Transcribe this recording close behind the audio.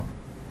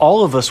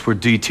All of us were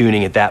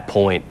detuning at that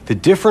point. The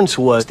difference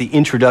was the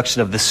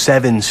introduction of the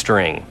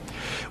 7-string,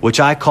 which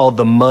I called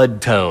the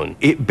mud tone.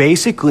 It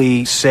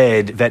basically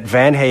said that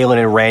Van Halen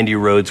and Randy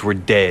Rhoads were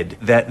dead,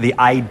 that the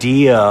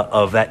idea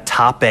of that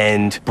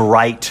top-end,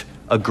 bright,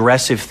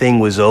 aggressive thing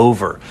was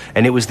over.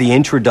 And it was the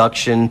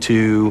introduction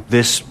to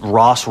this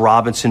Ross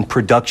Robinson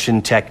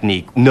production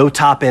technique. No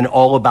top end,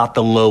 all about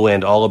the low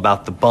end, all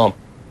about the bump.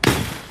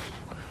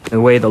 The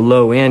way the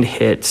low end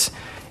hits,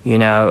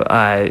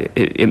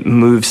 it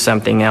moves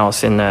something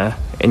else in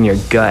your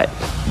gut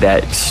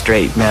that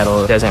straight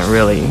metal doesn't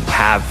really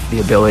have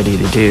the ability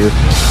to do.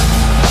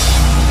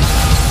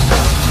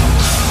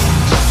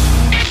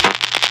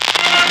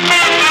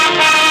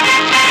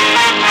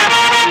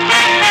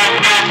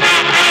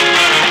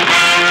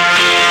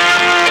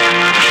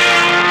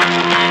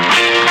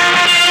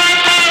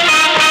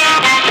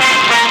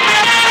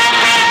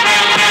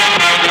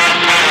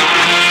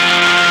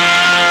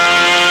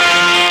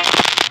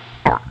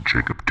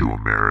 Jacob to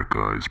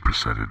America is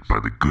presented by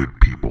the good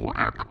people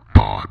at the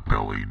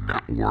Podbelly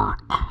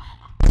Network.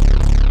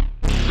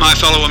 My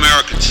fellow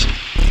Americans,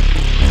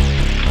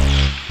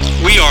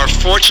 we are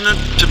fortunate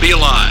to be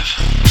alive.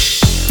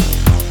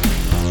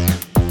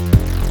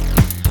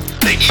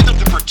 They need them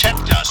to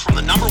protect us from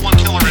the number one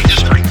killer in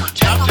history.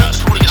 Protect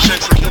us from the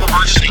Central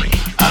University.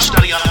 A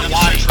study on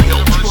why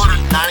killed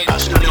 290. A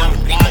study on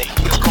why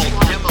it's called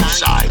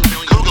democide.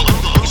 Google it.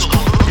 It's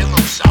called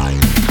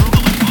democide.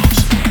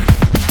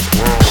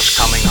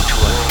 Coming to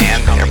an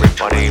end.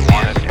 Everybody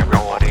wanted to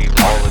know all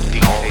the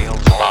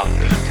details about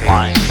the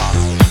flying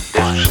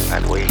disc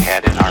that we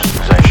had in our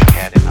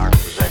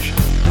possession.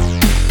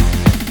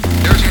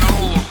 There's an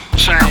old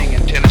saying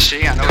in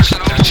Tennessee. I know it's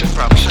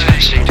probably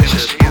Tennessee. This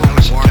is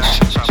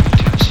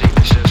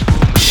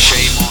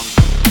shame on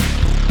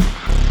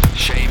you.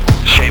 Shame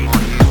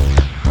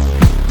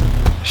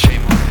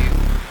on you.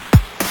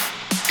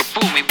 You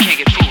fool me, we can't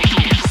get fooled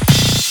again.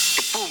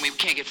 You fool me, we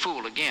can't get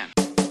fooled again.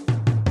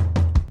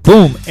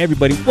 Boom,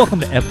 everybody. Welcome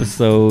to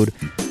episode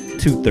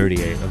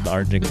 238 of the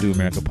Art and Jacob Do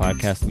America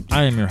podcast.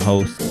 I am your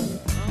host,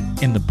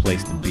 in the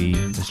place to be,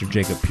 Mr.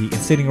 Jacob P. And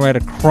sitting right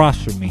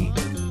across from me,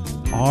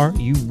 are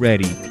you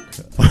ready?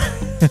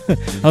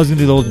 I was going to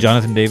do the old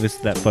Jonathan Davis,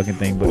 that fucking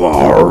thing, but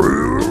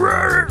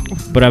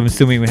I'm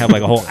assuming we have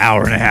like a whole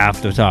hour and a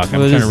half to talk.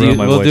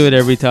 We'll do it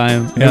every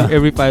time. Yeah.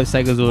 Every 5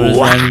 seconds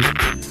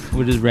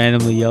we'll just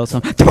randomly yell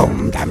something.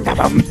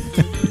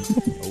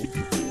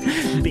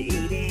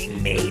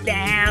 Beating me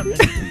down.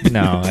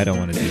 No, I don't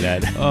want to do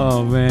that.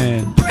 Oh,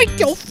 man. Break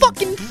your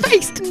fucking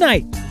face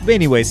tonight. But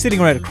anyway,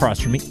 sitting right across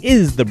from me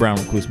is the Brown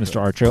Recluse,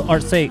 Mr. Artrail.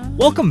 Art, say,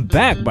 welcome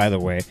back, by the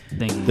way.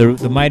 Thank you.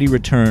 The mighty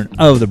return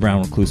of the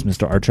Brown Recluse,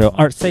 Mr. Artrail.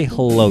 Art, say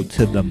hello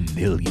to the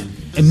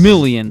millions. And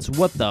millions.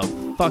 What the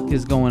fuck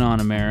is going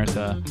on,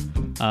 America?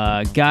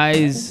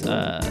 Guys,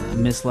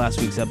 missed last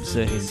week's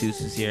episode.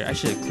 Jesus is here. I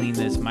should have cleaned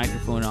this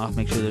microphone off,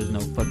 make sure there's no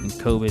fucking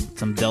COVID,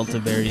 some Delta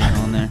variant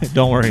on there.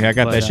 Don't worry, I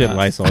got that shit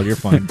Lysol. You're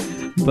fine.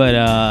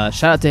 But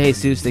shout out to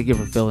Jesus. Thank you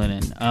for filling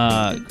in.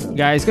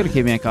 Guys, go to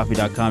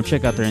cavemancoffee.com.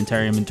 Check out their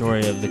entire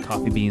inventory of the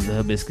coffee beans, the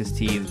hibiscus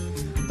tea,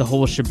 the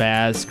whole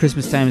shabazz.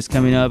 Christmas time is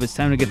coming up. It's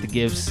time to get the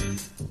gifts.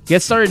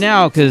 Get started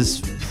now,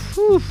 because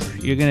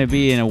you're going to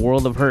be in a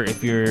world of hurt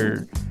if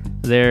you're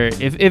there.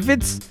 If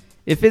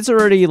it's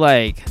already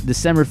like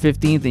December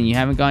 15th and you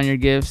haven't gotten your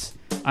gifts,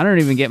 I don't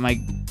even get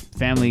my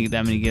family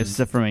that many gifts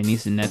except for my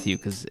niece and nephew,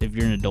 because if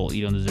you're an adult,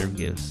 you don't deserve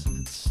gifts.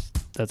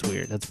 That's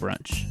weird. That's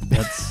brunch.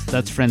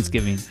 That's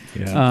Friendsgiving.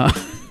 Yeah.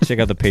 Check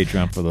out the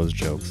Patreon for those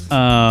jokes.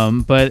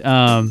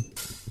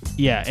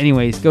 Yeah.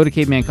 Anyways, go to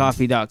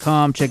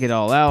cavemancoffee.com. Check it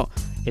all out.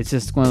 It's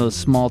just one of those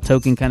small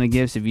token kind of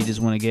gifts if you just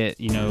want to get,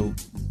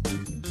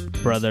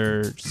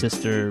 brother,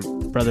 sister,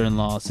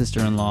 brother-in-law,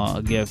 sister-in-law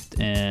a gift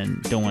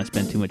and don't want to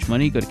spend too much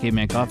money. Go to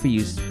Caveman Coffee.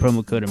 Use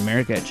promo code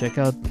America at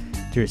checkout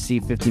to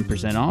receive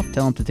 15% off.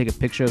 Tell them to take a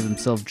picture of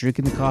themselves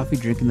drinking the coffee,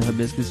 drinking the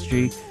hibiscus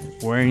tea,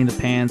 wearing the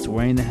pants,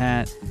 wearing the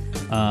hat,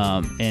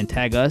 and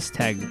tag us,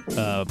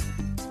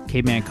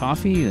 Caveman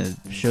Coffee. It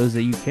shows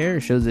that you care.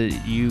 It shows that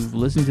you've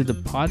listened to the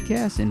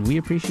podcast, and we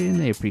appreciate it, and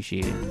they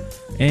appreciate it.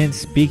 And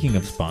speaking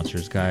of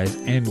sponsors, guys,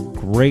 and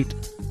great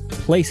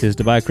places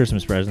to buy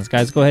Christmas presents,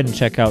 guys, go ahead and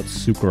check out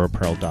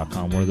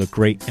sucreapparel.com, where the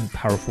great and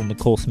powerful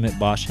Nicole Smith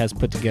Bosch has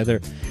put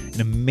together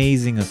an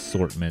amazing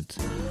assortment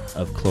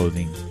of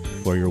clothing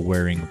for your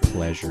wearing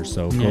pleasure.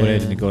 So go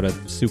ahead and go to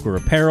Sucre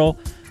Apparel.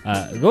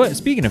 Go ahead.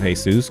 Speaking of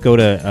Jesus, go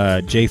to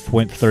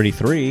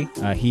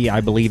JFwint33. He,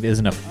 I believe, is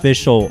an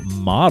official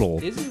model.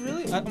 Is he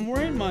really? I'm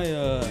wearing my.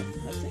 I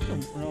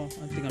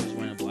think I'm just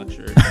wearing a black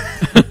shirt.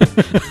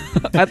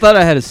 I thought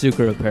I had a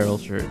Sucre Apparel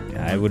shirt.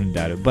 Yeah, I wouldn't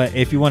doubt it. But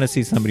if you want to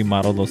see somebody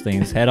model those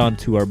things, head on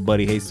to our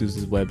buddy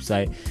Jesus'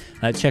 website.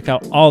 Check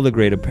out all the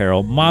great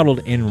apparel modeled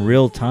in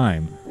real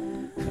time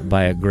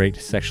by a great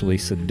sexually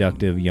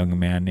seductive young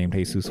man named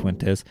Jesus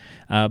Fuentes.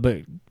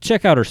 But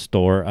check out her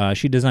store.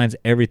 She designs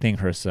everything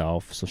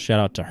herself, so shout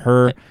out to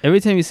her. Every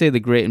time you say the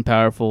great and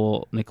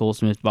powerful Nicole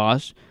Smith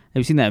Bosch, have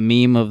you seen that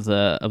meme of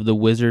the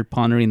wizard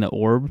pondering the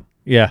orb?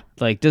 Yeah.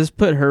 Like, just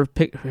put her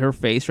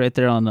face right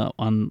there on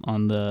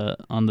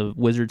the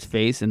wizard's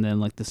face, and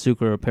then like the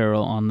Sucre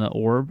Apparel on the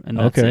orb, and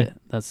that's Okay. it.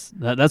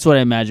 That's what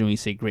I imagine when you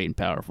say great and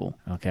powerful.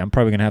 Okay, I'm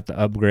probably gonna have to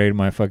upgrade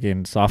my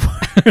fucking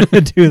software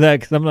to do that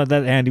because I'm not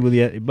that handy with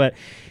it. But,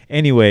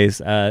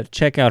 anyways,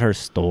 check out her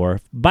store.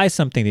 Buy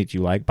something that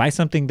you like. Buy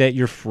something that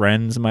your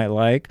friends might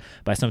like.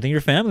 Buy something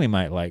your family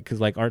might like. Because,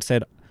 like Art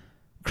said,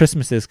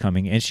 Christmas is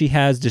coming, and she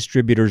has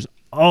distributors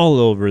all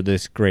over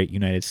this great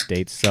United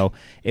States, so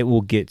it will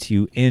get to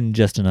you in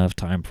just enough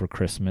time for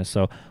Christmas.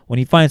 So when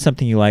you find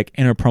something you like,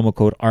 enter promo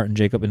code Art and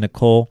Jacob, and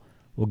Nicole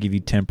will give you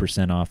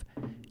 10% off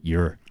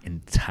your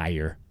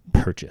entire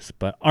purchase.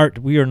 But Art,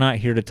 we are not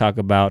here to talk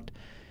about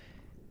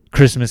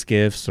Christmas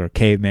gifts or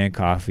caveman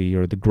coffee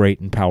or the great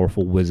and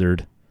powerful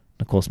wizard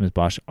Nicole Smith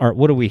Bosch. Art,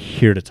 what are we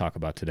here to talk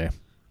about today?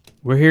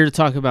 We're here to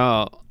talk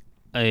about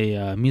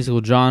a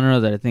musical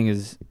genre that I think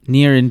is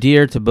near and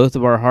dear to both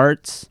of our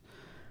hearts.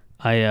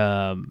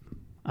 I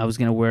was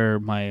gonna wear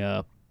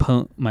my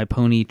my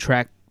pony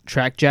track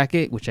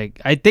jacket, which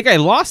I think I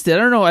lost it. I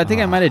don't know. I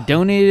think I might have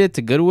donated it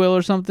to Goodwill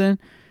or something.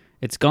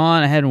 It's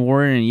gone. I hadn't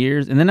worn it in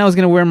years. And then I was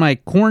gonna wear my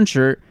corn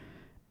shirt,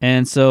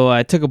 and so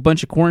I took a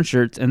bunch of corn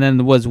shirts, and then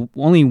there was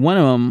only one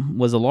of them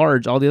was a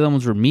large. All the other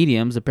ones were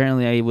mediums.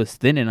 Apparently, I was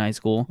thin in high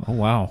school. Oh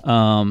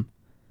wow.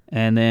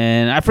 And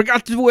then I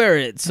forgot to wear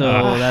it, so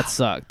that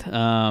sucked.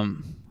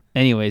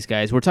 Anyways,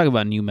 guys, we're talking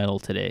about new metal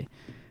today.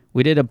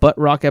 We did a butt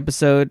rock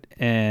episode,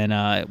 and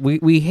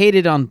we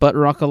hated on butt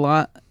rock a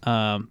lot,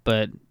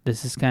 but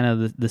this is kind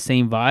of the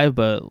same vibe,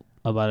 but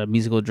about a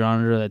musical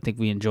genre that I think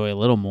we enjoy a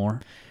little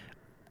more.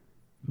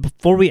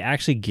 Before we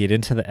actually get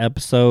into the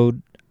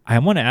episode, I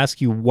want to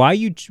ask you why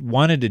you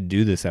wanted to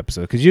do this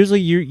episode, because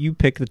usually you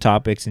pick the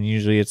topics, and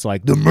usually it's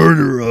like the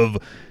murder of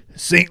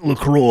Saint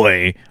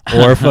LaCroix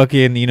or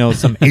fucking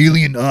some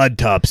alien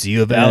autopsy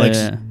of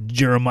Alex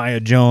Jeremiah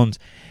Jones.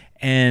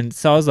 And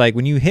so I was like,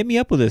 when you hit me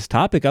up with this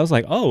topic, I was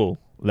like, oh,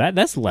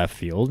 that's left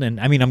field. And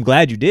I mean, I'm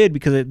glad you did,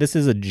 because this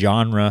is a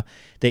genre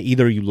that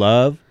either you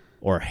love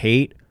or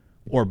hate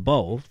or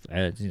both,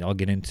 as I'll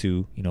get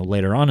into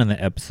later on in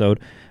the episode.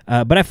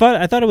 But I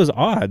thought it was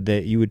odd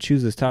that you would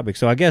choose this topic.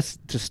 So I guess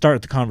to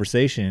start the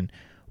conversation,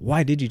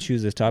 why did you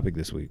choose this topic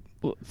this week?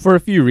 For a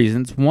few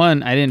reasons.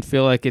 One, I didn't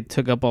feel like it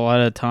took up a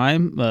lot of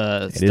time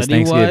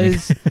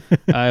study-wise.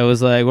 I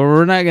was like, well,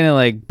 we're not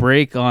going to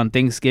break on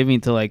Thanksgiving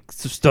to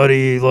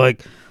study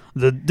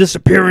the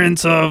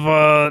disappearance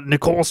of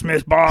Nicole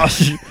Smith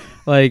Bosch.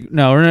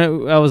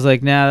 No, I was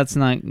like, nah, that's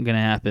not going to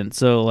happen.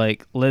 So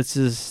let's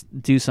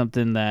just do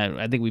something that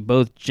I think we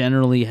both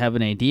generally have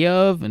an idea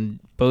of and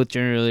both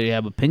generally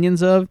have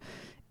opinions of.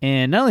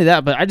 And not only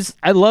that, but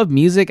I love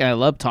music, and I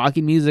love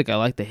talking music. I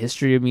like the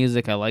history of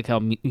music. I like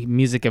how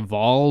music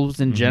evolves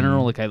in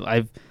general.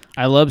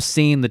 I love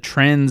seeing the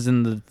trends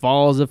and the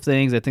falls of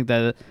things. I think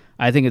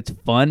it's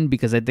fun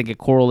because I think it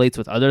correlates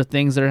with other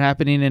things that are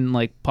happening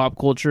in pop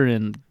culture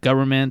and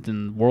government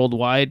and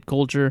worldwide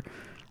culture.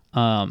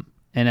 And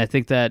I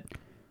think that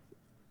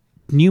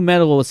new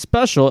metal is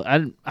special.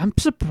 I'm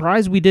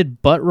surprised we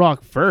did butt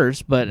rock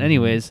first, but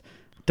anyways.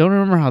 Don't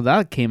remember how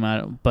that came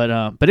out,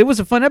 but it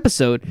was a fun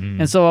episode,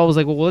 and so I was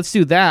like, well, let's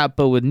do that,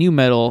 but with new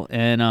metal,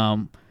 and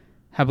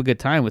have a good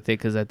time with it,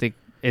 because I think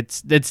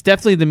it's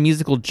definitely the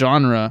musical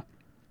genre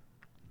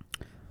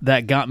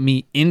that got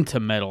me into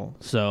metal.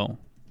 So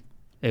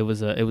it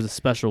was a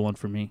special one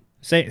for me.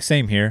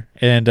 Same here,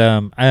 and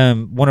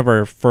one of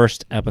our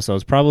first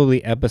episodes,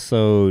 probably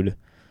episode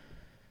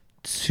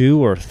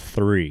 2 or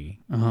 3,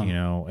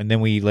 and then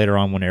we later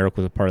on, when Eric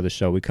was a part of the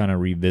show, we kind of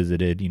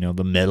revisited,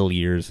 the metal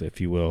years, if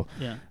you will,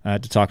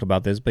 to talk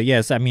about this. But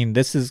yes, I mean,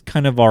 this is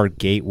kind of our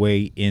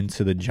gateway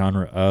into the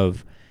genre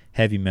of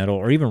heavy metal,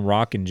 or even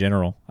rock in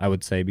general, I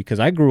would say, because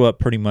I grew up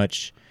pretty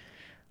much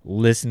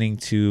listening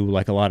to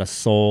a lot of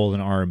soul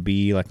and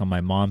R&B, on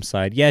my mom's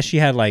side. Yeah, she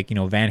had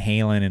Van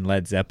Halen and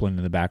Led Zeppelin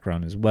in the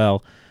background as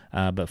well,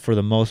 but for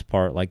the most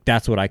part,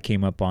 that's what I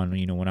came up on,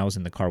 when I was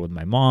in the car with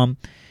my mom.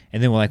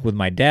 And then with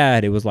my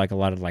dad, it was a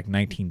lot of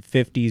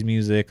 1950s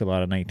music, a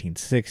lot of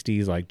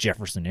 1960s,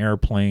 Jefferson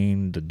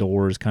Airplane, The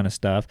Doors kind of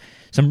stuff.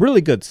 Some really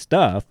good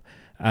stuff.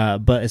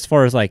 But as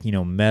far as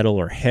metal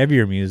or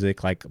heavier music,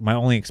 my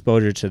only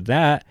exposure to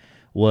that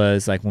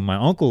was when my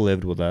uncle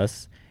lived with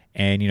us,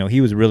 and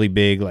he was really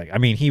big.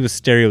 He was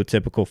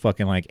stereotypical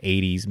fucking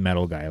 80s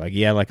metal guy.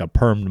 He had a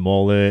permed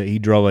mullet. He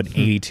drove an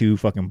 82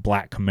 fucking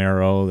black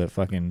Camaro that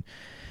fucking,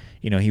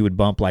 he would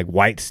bump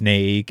White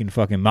Snake and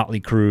fucking Motley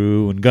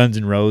Crue and Guns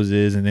N'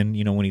 Roses. And then,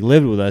 when he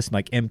lived with us,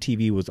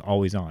 MTV was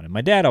always on. And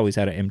my dad always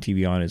had an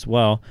MTV on as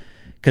well,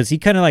 because he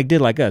kind of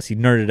did like us. He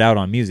nerded out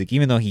on music.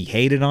 Even though he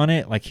hated on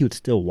it, he would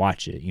still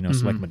watch it,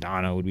 So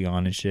Madonna would be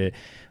on and shit.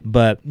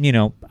 But,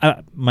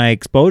 my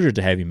exposure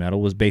to heavy metal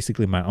was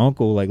basically my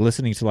uncle,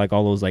 listening to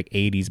all those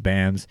 80s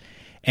bands.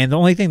 And the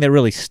only thing that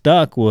really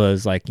stuck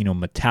was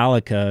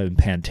Metallica and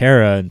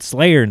Pantera and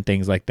Slayer and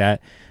things like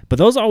that. But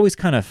those always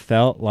kind of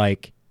felt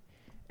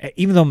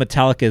even though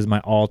Metallica is my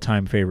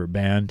all-time favorite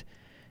band,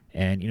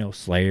 and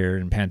Slayer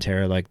and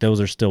Pantera,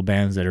 those are still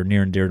bands that are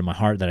near and dear to my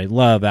heart that I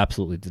love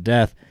absolutely to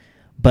death.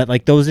 but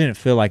like those didn't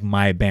feel like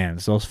my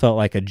bands. Those felt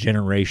like a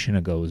generation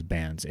ago's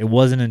bands. It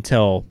wasn't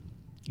until,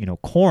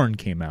 Korn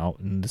came out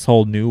and this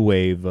whole new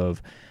wave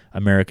of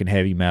American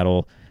heavy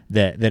metal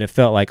that it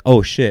felt like,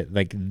 oh shit,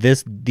 like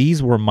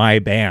these were my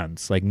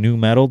bands, like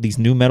these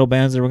new metal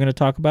bands that we're going to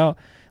talk about.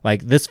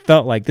 Like this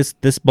felt like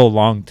this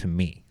belonged to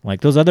me.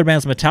 Like those other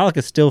bands,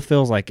 Metallica still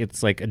feels like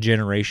it's like a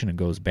generation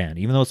ago's band.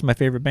 Even though it's my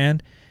favorite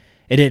band,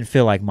 it didn't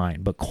feel like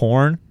mine. But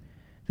Korn,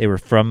 they were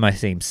from my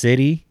same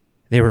city.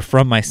 They were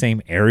from my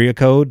same area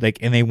code,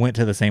 and they went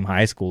to the same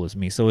high school as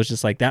me. So it's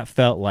just like that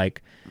felt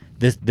like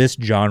this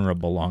genre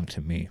belonged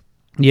to me.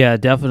 Yeah,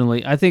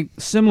 definitely. I think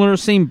similar,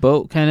 same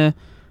boat, kind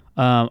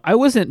of. I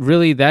wasn't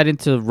really that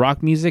into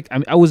rock music.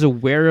 I was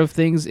aware of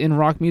things in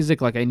rock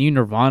music, like I knew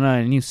Nirvana,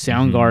 I knew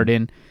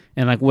Soundgarden,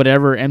 and like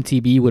whatever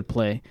MTV would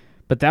play.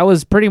 But that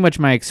was pretty much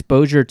my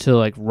exposure to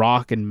like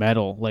rock and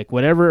metal, like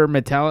whatever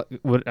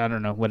Metallica. I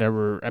don't know,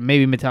 whatever.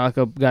 Maybe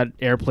Metallica got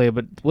airplay,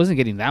 but wasn't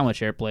getting that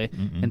much airplay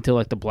until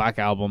like the Black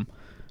Album.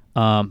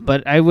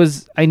 But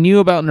I knew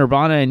about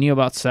Nirvana, I knew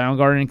about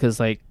Soundgarden because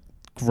like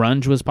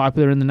grunge was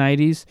popular in the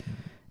 90s.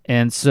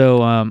 And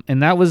so,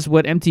 and that was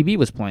what MTV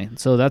was playing.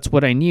 So that's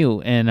what I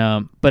knew.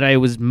 And, but I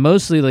was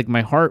mostly like,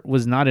 my heart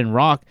was not in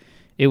rock.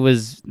 It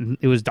was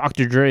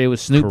Dr. Dre, it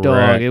was Snoop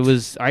Dogg, it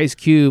was Ice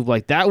Cube.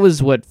 Like that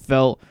was what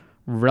felt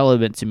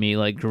relevant to me,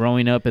 like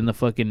growing up in the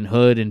fucking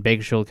hood in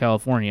Bakersfield,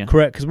 California.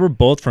 Correct. Cause we're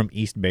both from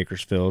East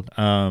Bakersfield.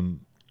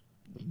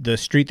 The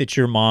street that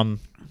your mom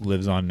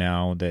lives on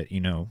now that,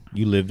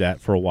 you lived at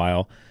for a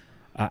while.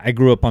 I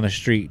grew up on the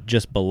street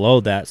just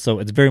below that, so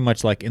it's very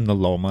much like in the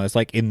Loma. It's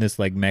like in this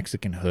like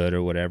Mexican hood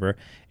or whatever.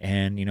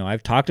 And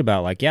I've talked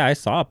about like, yeah, I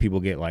saw people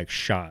get like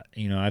shot.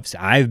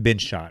 I've been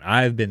shot.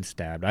 I've been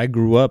stabbed. I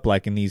grew up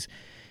like in these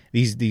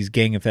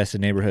gang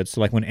infested neighborhoods.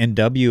 So like when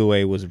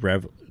NWA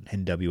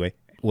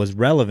was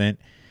relevant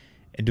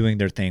and doing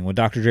their thing, when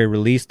Dr. Dre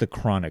released The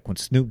Chronic, when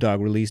Snoop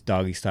Dogg released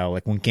Doggy Style,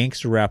 like when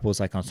gangster rap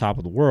was like on top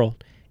of the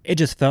world, it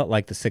just felt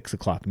like the 6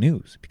 o'clock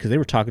news because they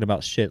were talking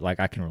about shit like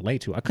I can relate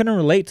to. I couldn't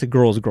relate to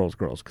girls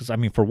because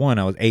for one,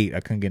 I was 8.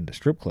 I couldn't get into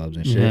strip clubs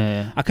and shit.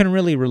 Yeah. I couldn't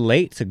really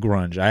relate to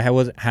grunge. I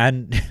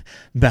hadn't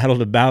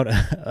battled a bout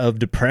of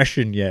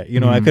depression yet.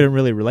 I couldn't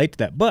really relate to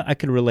that, but I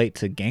could relate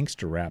to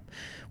gangster rap,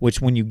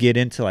 which when you get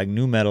into like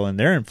nu metal and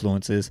their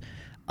influences,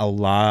 a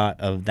lot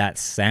of that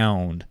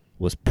sound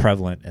was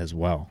prevalent as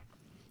well.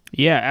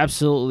 Yeah,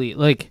 absolutely.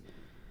 Like,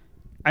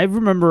 I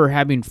remember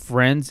having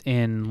friends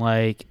in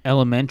like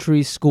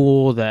elementary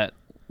school that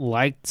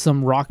liked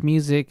some rock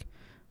music,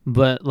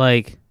 but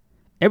like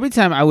every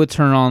time I would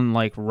turn on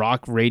like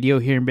rock radio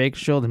here in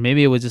Bakersfield, and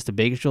maybe it was just a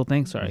Bakersfield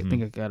thing. Sorry, I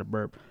think I got a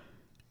burp.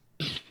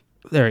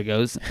 There it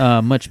goes.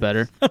 Much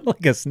better.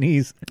 Like a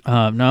sneeze.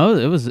 No,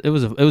 it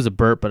was a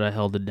burp, but I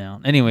held it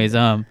down. Anyways,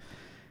 one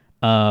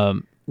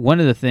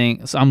of the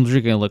things, so I'm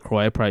drinking a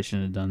LaCroix. I probably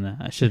shouldn't have done that.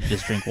 I should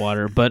just drink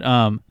water. But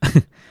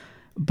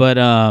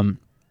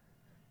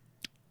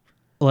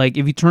like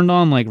if you turned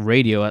on like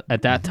radio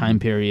at that time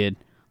period,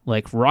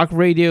 like rock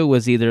radio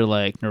was either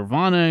like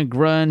Nirvana,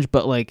 grunge,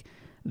 but like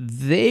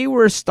they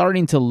were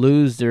starting to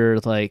lose their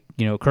like,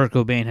 Kurt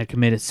Cobain had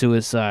committed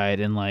suicide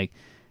and like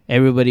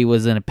everybody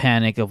was in a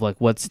panic of like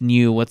what's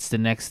new, what's the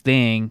next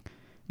thing,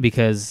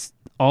 because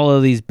all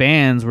of these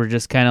bands were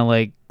just kind of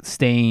like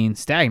staying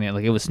stagnant.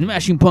 Like it was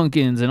Smashing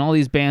Pumpkins and all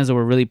these bands that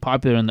were really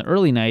popular in the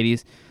early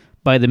 90s.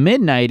 By the mid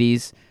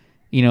 90s,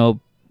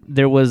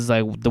 there was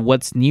like the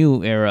what's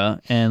new era,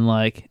 and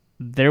like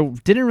there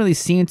didn't really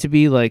seem to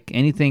be like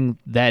anything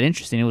that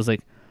interesting. It was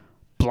like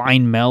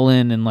Blind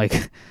Melon and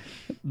like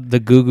the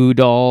Goo Goo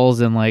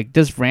Dolls and like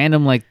just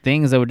random like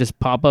things that would just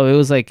pop up. It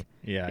was like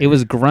it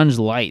was grunge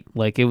light.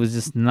 Like it was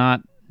just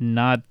not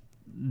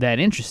that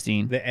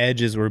interesting. The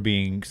edges were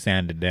being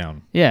sanded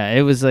down. Yeah,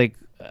 it was like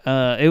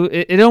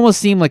it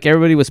almost seemed like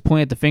everybody was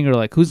pointing at the finger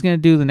like who's gonna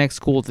do the next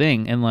cool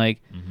thing, and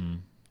like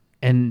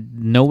and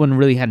no one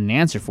really had an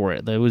answer for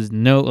it. There was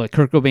no like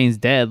Kurt Cobain's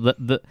dead.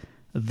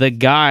 The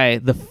guy,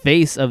 the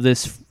face of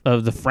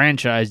the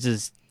franchise,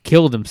 just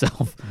killed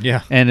himself.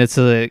 Yeah, and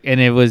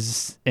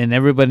and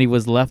everybody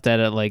was left at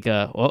it like,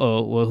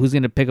 well, who's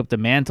gonna pick up the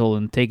mantle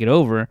and take it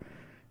over?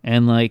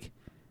 And like,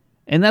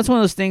 and that's one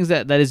of those things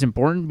that is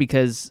important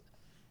because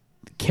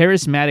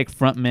charismatic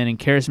frontmen and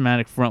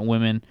charismatic front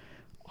women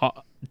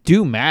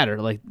do matter.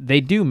 Like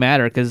they do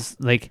matter because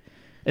like.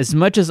 As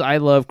much as I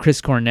love Chris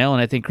Cornell, and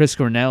I think Chris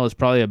Cornell is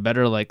probably a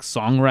better like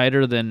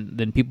songwriter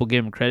than people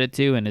give him credit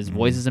to, and his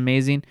voice is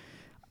amazing,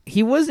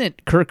 he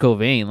wasn't Kurt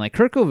Cobain. Like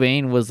Kurt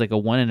Cobain was like a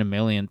 1 in a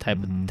million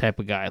type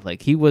of guy.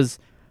 Like he was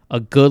a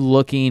good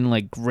looking,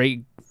 like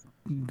great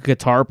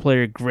guitar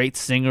player, great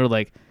singer,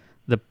 like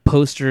the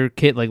poster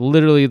kid, like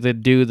literally the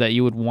dude that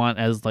you would want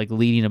as like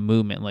leading a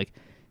movement. Like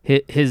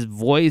his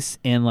voice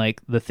and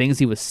like the things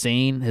he was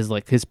saying,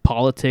 his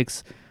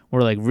politics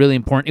were like really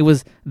important. It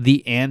was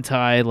the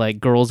anti like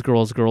girls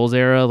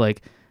era,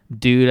 like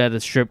dude at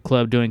a strip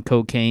club doing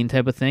cocaine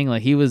type of thing.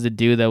 Like he was the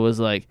dude that was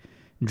like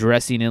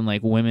dressing in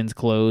like women's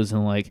clothes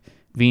and like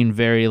being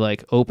very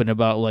like open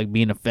about like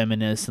being a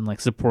feminist and like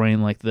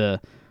supporting like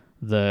the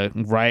the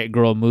Riot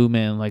Girl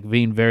movement, like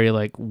being very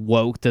like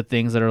woke to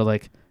things that are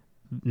like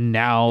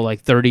now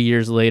like 30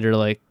 years later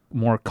like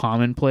more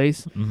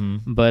commonplace.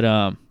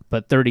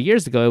 But 30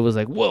 years ago, it was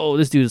like, whoa,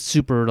 this dude is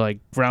super like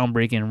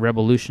groundbreaking and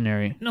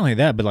revolutionary. Not only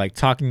that, but like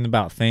talking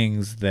about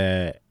things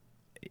that,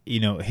 you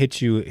know,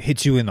 hit you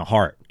in the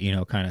heart, you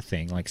know, kind of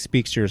thing, like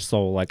speaks to your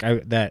soul. Like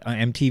that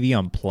MTV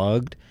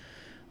Unplugged,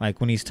 like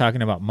when he's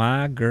talking about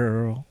my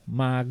girl,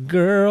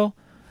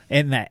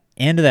 and that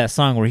end of that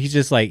song where he's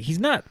just like, he's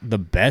not the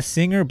best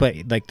singer, but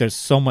like there's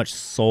so much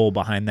soul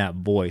behind that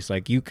voice.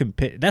 Like you can,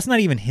 that's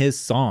not even his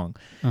song,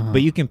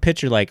 but you can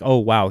picture like, oh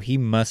wow, he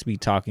must be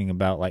talking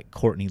about like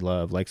Courtney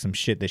Love, like some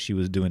shit that she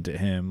was doing to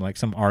him, like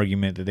some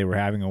argument that they were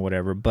having or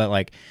whatever. But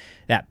like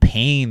that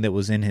pain that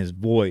was in his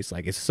voice,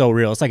 like it's so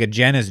real. It's like a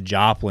Janis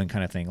Joplin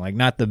kind of thing. Like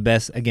not the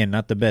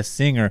best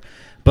singer,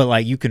 but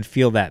like you can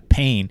feel that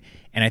pain.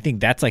 And I think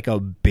that's like a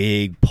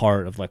big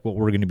part of like what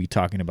we're going to be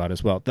talking about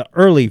as well.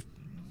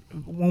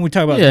 When we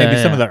talk about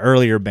some of the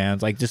earlier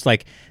bands, like just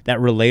like that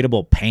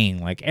relatable pain,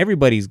 like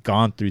everybody's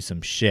gone through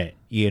some shit,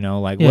 you know,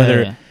 like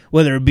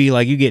whether it be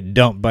like you get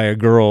dumped by a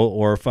girl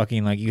or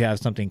fucking like you have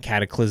something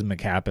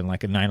cataclysmic happen,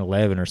 like a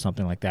 9/11 or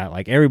something like that.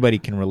 Like everybody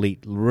can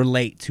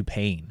relate to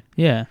pain.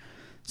 Yeah.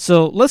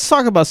 So let's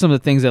talk about some of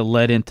the things that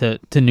led into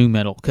nu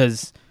metal,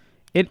 because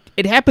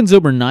it happens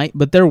overnight,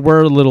 but there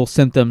were little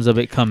symptoms of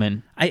it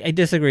coming. I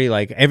disagree.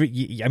 Like I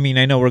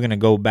know we're gonna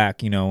go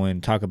back, you know,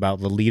 and talk about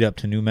the lead up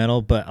to nu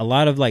metal, but a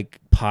lot of like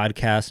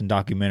podcasts and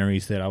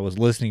documentaries that I was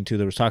listening to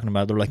that was talking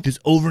about, they were like this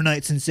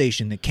overnight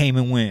sensation that came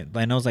and went,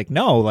 and I was like,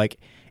 no, like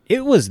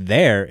it was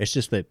there. It's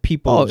just that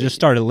people just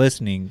started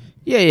listening.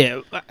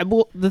 Yeah.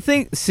 Well,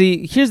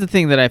 here's the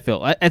thing that I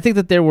feel. I think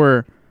that they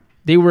were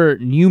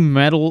nu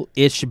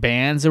metal-ish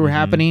bands that were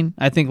happening.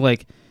 I think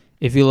like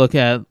if you look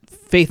at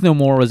Faith No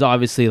More was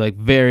obviously like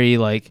very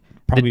like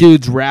the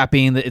dudes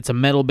rapping. It's a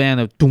metal band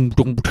of doom,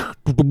 doom, doom,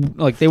 doom,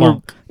 like they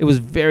funk. It was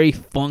very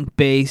funk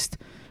based.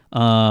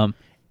 Like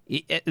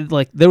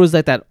there was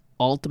like that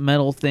alt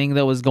metal thing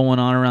that was going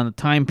on around the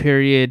time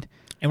period.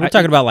 And we're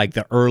talking about like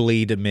the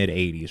early to mid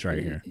 80s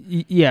right here.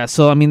 Yeah,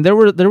 so I mean there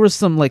was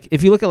some like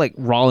if you look at like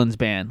Rollins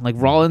band, like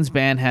Rollins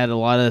band had a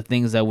lot of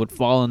things that would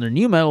fall under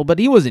nu metal, but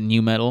he wasn't nu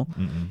metal.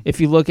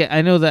 If you look at,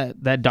 I know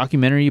that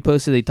documentary you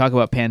posted, they talk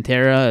about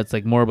Pantera, it's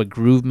like more of a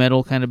groove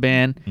metal kind of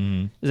band.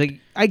 It's like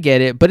I get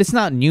it, but it's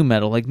not nu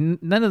metal. Like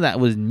none of that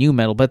was nu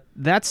metal, but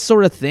that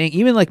sort of thing,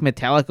 even like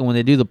Metallica when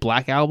they do the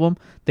Black Album,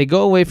 they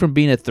go away from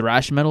being a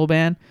thrash metal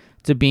band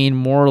to being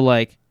more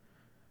like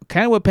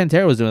kind of what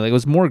Pantera was doing. Like it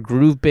was more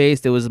groove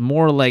based. It was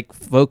more like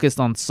focused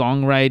on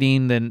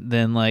songwriting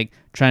than like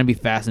trying to be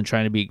fast and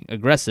trying to be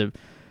aggressive.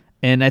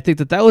 And I think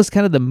that was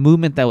kind of the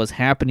movement that was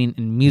happening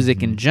in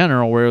music in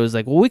general, where it was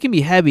like, well, we can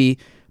be heavy,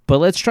 but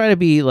let's try to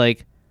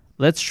base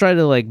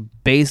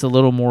a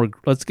little more.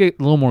 Let's get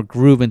a little more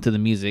groove into the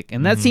music,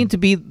 and that seemed to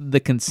be the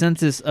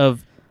consensus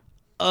of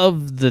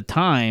the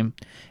time.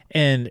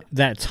 And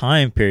that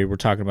time period we're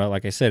talking about,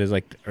 like I said, is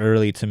like the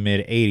early to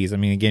mid 80s. I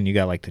mean, again, you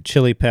got like the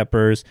Chili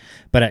Peppers,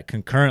 but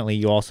concurrently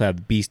you also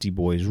have Beastie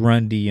Boys,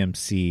 Run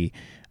DMC,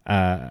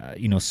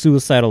 you know,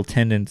 Suicidal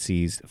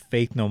Tendencies,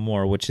 Faith No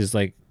More, which is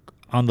like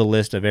on the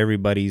list of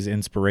everybody's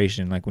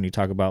inspiration. Like when you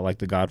talk about like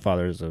the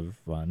godfathers of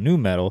nu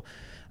metal,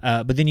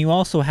 but then you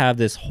also have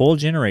this whole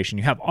generation.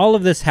 You have all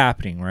of this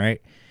happening,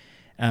 right?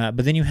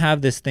 But then you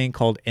have this thing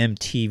called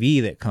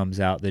MTV that comes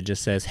out that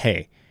just says,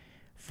 hey,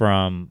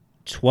 from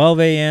 12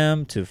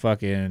 a.m. to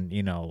fucking,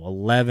 you know,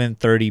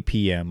 11:30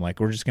 p.m. Like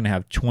we're just gonna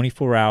have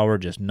 24-hour,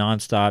 just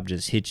nonstop,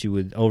 just hit you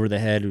with over the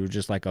head with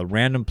just like a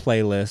random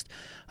playlist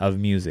of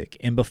music.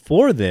 And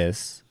before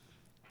this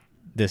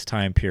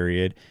time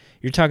period,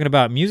 you're talking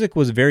about music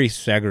was very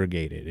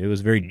segregated. It was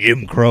very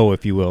Jim Crow,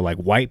 if you will. Like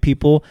white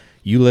people,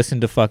 you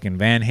listen to fucking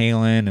Van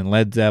Halen and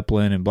Led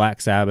Zeppelin and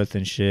Black Sabbath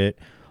and shit.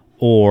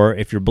 Or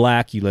if you're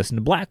black, you listen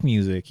to black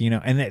music, you know,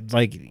 and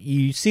like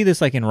you see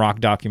this like in rock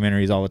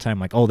documentaries all the time,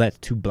 like, oh, that's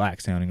too black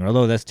sounding, or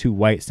oh, that's too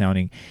white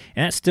sounding,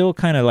 and that still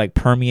kind of like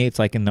permeates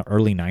like in the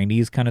early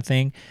 90s kind of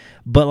thing.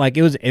 But like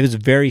it was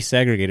very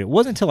segregated. It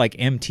wasn't until like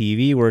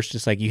MTV where it's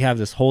just like you have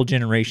this whole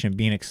generation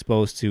being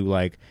exposed to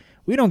like,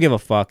 we don't give a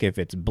fuck if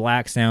it's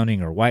black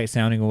sounding or white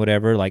sounding or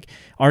whatever. Like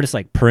artists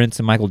like Prince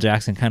and Michael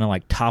Jackson kind of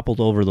like toppled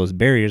over those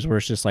barriers where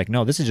it's just like,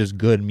 no, this is just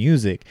good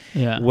music.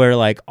 Yeah. Where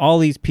like all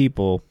these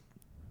people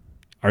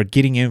are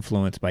getting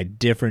influenced by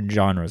different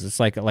genres. It's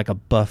like a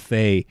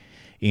buffet,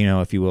 you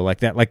know, if you will, like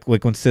that, like when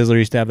Sizzler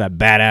used to have that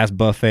badass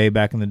buffet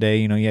back in the day.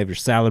 You know, you have your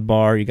salad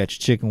bar, you got your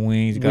chicken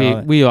wings.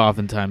 We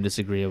oftentimes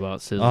disagree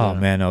about Sizzler. Oh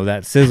man, no,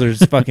 that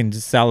Sizzler's fucking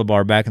salad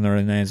bar back in the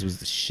early 90s was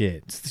the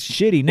shit. It's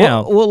shitty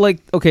now. Well, like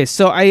okay,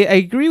 so I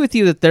agree with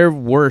you that there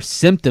were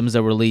symptoms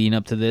that were leading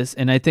up to this,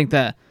 and I think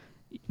that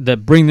the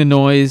Bring the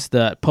Noise,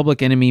 the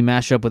Public Enemy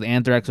mashup with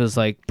Anthrax was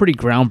like pretty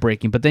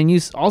groundbreaking. But then you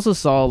also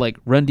saw like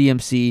Run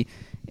DMC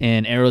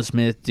and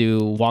Aerosmith do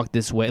Walk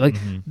This Way. Like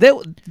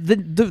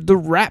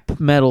the rap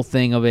metal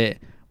thing of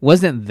it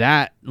wasn't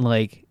that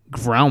like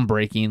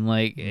groundbreaking.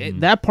 Like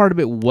that part of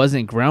it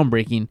wasn't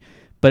groundbreaking.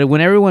 But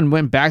when everyone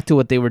went back to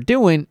what they were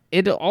doing,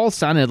 it all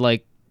sounded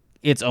like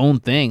its own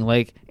thing.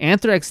 Like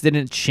Anthrax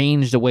didn't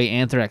change the way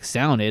Anthrax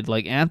sounded.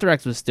 Like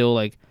Anthrax was still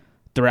like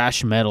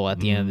thrash metal at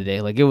the end of the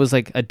day. Like it was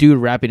like a dude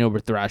rapping over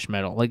thrash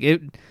metal. Like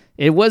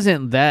it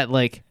wasn't that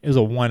like It was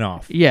a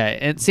one-off. yeah.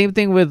 And same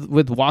thing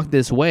with Walk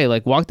This Way.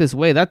 Like Walk This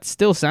Way, that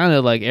still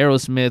sounded like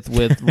Aerosmith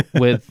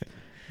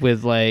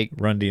with like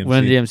Run DMC.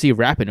 Run DMC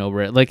rapping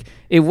over it. Like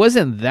it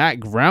wasn't that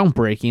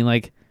groundbreaking.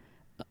 Like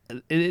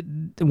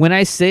when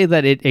I say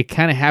that it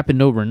kind of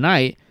happened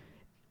overnight,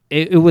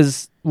 it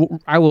was.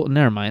 I will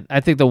never mind. I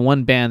think the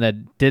one band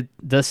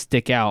that does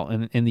stick out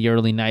in the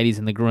early '90s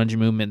in the grunge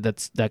movement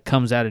that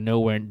comes out of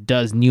nowhere and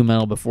does new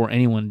metal before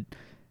anyone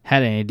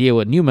had any idea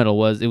what new metal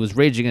was. It was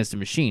Rage Against the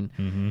Machine.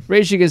 Mm-hmm.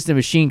 Rage Against the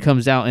Machine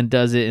comes out and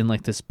does it in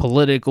like this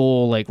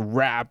political like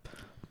rap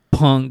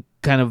punk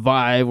kind of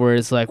vibe where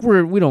it's like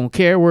we don't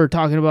care. We're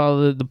talking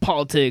about the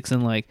politics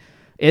and like.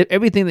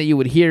 Everything that you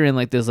would hear in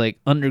like this like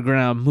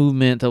underground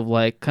movement of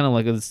like kind of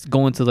like it's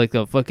going to like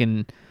a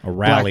fucking A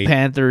rally. Black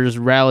Panthers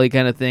rally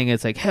kind of thing.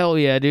 It's like hell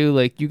yeah, dude!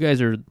 Like you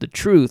guys are the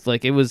truth.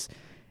 Like it was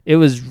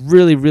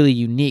really really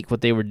unique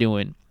what they were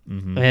doing,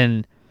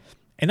 and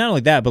not only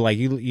that, but like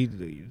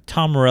you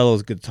Tom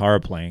Morello's guitar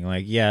playing,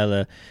 like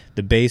the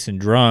bass and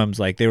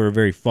drums, like they were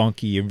very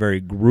funky and very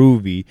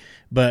groovy.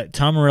 But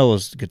Tom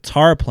Morello's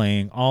guitar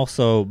playing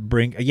also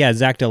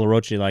Zach De La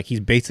Rocha, like he's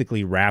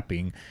basically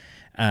rapping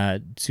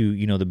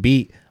to the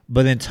beat,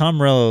 but then Tom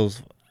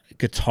Morello's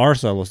guitar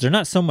solos, they're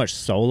not so much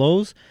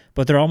solos,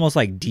 but they're almost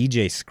like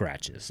DJ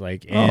scratches,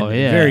 like and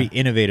very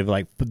innovative,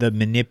 like the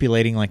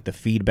manipulating like the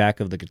feedback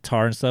of the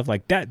guitar and stuff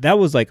like that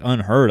was like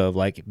unheard of.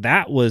 Like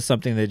that was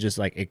something that just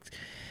like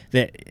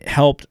that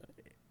helped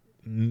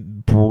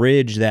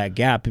bridge that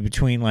gap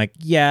between like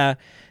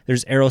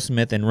there's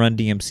Aerosmith and Run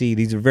DMC.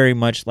 These are very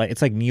much like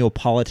it's like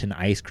Neapolitan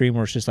ice cream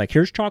where it's just like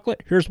here's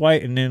chocolate, here's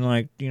white, and then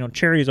like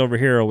cherries over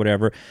here or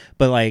whatever,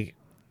 but like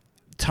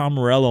Tom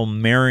Morello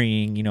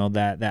marrying,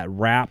 that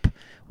rap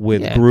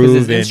with groove.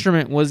 Because his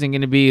instrument wasn't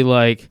going to be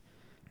like,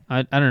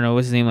 I don't know,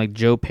 what's his name, like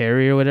Joe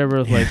Perry or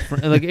whatever. Like,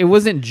 like it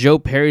wasn't Joe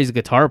Perry's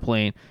guitar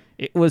playing.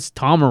 It was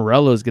Tom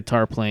Morello's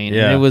guitar playing.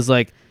 Yeah. And it was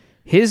like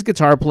his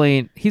guitar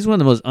playing. He's one of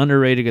the most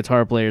underrated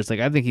guitar players. Like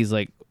I think he's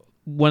like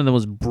one of the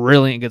most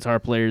brilliant guitar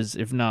players,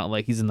 if not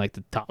like he's in like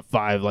the top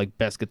 5 like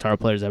best guitar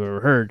players I've ever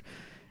heard.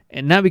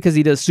 And not because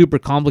he does super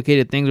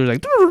complicated things or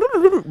like,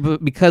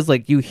 but because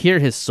like you hear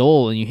his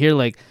soul and you hear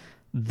like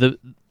the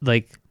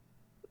like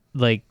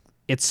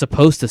it's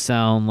supposed to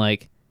sound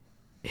like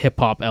hip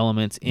hop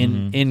elements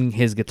in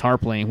his guitar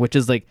playing, which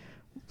is like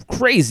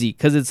crazy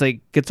because it's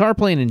like guitar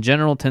playing in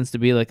general tends to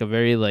be like a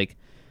very like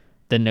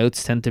the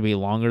notes tend to be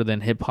longer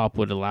than hip hop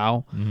would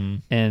allow,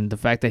 and the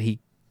fact that he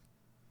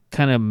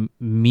kind of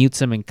mutes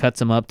them and cuts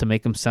them up to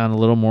make them sound a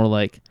little more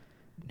like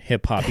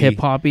hip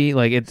hoppy,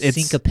 like it's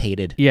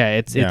syncopated.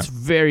 It's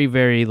very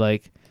very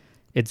like.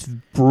 It's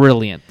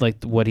brilliant,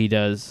 like what he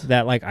does.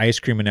 That like ice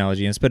cream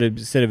analogy, instead of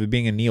it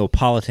being a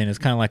Neapolitan, it's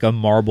kind of like a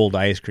marbled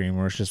ice cream,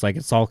 where it's just like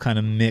it's all kind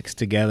of mixed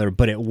together,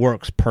 but it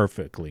works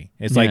perfectly.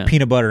 It's like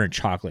peanut butter and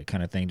chocolate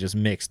kind of thing, just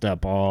mixed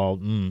up. All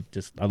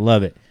I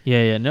love it.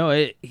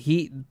 No,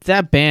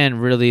 that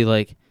band really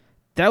like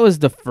that was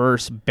the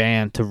first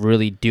band to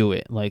really do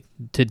it, like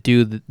to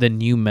do the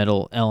new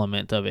metal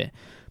element of it.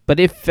 But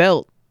it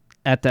felt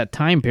at that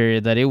time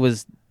period that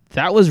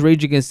that was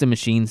Rage Against the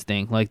Machine's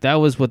thing. Like, that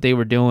was what they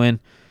were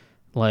doing.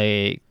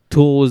 Like,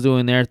 Tool was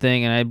doing their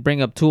thing. And I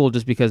bring up Tool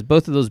just because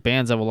both of those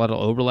bands have a lot of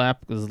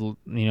overlap. Because,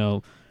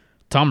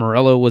 Tom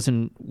Morello was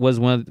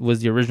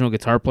the original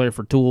guitar player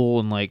for Tool.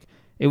 And, like,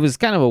 it was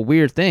kind of a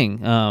weird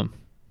thing.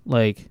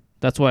 Like,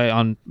 that's why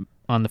on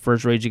the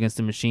first Rage Against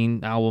the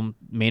Machine album,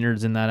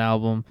 Maynard's in that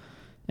album.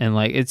 And,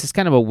 like, it's just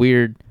kind of a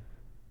weird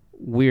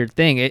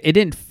thing. It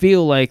didn't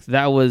feel like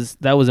that was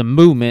a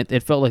movement.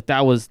 It felt like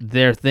that was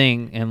their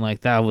thing, and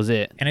like that was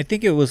it. And I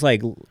think it was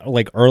like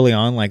early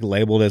on like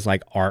labeled as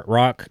like art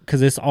rock,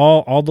 because it's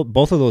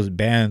both of those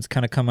bands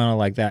kind of come out of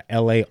like that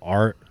LA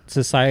art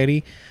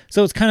society.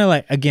 So it's kind of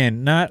like,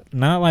 again, not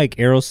like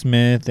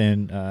Aerosmith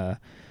and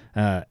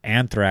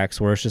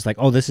Anthrax, where it's just like,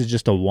 oh, this is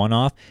just a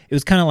one-off. It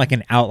was kind of like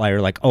an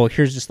outlier, like, oh,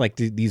 here's just like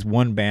these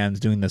one bands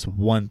doing this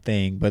one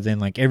thing, but then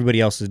like everybody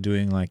else is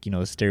doing like, the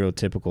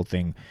stereotypical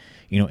thing,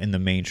 in the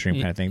mainstream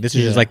kind of thing. This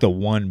is just like the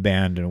one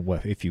band,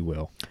 if you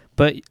will.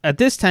 But at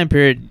this time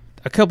period,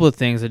 a couple of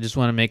things I just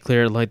want to make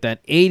clear, like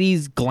that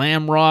 80s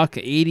glam rock,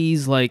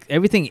 80s, like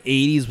everything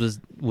 80s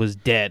was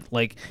dead.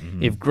 Like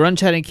if grunge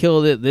hadn't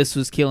killed it, this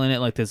was killing it.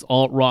 Like this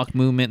alt rock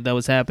movement that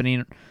was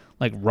happening,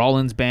 like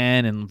Rollins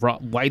Band and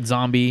White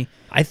Zombie.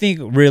 I think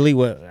really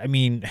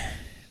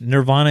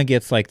Nirvana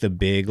gets like the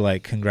big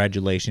like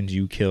congratulations,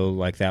 you killed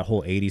like that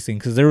whole 80s thing,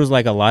 because there was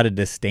like a lot of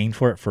disdain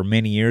for it for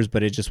many years,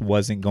 but it just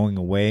wasn't going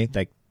away,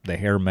 like the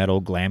hair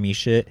metal glammy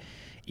shit.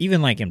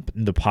 Even like in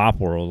the pop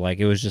world, like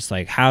it was just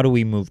like, how do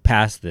we move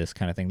past this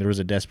kind of thing? There was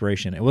a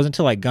desperation. It wasn't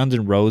until like Guns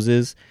N'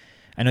 Roses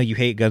I know you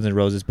hate Guns N'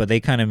 Roses, but they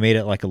kind of made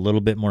it like a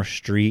little bit more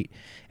street.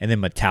 And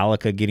then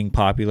Metallica getting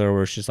popular,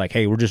 where it's just like,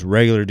 hey, we're just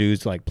regular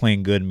dudes like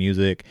playing good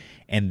music.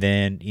 And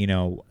then,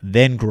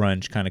 then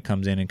grunge kind of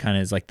comes in and kind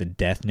of is like the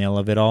death knell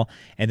of it all.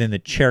 And then the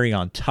cherry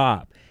on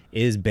top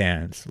is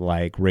bands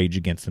like Rage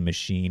Against the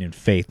Machine and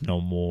Faith No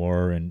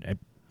More. And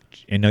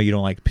I know you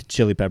don't like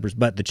Chili Peppers,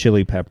 but the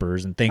Chili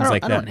Peppers and things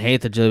like that. I don't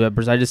hate the Chili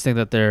Peppers. I just think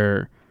that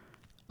they're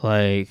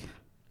like,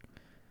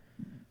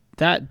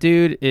 that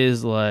dude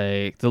is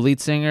like, the lead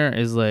singer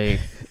is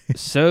like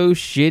so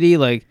shitty.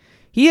 Like,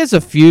 he has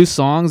a few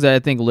songs that I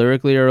think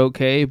lyrically are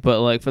okay, but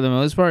like for the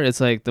most part,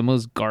 it's like the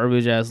most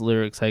garbage ass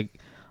lyrics. Like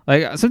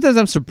sometimes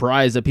I'm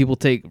surprised that people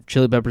take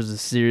Chili Peppers as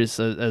serious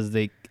as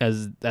they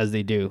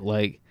do.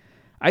 Like,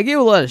 I give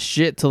a lot of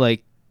shit to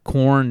like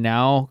Korn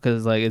now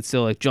because like it's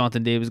still like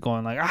Jonathan Davis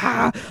going like,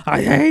 I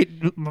hate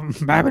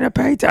having to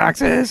pay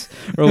taxes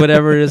or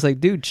whatever. It's like,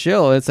 dude,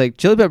 chill. It's like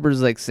Chili Peppers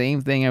is like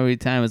same thing every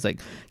time. It's like,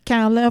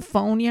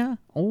 California,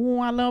 oh,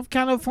 I love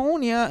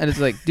California, and it's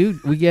like,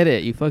 dude, we get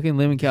it. You fucking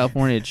live in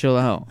California, chill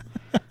out.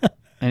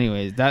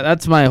 Anyways,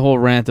 that's my whole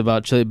rant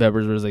about Chili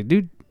Peppers. Where it's like,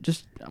 dude,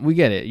 just we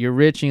get it. You're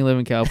rich and you live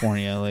in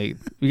California. Like,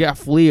 we got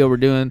Flea over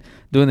doing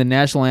the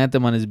national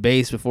anthem on his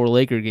bass before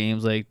Laker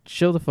games. Like,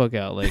 chill the fuck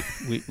out. Like,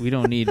 we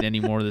don't need any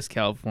more of this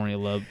California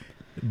love.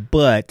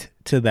 But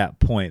to that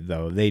point,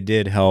 though, they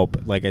did help.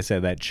 Like I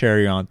said, that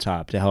cherry on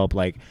top to help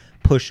like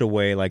push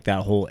away like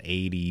that whole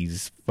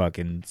 80s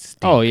fucking stink.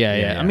 Oh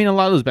yeah. I mean, a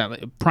lot of those bands,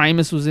 like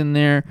Primus was in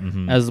there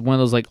as one of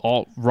those like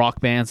alt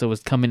rock bands that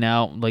was coming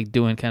out like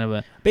doing kind of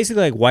a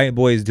basically like white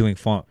boys doing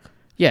funk.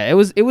 Yeah, it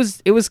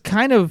was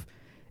kind of,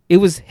 it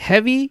was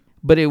heavy,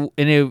 but it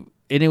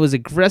was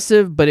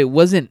aggressive, but it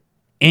wasn't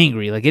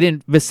angry. Like, it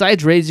didn't,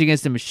 besides Rage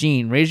Against the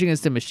Machine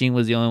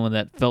was the only one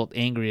that felt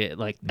angry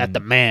at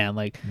the man.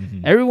 Like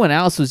everyone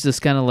else was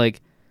just kind of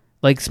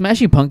like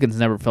Smashing Pumpkins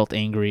never felt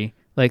angry.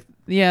 Like,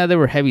 yeah, there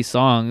were heavy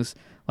songs.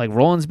 Like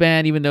Roland's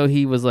band, even though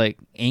he was like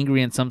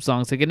angry in some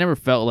songs, like it never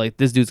felt like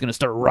this dude's gonna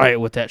start a riot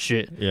with that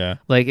shit. Yeah.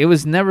 Like, it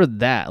was never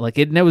that. Like,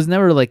 it was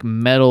never like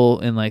metal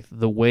in like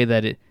the way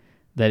that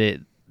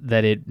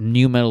it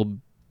new metal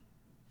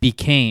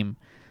became.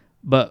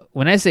 But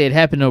when I say it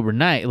happened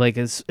overnight, like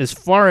as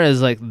far as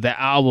like the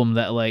album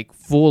that like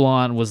full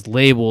on was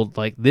labeled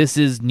like this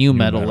is new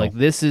metal. Like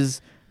this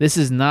is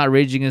not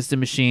Rage Against the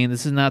Machine,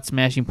 this is not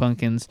Smashing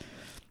Pumpkins.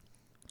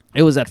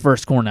 It was that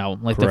first Korn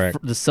album, like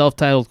the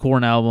self-titled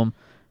Korn album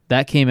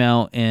that came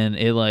out, and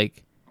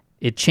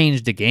it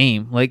changed the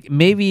game. Like,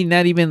 maybe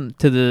not even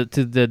to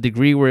the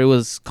degree where it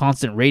was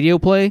constant radio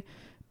play,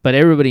 but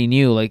everybody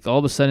knew. Like, all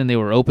of a sudden they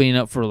were opening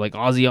up for like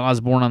Ozzy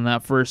Osbourne on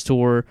that first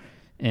tour,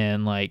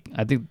 and like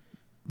I think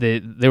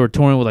they were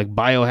touring with like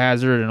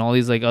Biohazard and all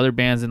these like other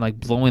bands and like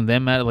blowing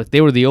them out. Like,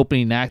 they were the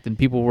opening act, and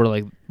people were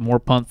like more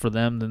pumped for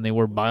them than they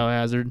were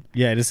Biohazard.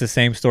 Yeah, it's the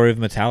same story of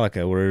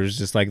Metallica, where it was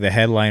just like the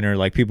headliner,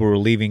 like people were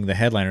leaving the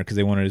headliner because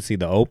they wanted to see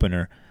the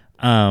opener.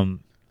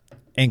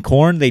 And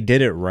Korn, they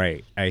did it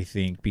right, I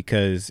think,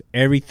 because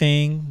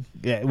everything,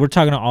 we're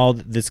talking about all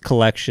this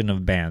collection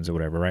of bands or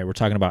whatever, right? We're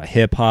talking about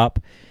hip hop.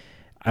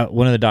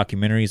 One of the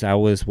documentaries I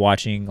was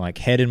watching, like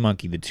Head and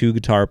Monkey, the two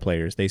guitar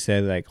players, they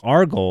said like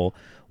our goal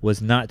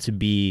was not to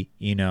be,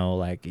 these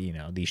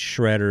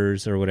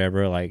shredders or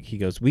whatever. Like, he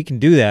goes, we can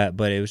do that,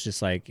 but it was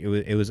just like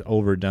it was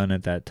overdone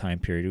at that time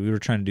period. We were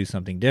trying to do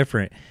something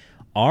different.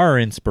 Our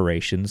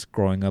inspirations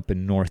growing up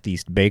in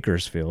Northeast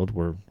Bakersfield,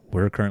 where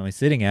we're currently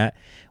sitting at,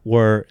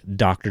 were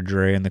Dr.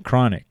 Dre and the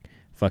Chronic,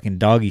 fucking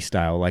Doggy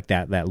Style, like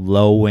that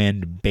low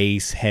end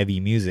bass heavy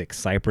music,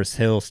 Cypress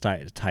Hill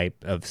type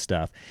of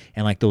stuff,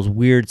 and like those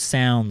weird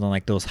sounds and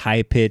like those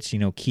high pitched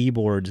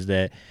keyboards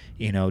that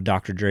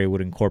Dr. Dre would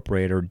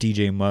incorporate or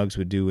DJ Muggs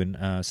would do in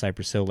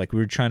Cypress Hill. Like, we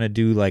were trying to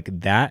do like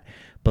that,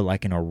 but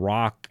like in a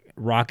rock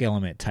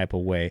element type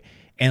of way.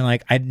 And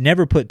like, I'd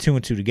never put two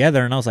and two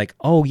together, and I was like,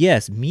 oh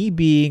yes, me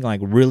being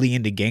like really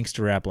into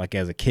gangster rap like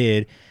as a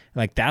kid,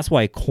 like that's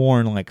why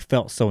Korn like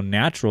felt so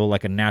natural,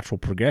 like a natural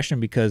progression,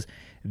 because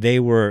they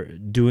were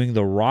doing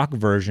the rock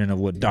version of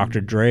what Dr.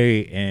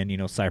 Dre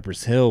and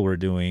Cypress Hill were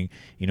doing,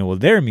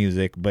 with their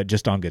music, but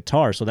just on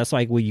guitar. So that's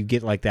like where you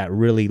get like that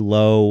really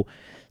low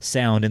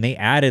sound, and they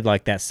added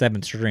like that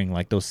 7 string,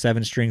 like those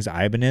 7 strings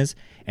Ibanez,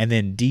 and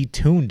then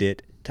detuned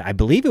it to, I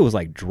believe it was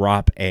like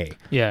drop A.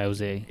 Yeah, it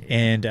was A.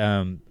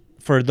 And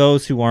for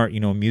those who aren't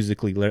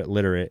musically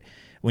literate,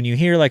 when you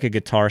hear like a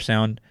guitar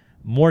sound,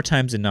 more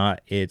times than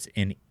not it's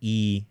an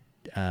E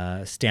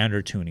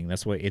standard tuning.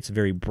 That's why it's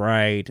very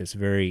bright, it's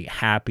very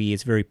happy,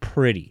 it's very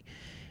pretty.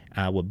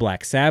 What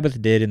Black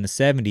Sabbath did in the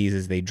 70s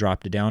is they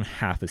dropped it down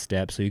half a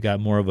step, so you got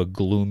more of a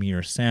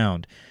gloomier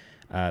sound.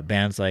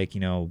 Bands like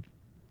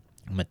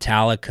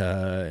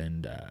Metallica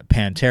and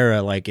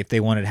Pantera, like if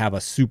they wanted to have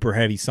a super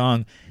heavy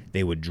song,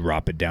 they would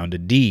drop it down to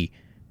D.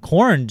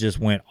 Korn just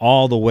went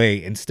all the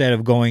way, instead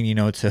of going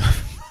to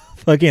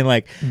fucking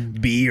like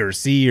B or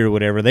C or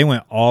whatever. They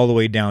went all the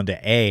way down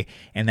to A,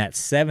 and that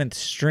 7th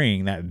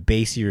string, that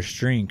bassier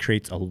string,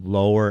 creates a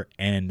lower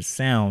end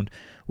sound,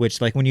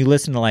 which like when you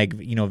listen to like,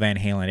 you know, Van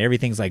Halen,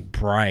 everything's like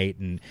bright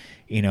and,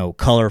 you know,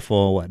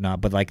 colorful and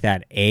whatnot, but like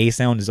that A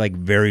sound is like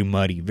very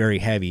muddy, very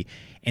heavy.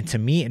 And to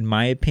me, in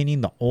my opinion,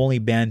 the only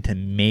band to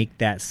make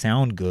that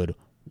sound good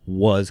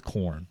was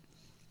Korn.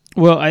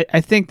 Well,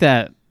 I think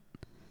that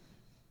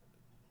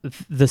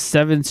the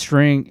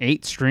 7-string,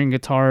 8-string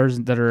guitars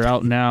that are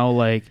out now,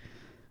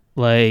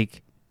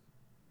 like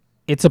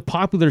it's a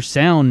popular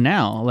sound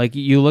now. Like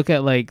you look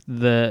at like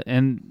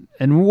and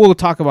we'll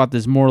talk about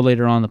this more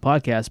later on in the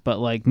podcast, but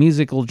like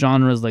musical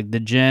genres like the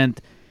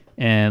Gent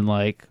and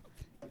like,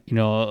 you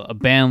know, a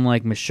band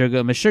like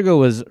Meshuggah. Meshuggah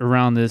was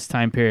around this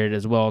time period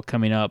as well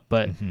coming up,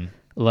 but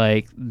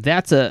like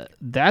that's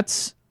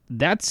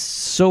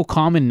so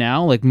common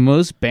now. Like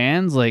most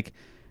bands, like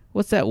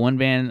what's that one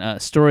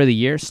band, Story of the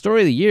Year?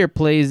 Story of the Year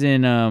plays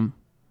in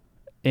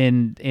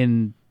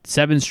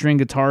 7-string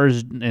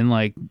guitars in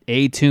like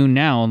A tune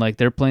now, and like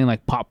they're playing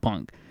like pop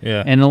punk.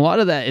 Yeah. And a lot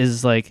of that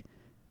is like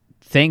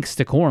thanks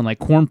to Korn. Like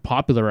Korn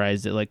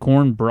popularized it. Like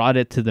Korn brought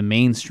it to the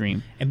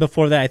mainstream. And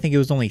before that, I think it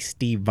was only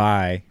Steve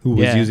Vai who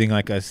was using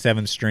like a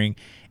 7-string.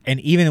 And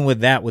even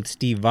with that, with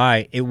Steve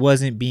Vai, it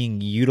wasn't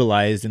being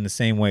utilized in the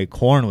same way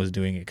Korn was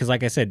doing it. Because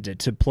like I said,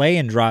 to play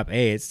and drop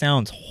A, it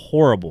sounds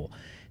horrible.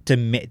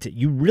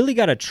 You really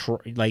got to try,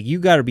 like you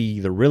got to be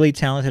either really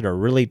talented or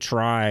really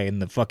try in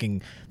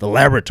the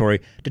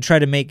laboratory to try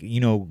to make,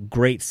 you know,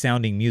 great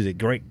sounding music,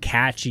 great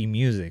catchy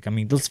music. I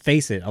mean, let's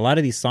face it, a lot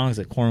of these songs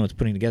that Korn was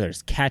putting together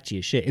is catchy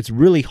as shit. It's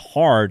really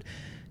hard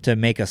to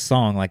make a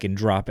song like in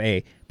Drop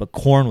A, but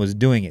Korn was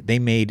doing it. They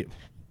made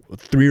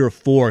 3 or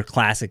 4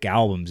 classic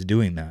albums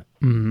doing that.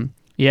 Mm-hmm.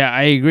 Yeah,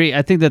 I agree.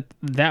 I think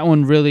that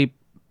one really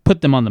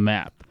put them on the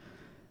map.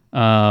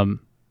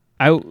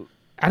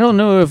 I don't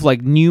know if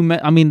like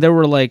there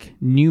were like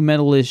new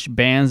metal-ish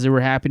bands that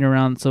were happening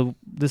around. So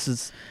this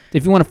is,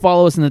 if you want to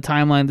follow us in the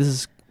timeline, this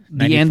is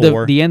the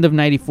end of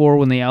 94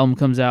 when the album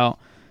comes out.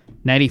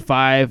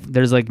 95,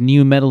 there's like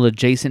new metal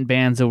adjacent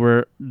bands that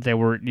were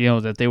you know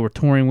that they were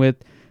touring with.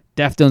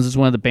 Deftones is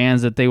one of the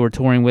bands that they were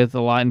touring with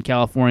a lot in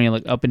California,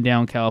 like Up and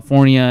Down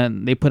California,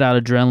 and they put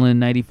out Adrenaline in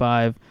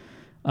 95.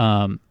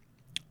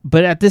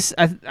 But at this,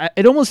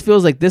 it almost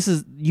feels like this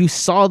is, you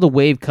saw the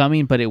wave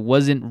coming, but it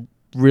wasn't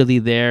really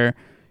there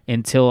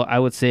until I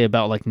would say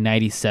about like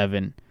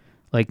 97.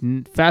 Like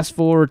fast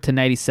forward to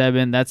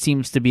 97, that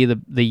seems to be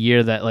the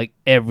year that like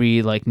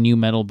every like new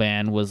metal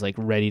band was like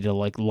ready to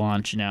like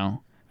launch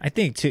now. I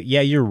think too,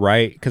 yeah, you're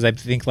right, because I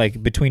think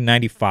like between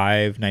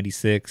 95,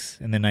 96,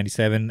 and then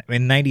 97,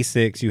 in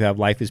 96 you have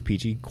Life is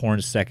Peachy,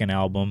 Korn's second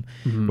album,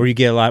 where you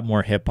get a lot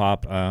more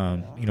hip-hop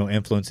you know,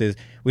 influences.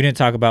 We didn't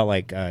talk about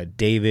like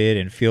David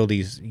and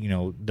Fieldy's, you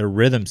know, their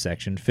rhythm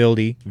section.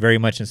 Fieldy, very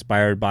much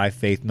inspired by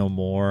Faith No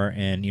More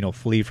and, you know,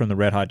 Flea from the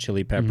Red Hot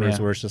Chili Peppers,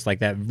 where it's just like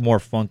that more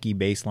funky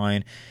bass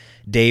line.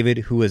 David,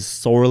 who is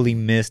sorely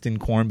missed in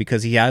Korn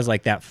because he has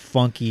like that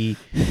funky.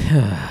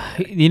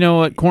 You know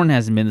what? Korn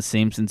hasn't been the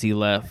same since he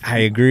left. I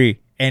agree.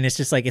 And it's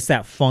just like, it's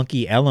that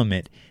funky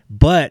element,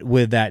 but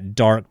with that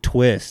dark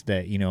twist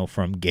that, you know,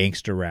 from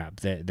gangster rap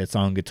that's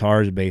on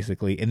guitars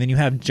basically. And then you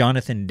have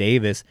Jonathan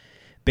Davis.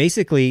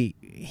 Basically,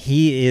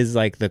 he is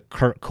like the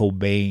Kurt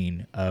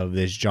Cobain of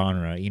this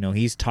genre. You know,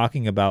 he's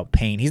talking about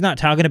pain. He's not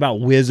talking about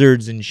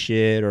wizards and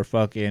shit or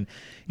fucking,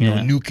 you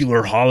know,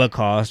 nuclear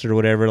holocaust or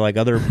whatever, like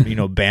other, you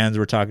know, bands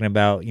were talking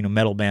about, you know,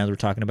 metal bands were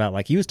talking about.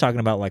 Like he was talking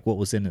about like what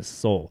was in his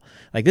soul.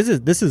 Like this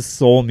is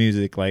soul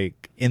music,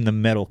 like in the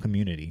metal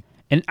community.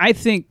 And I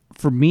think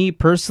for me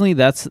personally,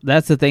 that's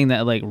the thing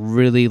that like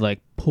really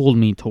like pulled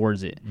me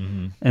towards it.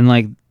 And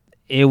like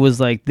it was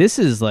like, this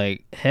is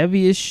like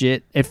heavy as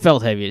shit. It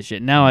felt heavy as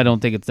shit. Now I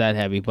don't think it's that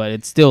heavy, but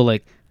it's still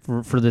like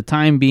for the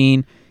time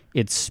being,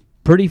 it's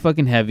pretty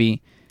fucking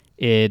heavy.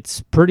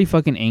 It's pretty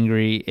fucking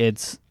angry.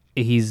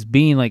 He's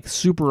being like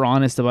super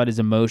honest about his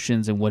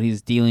emotions and what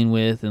he's dealing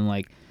with and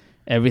like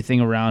everything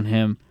around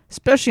him,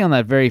 especially on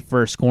that very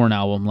first Korn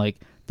album. Like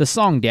the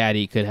song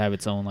Daddy could have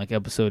its own like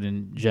episode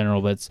in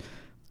general,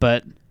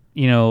 but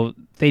you know,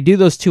 they do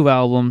those 2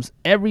 albums.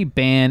 Every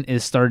band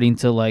is starting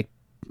to like,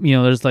 you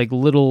know, there's like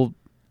little,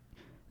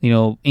 you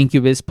know,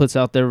 Incubus puts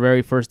out their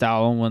very first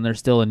album when they're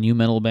still a new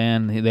metal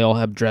band. They all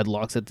have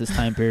dreadlocks at this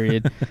time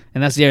period.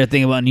 And that's the other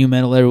thing about new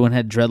metal. Everyone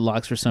had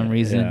dreadlocks for some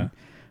reason.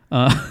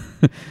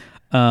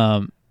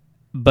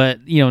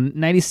 But, you know,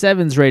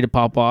 97's ready to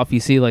pop off. You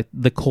see, like,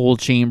 the Cold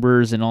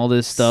Chambers and all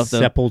this stuff.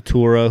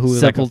 Sepultura.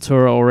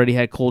 Already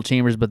had Cold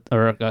Chambers,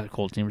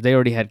 Cold Chambers. They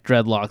already had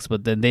dreadlocks,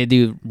 but then they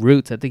do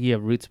Roots. I think you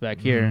have Roots back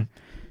here.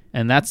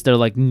 And that's their,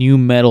 like, new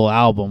metal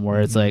album where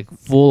it's, like,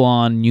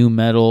 full-on new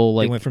metal.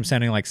 Like, they went from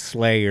sounding like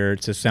Slayer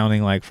to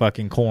sounding like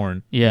fucking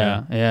Korn.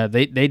 Yeah,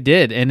 they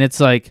did. And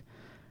it's, like,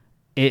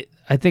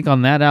 I think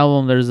on that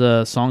album there's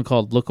a song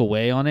called Look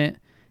Away on it.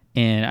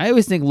 And I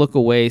always think Look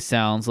Away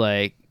sounds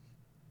like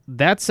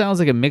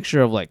a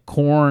mixture of, like,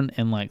 Korn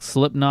and, like,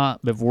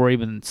 Slipknot before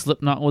even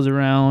Slipknot was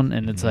around.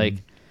 And it's, like,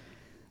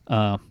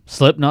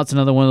 Slipknot's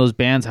another one of those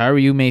bands. However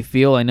you may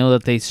feel, I know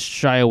that they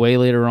shy away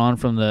later on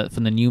from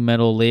the new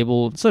metal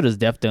label. So does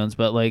Deftones,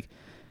 but like,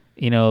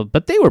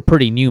 but they were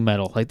pretty new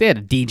metal. Like they had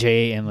a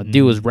DJ and the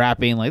dude was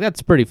rapping. Like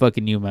that's pretty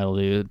fucking new metal,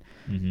 dude.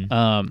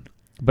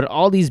 But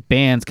all these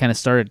bands kind of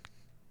started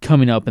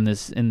coming up in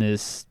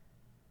this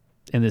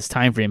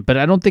time frame. But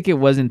I don't think it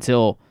was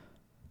until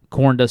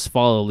Korn does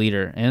Follow the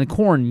Leader, and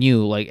Korn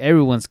knew like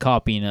everyone's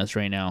copying us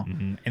right now.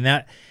 And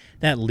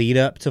that lead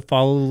up to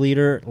Follow the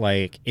Leader,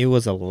 like it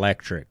was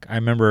electric. I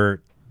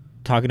remember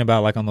talking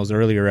about like on those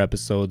earlier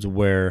episodes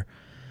where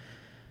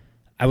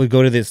I would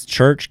go to this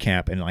church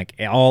camp and like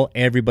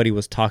everybody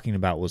was talking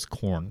about was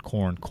Korn.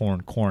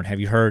 Have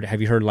you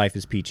heard Life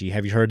is Peachy?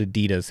 Have you heard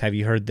Adidas? Have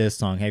you heard this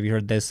song? Have you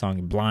heard this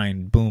song?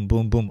 Blind, boom,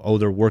 boom, boom. Oh,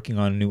 they're working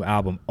on a new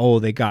album. Oh,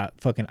 they got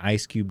fucking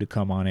Ice Cube to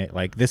come on it.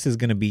 Like this is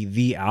going to be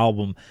the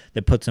album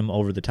that puts them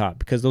over the top,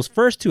 because those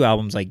first two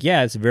albums, like,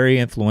 yeah, it's very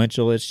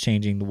influential. It's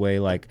changing the way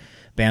like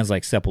bands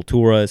like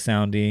Sepultura is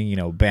sounding,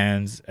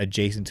 bands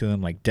adjacent to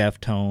them like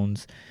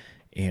Deftones,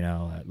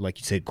 like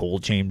you said,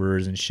 Gold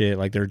Chambers and shit,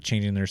 like they're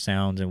changing their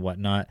sounds and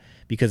whatnot,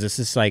 because it's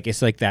just like,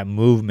 it's like that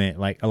movement,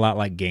 like a lot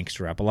like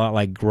gangster rap, a lot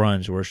like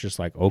grunge, where it's just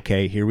like,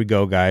 okay, here we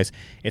go, guys.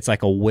 It's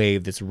like a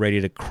wave that's ready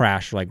to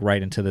crash like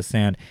right into the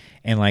sand.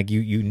 And like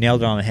you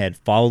nailed it on the head.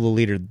 Follow the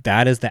Leader,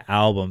 that is the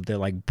album that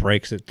like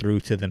breaks it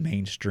through to the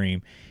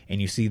mainstream.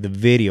 And you see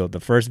the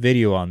first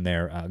video on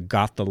there,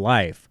 Got the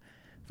Life,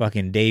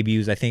 fucking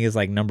debuts, I think it's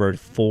like number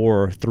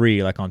 4 or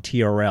 3, like on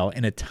TRL,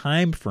 in a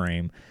time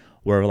frame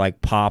where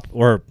like pop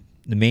or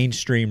the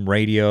mainstream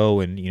radio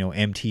and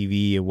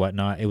MTV and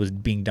whatnot, it was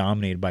being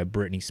dominated by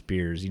Britney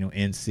Spears,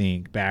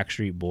 NSYNC,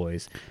 Backstreet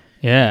Boys,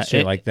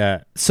 shit like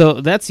that. So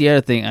that's the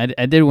other thing.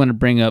 I did want to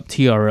bring up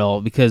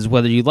TRL, because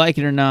whether you like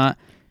it or not,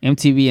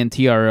 MTV and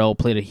TRL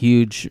played a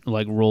huge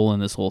like role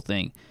in this whole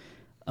thing.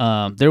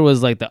 There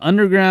was like the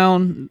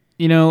underground,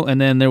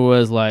 and then there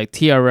was like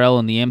TRL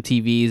and the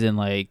MTVs, and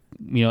like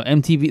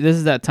MTV. This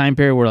is that time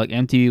period where like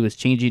MTV was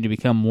changing to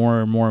become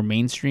more and more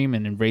mainstream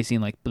and embracing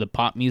like the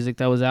pop music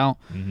that was out.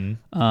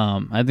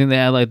 I think they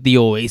had like the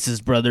Oasis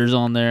brothers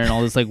on there and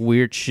all this like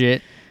weird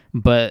shit.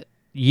 But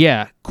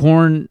yeah,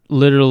 Korn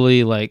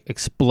literally like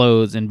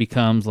explodes and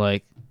becomes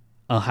like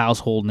a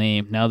household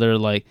name. Now they're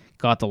like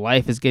Got the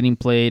Life is getting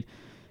played,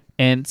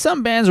 and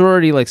some bands were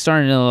already like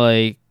starting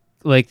to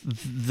like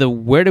the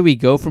Where Do We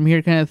Go From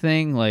Here kind of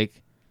thing, like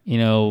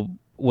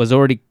was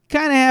already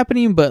kind of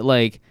happening, but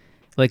like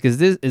is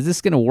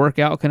this gonna work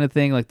out kind of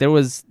thing. Like there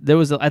was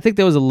I think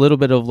there was a little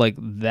bit of like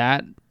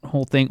that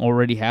whole thing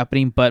already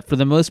happening, but for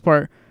the most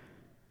part,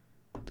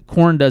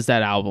 Korn does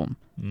that album.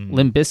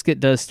 Limp Bizkit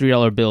does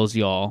 $3 Bills,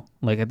 Y'all.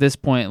 Like at this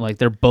point, like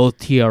they're both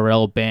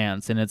TRL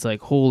bands, and it's like,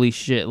 holy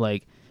shit,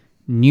 like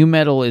new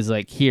metal is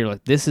like here,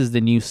 like this is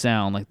the new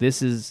sound. Like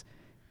this is,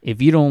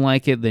 if you don't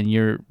like it, then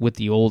you're with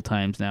the old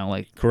times now.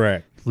 Like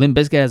correct. Limp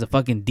Bizkit has a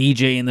fucking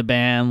DJ in the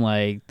band.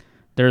 Like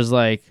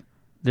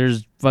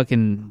there's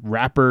fucking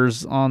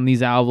rappers on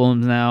these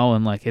albums now,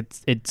 and like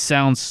it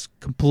sounds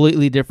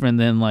completely different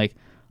than like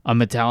a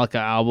Metallica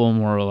album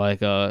or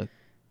like a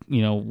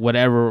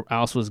whatever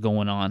else was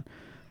going on.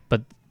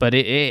 But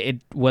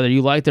it whether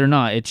you liked it or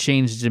not, it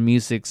changed the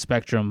music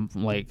spectrum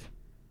like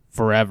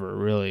forever,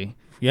 really.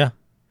 Yeah.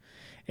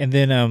 And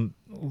then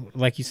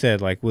like you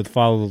said, like with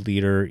Follow the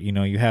Leader,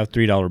 you have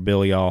 $3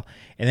 Bill, Y'all,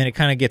 and then it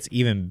kind of gets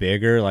even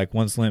bigger. Like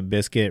once Limp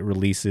Bizkit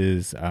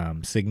releases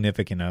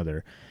Significant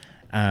Other,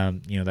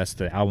 that's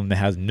the album that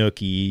has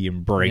Nookie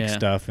and break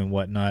stuff and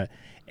whatnot,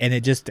 and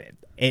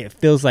it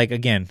feels like,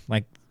 again,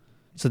 like,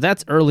 so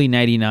that's early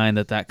 '99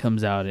 that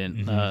comes out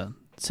in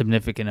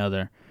Significant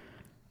Other,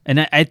 and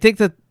I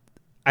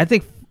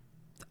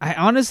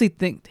honestly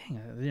think, dang,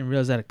 I didn't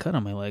realize I had a cut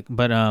on my leg,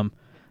 but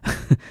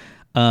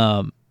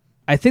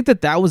I think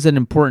that was an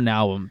important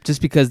album,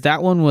 just because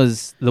that one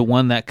was the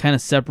one that kind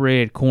of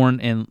separated Korn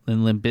and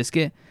Limp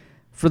Bizkit.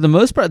 For the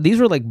most part, these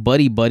were like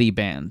buddy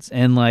bands,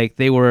 and like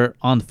they were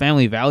on the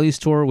Family Values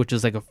tour, which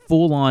is like a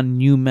full-on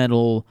new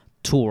metal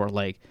tour.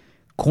 Like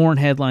Korn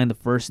headlined the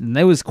first, and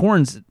that was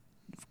Korn's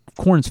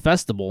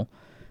festival,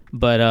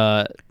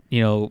 but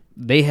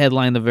they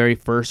headlined the very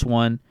first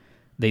one.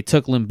 They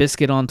took Limp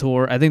Bizkit on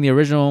tour. I think the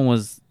original one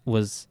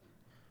was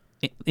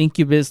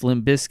Incubus,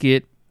 Limp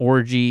Bizkit,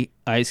 Orgy,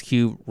 Ice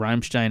Cube,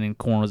 Rammstein, and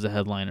Korn was the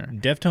headliner.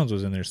 Deftones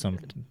was in there some.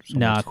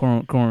 Nah,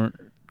 Korn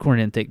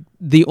didn't take.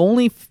 The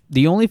only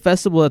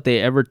festival that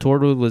they ever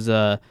toured with was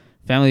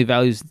Family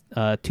Values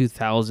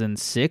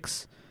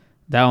 2006.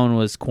 That one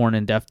was Korn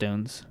and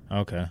Deftones.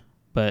 Okay.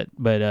 But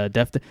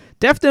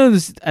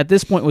Deftones at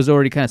this point was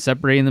already kind of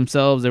separating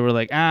themselves. They were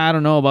like, I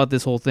don't know about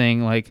this whole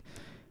thing. Like,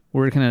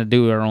 we're gonna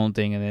do our own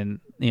thing. And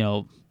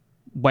then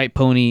White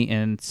Pony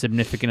and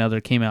Significant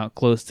Other came out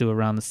close to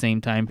around the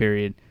same time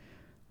period.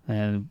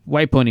 And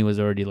White Pony was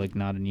already like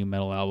not a new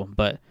metal album,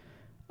 but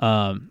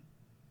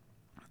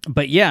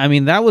yeah, I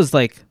mean that was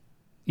like,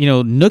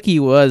 Nookie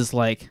was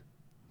like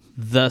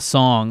the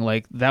song,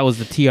 like that was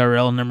the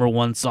TRL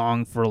 #1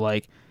 song for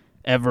like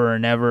ever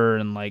and ever,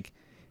 and like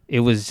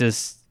it was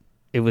just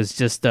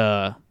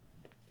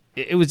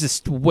it was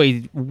just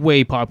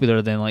way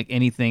popular than like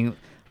anything.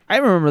 I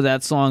remember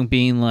that song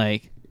being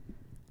like,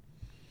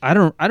 I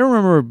don't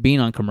remember being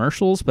on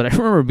commercials, but I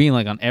remember being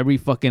like on every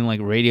fucking like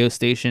radio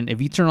station.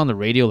 If you turn on the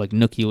radio, like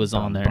Nookie was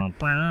on there.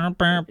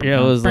 Yeah,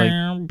 it was like,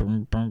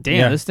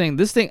 damn,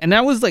 this thing, and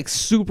I was like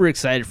super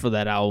excited for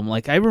that album.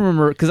 Like I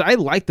remember because I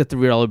liked the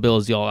 $3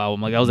 Bills Y'all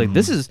album. Like I was like,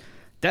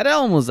 that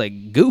album was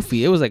like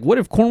goofy. It was like, what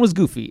if Korn was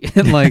goofy?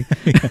 And like,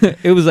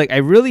 it was like I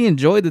really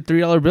enjoyed the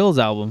 $3 Bills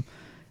album,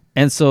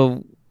 and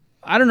so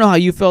I don't know how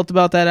you felt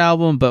about that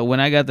album, but when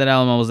I got that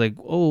album, I was like,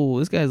 oh,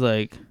 this guy's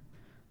like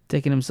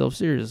taking himself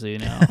seriously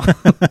now.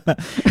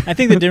 I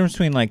think the difference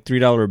between like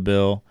 $3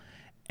 Bill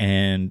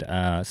and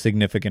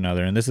Significant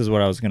Other, and this is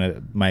what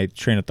my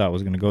train of thought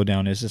was gonna go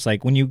down, is just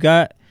like when you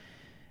got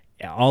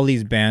all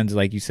these bands,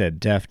 like you said,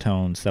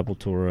 Deftones,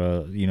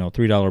 Sepultura,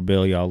 $3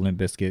 Bill, y'all, Limp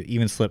Bizkit,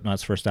 even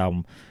Slipknot's first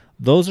album.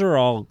 Those are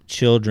all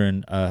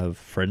children of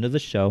friend of the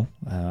show.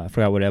 I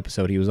forgot what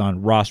episode he was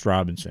on. Ross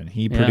Robinson.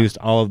 He produced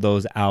all of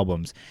those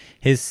albums.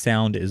 His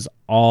sound is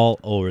all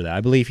over that.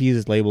 I believe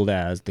he's labeled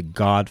as the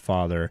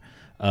godfather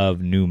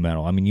of nu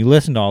metal. I mean, you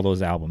listen to all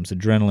those albums: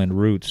 Adrenaline,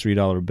 Roots,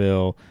 $3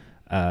 Bill,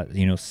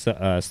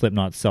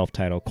 Slipknot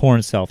self-title,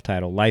 Korn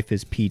self-title, Life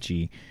is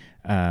Peachy,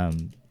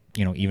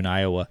 even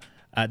Iowa.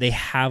 They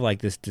have like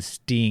this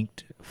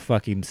distinct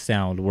fucking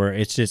sound where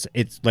it's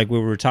like we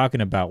were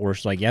talking about, where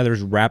it's like, yeah,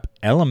 there's rap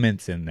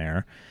elements in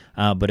there,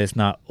 but it's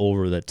not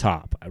over the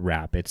top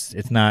rap.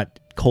 It's not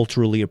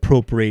culturally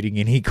appropriating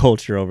any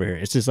culture over here.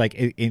 It's just like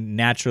it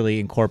naturally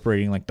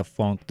incorporating like the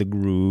funk, the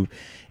groove,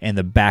 and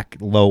the back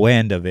low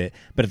end of it,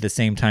 but at the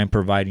same time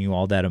providing you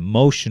all that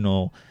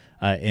emotional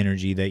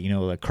energy that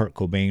like Kurt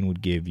Cobain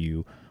would give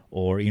you,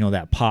 or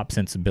that pop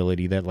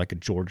sensibility that like a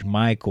George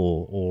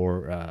Michael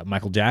or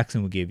Michael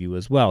Jackson would give you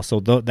as well.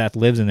 So that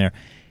lives in there.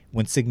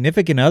 When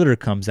Significant Other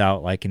comes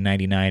out like in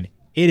 '99,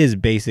 it is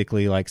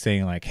basically like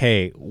saying like,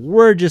 hey,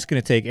 we're just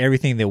going to take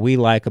everything that we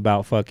like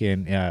about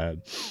fucking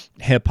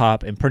hip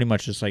hop and pretty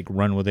much just like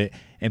run with it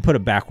and put a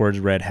backwards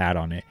red hat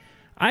on it.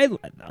 I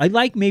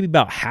like maybe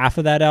about half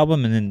of that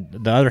album, and then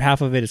the other half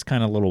of it is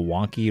kind of a little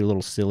wonky, a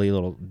little silly, a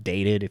little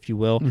dated, if you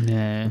will.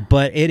 Yeah.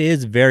 But it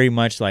is very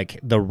much like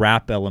the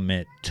rap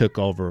element took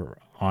over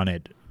on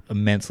it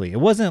immensely.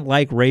 It wasn't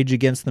like Rage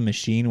Against the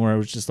Machine, where it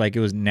was just like it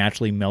was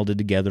naturally melded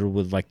together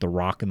with like the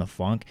rock and the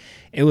funk.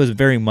 It was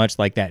very much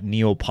like that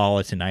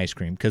Neapolitan ice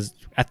cream, because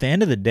at the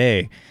end of the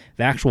day,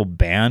 the actual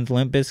band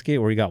Limp Bizkit,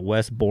 where you got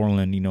Wes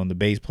Borland, and the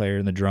bass player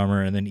and the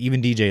drummer, and then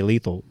even DJ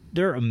Lethal,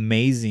 they're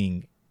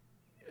amazing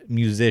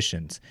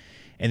musicians.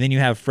 And then you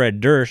have Fred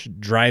Durst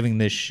driving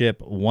this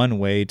ship one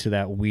way to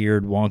that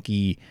weird,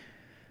 wonky,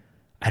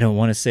 I don't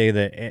want to say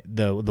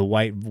the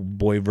white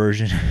boy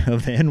version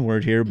of the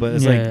N-word here, but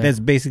it's like that's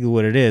basically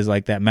what it is,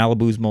 like that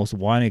Malibu's Most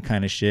Wanted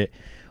kind of shit,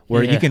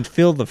 where you can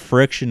feel the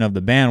friction of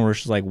the band, where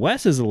it's like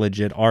Wes is a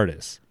legit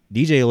artist.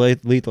 DJ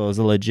Lethal is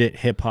a legit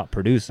hip-hop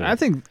producer. I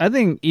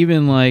think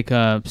even like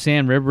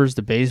Sam Rivers,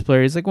 the bass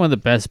player, he's like one of the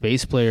best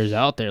bass players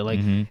out there.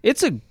 Like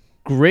it's a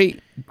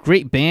great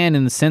band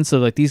in the sense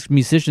of like these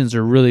musicians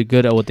are really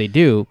good at what they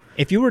do.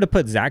 If you were to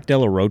put Zach De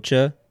La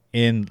Rocha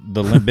in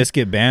the Limp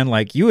Bizkit band,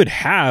 like you would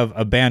have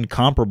a band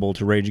comparable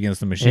to Rage Against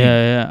the Machine.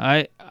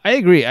 I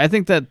agree. I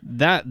think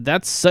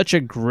that's such a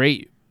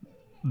great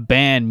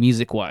band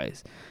music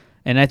wise,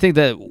 and I think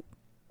that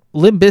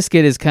Limp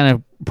Bizkit has kind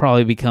of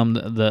probably become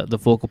the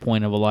focal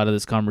point of a lot of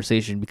this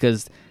conversation,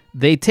 because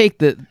they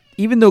take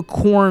even though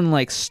Korn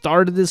like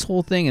started this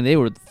whole thing and they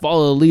would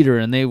follow the leader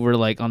and they were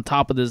like on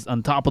top of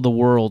the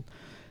world,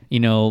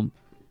 and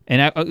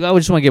I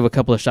just want to give a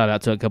couple of shout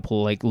out to a couple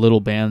of like little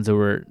bands that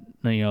were,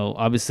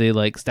 obviously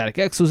like Static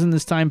X was in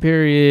this time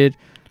period,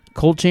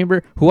 Cold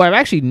Chamber, who I've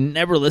actually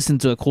never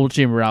listened to a Cold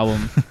Chamber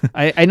album.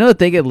 I know that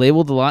they get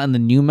labeled a lot in the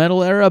nu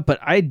metal era, but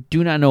I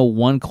do not know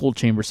one Cold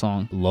Chamber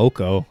song.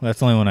 Loco, that's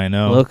the only one I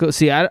know. Loco,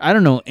 see, I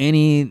don't know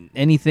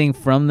anything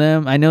from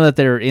them. I know that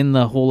they're in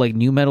the whole like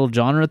nu metal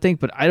genre thing,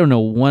 but I don't know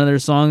one of their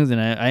songs,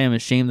 and I am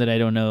ashamed that I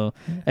don't know.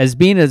 As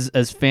being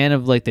as fan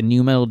of like the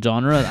nu metal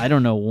genre, I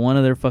don't know one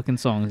of their fucking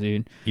songs,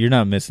 dude. You're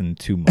not missing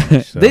too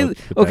much. So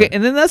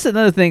and then that's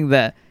another thing,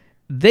 that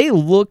they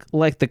look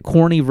like the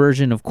corny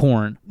version of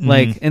Korn.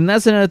 Like, and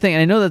that's another thing.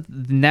 And I know that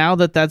now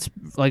that's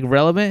like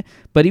relevant,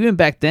 but even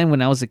back then when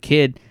I was a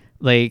kid,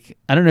 like,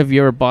 I don't know if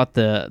you ever bought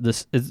there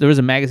was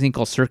a magazine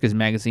called Circus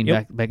Magazine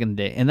back in the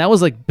day, and that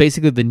was like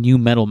basically the nu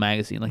metal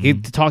magazine. Like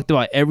it talked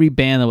about every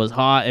band that was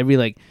hot, every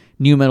like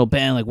nu metal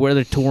band, like where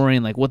they're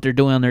touring, like what they're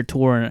doing on their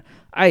tour, and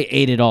I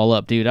ate it all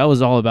up, dude. I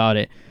was all about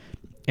it.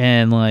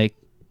 And like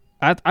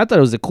I thought it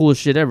was the coolest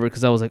shit ever,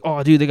 because I was like,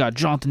 oh, dude, they got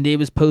Jonathan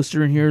Davis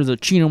poster in here, the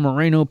Chino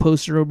Moreno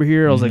poster over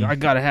here. I was like, I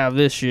gotta have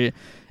this shit.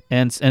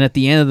 And at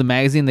the end of the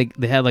magazine,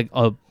 they had like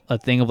a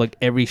thing of like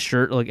every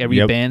shirt, like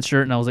every band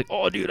shirt, and I was like,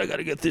 oh, dude, I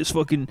gotta get this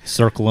fucking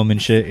circle them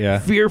and shit. Yeah,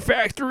 Fear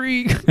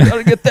Factory,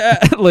 gotta get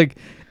that. Like,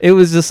 it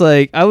was just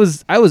like I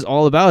was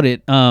all about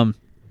it.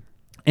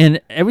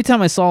 And every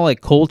time I saw like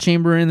Cold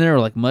Chamber in there or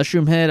like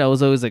Mushroom Head, I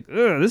was always like,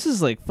 ugh, this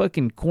is like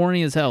fucking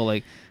corny as hell.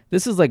 Like,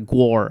 this is like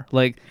Gwar.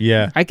 Like,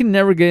 I can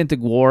never get into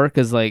Gwar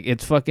because like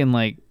it's fucking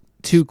like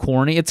too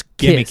corny. It's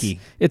Kiss. Gimmicky.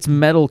 It's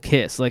metal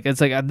Kiss. Like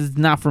it's like this is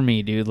not for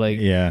me, dude. Like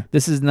Yeah.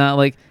 this is not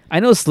like I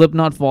know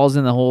Slipknot falls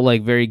in the whole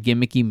like very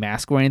gimmicky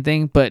mask wearing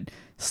thing, but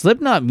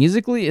Slipknot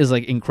musically is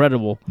like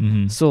incredible.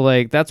 So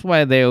like that's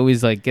why they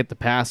always like get the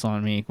pass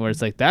on me, where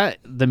it's like that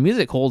the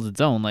music holds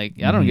its own.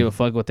 Like I don't give a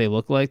fuck what they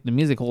look like. The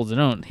music holds its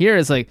own. Here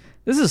it's like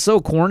this is so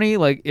corny.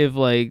 Like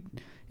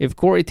if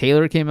Corey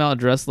Taylor came out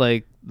dressed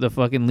like the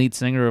fucking lead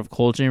singer of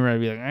Cold Chamber, I'd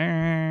be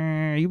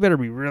like, you better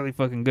be really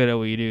fucking good at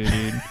what you do,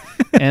 dude.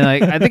 And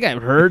like I think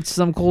I've heard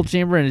some Cold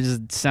Chamber and it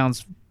just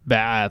sounds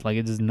bad. Like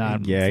it does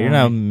not. Yeah, for you're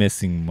not me.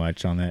 missing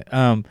much on that.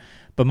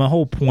 But my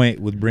whole point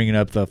with bringing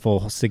up the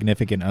full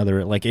significant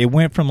other, like it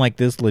went from like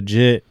this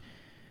legit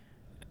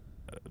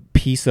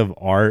piece of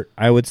art,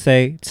 I would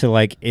say, to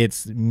like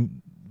it's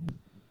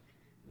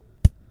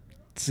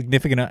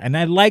significant. And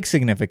I like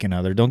significant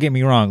other, don't get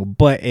me wrong,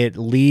 but it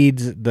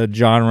leads the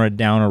genre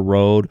down a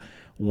road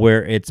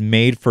where it's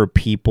made for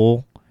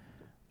people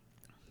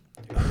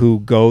who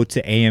go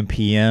to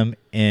AM/PM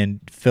and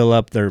fill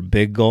up their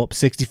big gulp,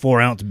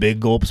 64-ounce big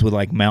gulps with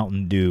like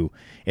Mountain Dew.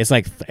 It's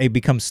like it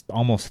becomes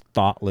almost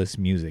thoughtless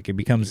music. It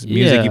becomes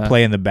music you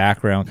play in the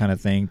background kind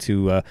of thing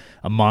to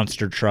a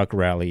monster truck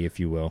rally, if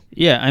you will.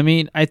 Yeah, I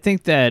mean, I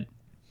think that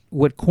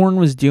what Korn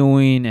was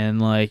doing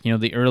and like, you know,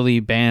 the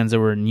early bands that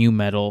were new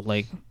metal,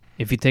 like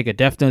if you take a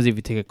Deftones, if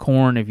you take a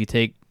Korn, if you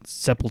take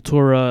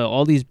Sepultura,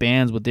 all these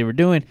bands, what they were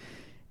doing,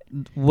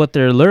 what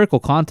their lyrical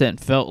content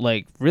felt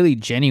like really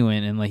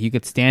genuine and like you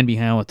could stand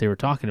behind what they were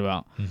talking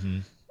about.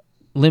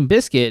 Limp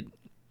Bizkit,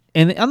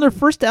 and on their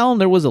first album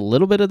there was a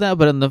little bit of that,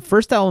 but on the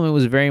first album it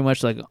was very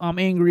much like I'm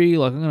angry,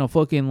 like I'm gonna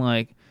fucking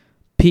like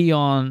pee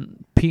on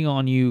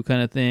you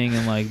kind of thing,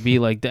 and like be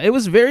like that. It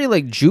was very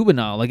like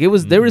juvenile. Like it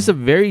was there was a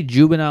very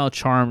juvenile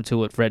charm to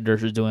what Fred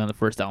Durst was doing on the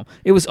first album.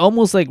 It was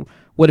almost like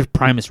what if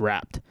Primus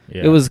rapped.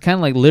 Yeah. It was kind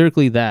of like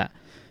lyrically that,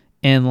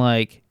 and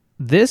like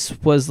this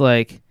was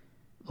like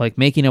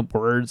making up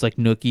words like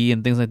nookie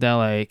and things like that,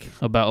 like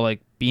about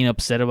like being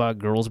upset about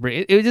girls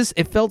break.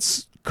 It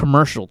felt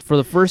commercial for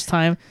the first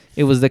time.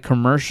 It was the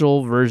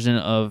commercial version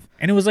of,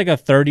 And it was like a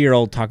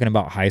 30-year-old talking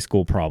about high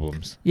school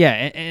problems. yeah,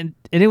 and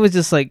it was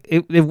just like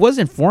it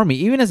wasn't for me.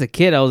 Even as a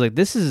kid, I was like,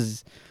 this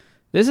is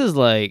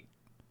like,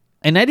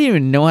 and I didn't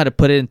even know how to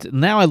put it into.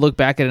 Now I look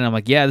back at it and I'm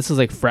like, yeah, this is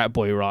like frat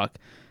boy rock.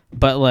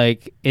 But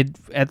like it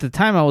at the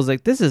time, I was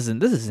like, this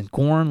isn't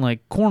Korn.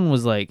 Like Korn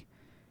was like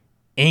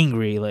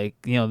angry, like,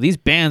 you know, these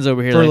bands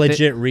over here For like,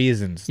 legit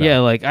reasons. though. yeah,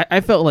 like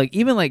I felt like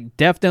even like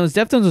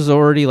Deftones was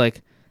already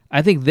like,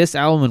 I think this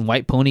album and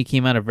White Pony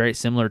came out at very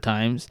similar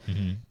times,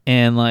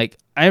 and like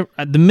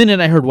the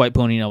minute I heard White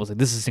Pony, I was like,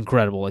 this is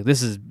incredible, like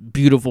this is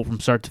beautiful from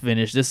start to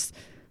finish. This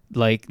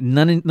like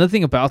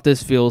nothing about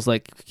this feels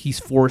like he's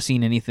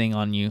forcing anything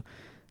on you.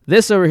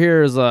 This over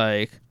here is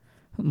like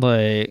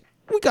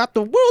we got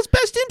the world's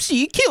best MC,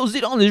 he kills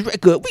it on his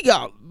record. We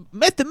got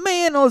Method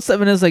Man, all this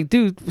stuff, and it's like,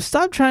 dude,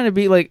 stop trying to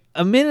be like.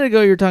 A minute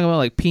ago, you're talking about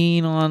like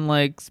peeing on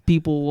like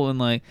people and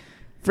like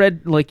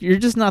Fred, like you're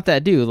just not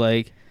that dude.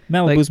 Like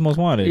Malibu's Most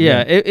Wanted.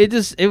 yeah,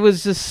 it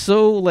was just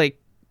so like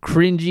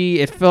cringy.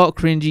 It felt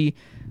cringy.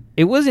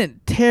 It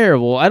wasn't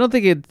terrible. I don't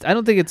think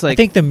it's like. I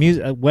think the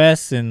music,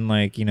 Wes and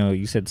like, you know,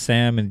 you said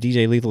Sam and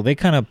DJ Lethal, they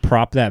kind of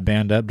prop that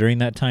band up during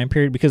that time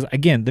period because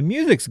again, the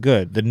music's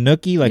good. The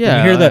nookie, like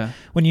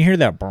when you hear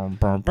that, burn,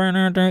 burn,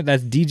 burn, burn,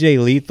 that's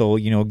DJ Lethal,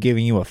 you know,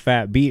 giving you a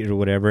fat beat or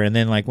whatever. And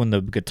then like when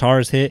the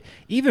guitars hit,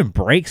 even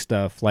break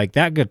stuff, like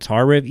that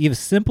guitar riff, even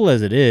simple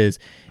as it is,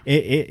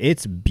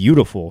 it's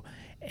beautiful.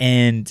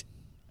 And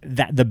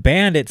that the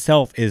band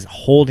itself is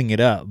holding it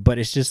up, but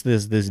it's just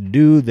this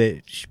dude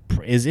that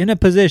is in a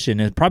position,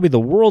 is probably the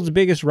world's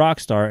biggest rock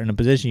star, in a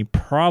position he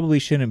probably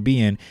shouldn't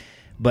be in,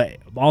 but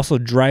also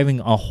driving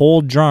a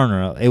whole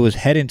genre. It was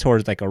heading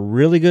towards like a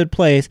really good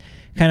place,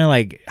 kind of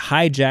like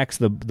hijacks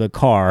the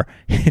car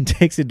and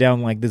takes it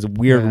down like this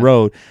weird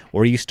road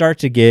where you start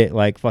to get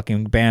like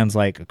fucking bands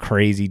like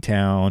Crazy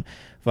Town,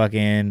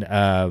 fucking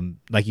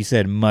like you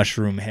said,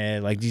 Mushroom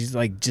Head, like these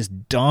like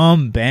just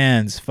dumb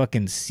bands,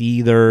 fucking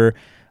Seether.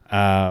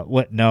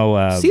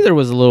 Seether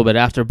was a little bit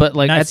after, but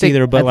like Not I think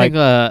Seether, but I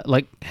think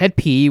like Head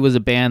PE was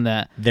a band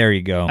that there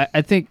you go.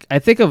 I think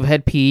of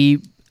Head PE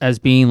as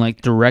being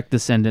like direct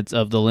descendants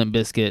of the Limp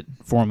Bizkit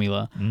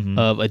formula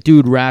of a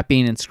dude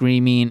rapping and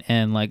screaming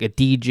and like a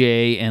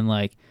DJ and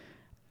like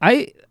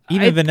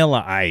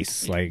Vanilla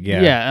Ice, like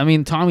yeah. I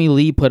mean, Tommy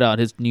Lee put out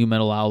his new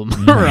metal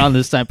album around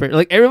this time period.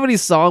 Like everybody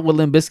saw what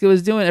Limp Bizkit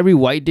was doing. Every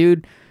white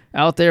dude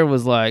out there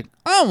was like,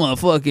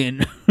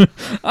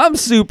 I'm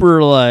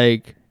super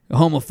like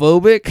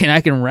homophobic and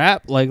I can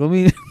rap. Like, let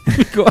me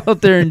go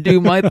out there and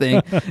do my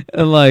thing.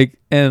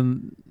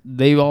 And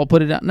they all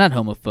put it out. Not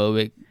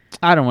homophobic.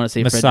 I don't want to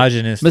say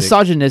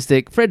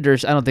misogynistic. Fred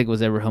Durst, I don't think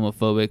was ever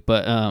homophobic,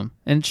 but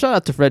and shout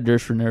out to Fred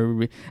Durst for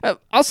never.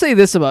 I'll say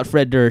this about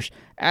Fred Durst: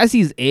 as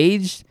he's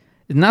aged,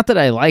 not that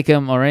I like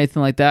him or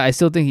anything like that. I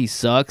still think he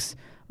sucks,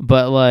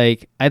 but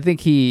like I think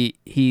he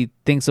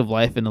thinks of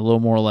life in a little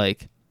more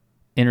like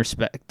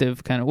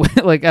introspective kind of way.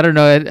 Like, I don't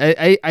know.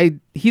 I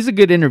he's a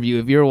good interview.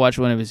 If you ever watch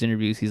one of his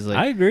interviews, he's like,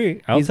 I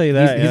agree. I'll he's- tell you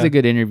that. He's yeah. a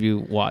good interview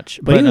watch.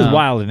 But he was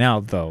wilding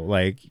out though.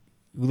 Like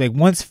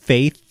once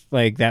Faith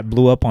like that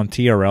blew up on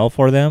TRL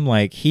for them,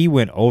 like he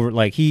went over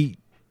he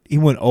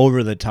went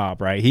over the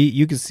top, right?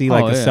 You could see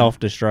like a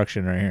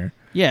self-destruction right here.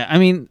 Yeah, I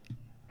mean,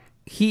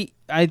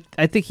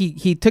 I think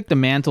he took the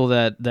mantle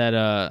that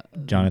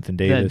Jonathan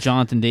Davis. that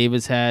Jonathan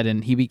Davis had,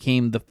 and he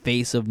became the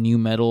face of new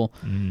metal.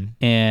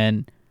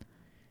 And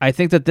I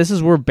think that this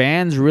is where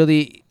bands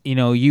really,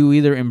 you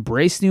either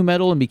embraced new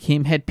metal and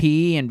became Head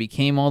PE and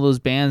became all those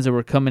bands that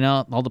were coming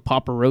out, all the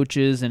Papa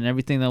Roaches and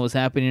everything that was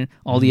happening,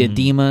 all the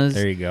Edemas.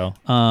 There you go.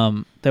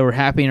 That were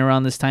happening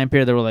around this time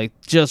period. That were like,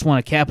 just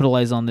want to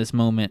capitalize on this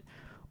moment.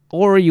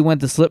 Or you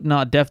went the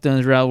Slipknot,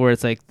 Deftones route, where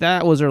it's like,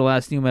 that was our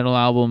last new metal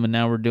album, and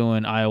now we're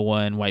doing Iowa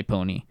and White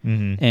Pony,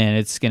 and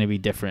it's going to be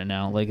different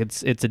now. Like,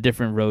 it's a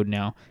different road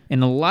now.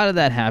 And a lot of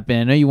that happened.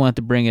 I know you want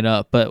to bring it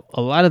up, but a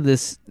lot of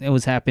this, it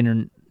was happening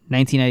in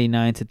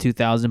 1999 to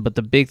 2000, but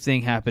the big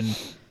thing happened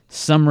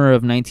summer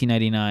of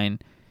 1999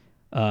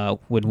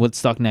 when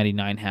Woodstock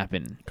 99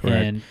 happened.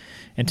 Correct.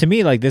 And to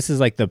me, like, this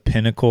is like the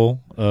pinnacle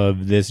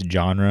of this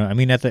genre. I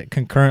mean,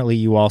 concurrently,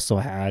 you also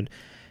had...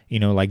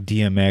 like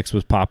DMX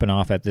was popping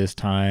off at this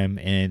time,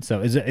 and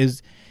so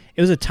it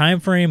was a time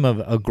frame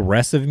of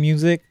aggressive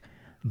music,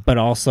 but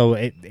also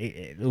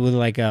it was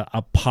like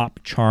a pop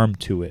charm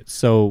to it.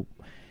 So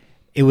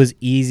it was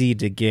easy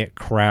to get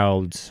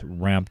crowds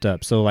ramped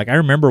up. So like I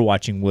remember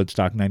watching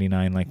Woodstock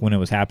 99 like when it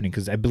was happening,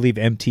 because I believe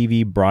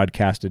MTV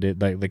broadcasted it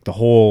like the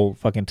whole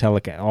fucking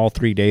telecast, all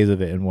 3 days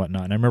of it and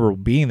whatnot. And I remember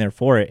being there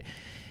for it.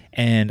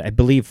 And I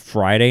believe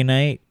Friday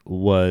night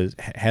was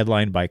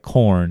headlined by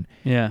Korn.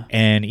 Yeah.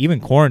 And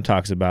even Korn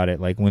talks about it,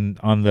 like when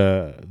on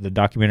the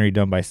documentary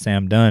done by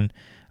Sam Dunn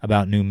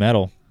about new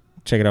metal.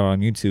 Check it out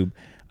on YouTube.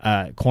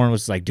 Korn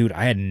was like, dude,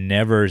 I had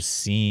never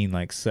seen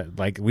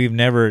we've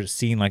never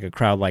seen like a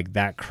crowd like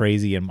that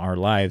crazy in our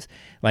lives.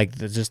 Like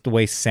just the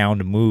way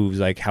sound moves,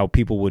 like how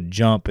people would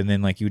jump, and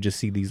then like you would just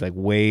see these like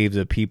waves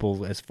of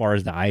people as far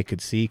as the eye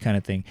could see, kind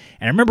of thing.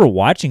 And I remember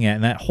watching it,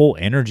 and that whole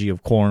energy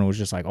of Korn was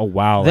just like, oh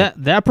wow.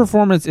 That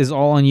performance is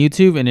all on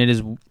YouTube, and it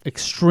is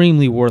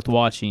extremely worth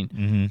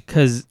watching.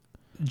 Because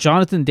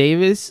Jonathan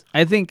Davis,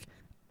 I think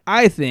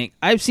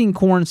I've seen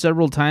Korn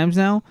several times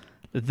now.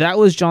 That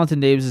was Jonathan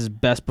Davis's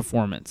best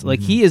performance. Like,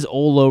 he is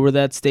all over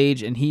that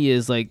stage, and he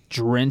is like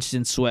drenched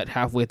in sweat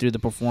halfway through the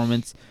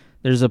performance.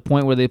 There's a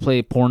point where they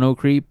play Porno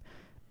Creep,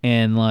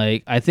 and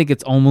like I think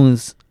it's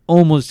almost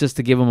just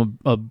to give him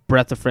a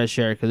breath of fresh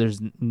air, because there's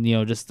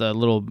just a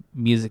little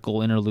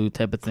musical interlude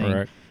type of thing.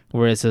 Correct.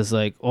 Where it's just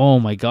like, oh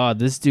my god,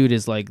 this dude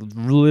is like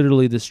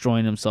literally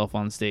destroying himself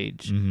on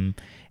stage.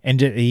 And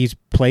he's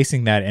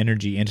placing that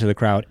energy into the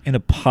crowd in a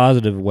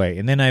positive way.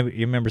 And then I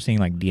remember seeing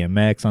like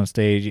DMX on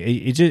stage.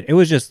 It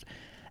was just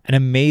an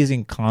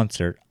amazing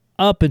concert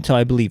up until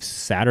I believe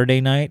Saturday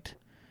night,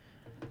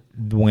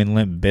 when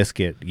Limp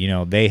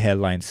Bizkit, they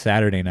headlined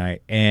Saturday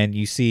night. And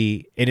you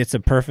see, and it's a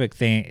perfect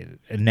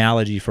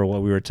analogy for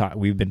what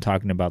we've been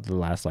talking about the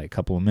last like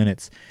couple of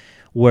minutes,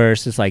 where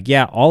it's just like,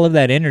 yeah, all of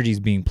that energy is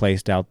being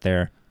placed out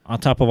there, on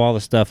top of all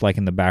the stuff like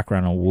in the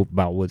background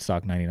about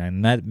Woodstock 99.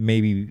 And that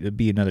maybe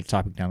be another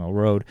topic down the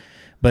road.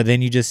 But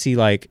then you just see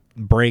like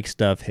break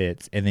stuff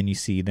hits, and then you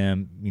see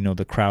them,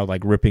 the crowd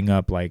like ripping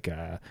up like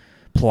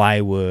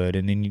plywood.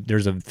 And then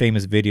there's a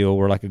famous video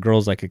where like a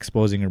girl's like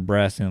exposing her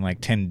breast, and like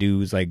 10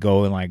 dudes like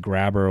go and like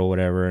grab her or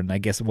whatever. And I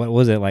guess, what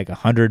was it, like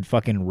 100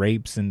 fucking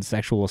rapes and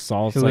sexual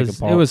assaults?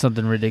 It was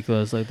something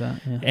ridiculous like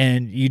that. Yeah.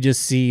 And you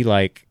just see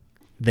like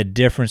the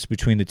difference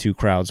between the two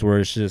crowds, where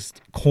it's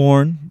just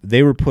Korn,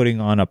 they were putting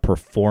on a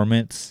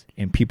performance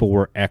and people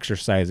were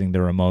exercising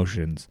their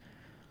emotions.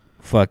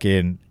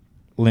 Fucking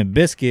Limp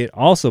Bizkit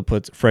also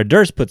Fred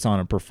Durst puts on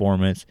a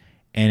performance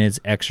and is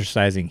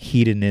exercising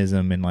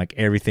hedonism and like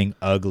everything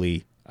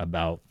ugly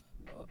about.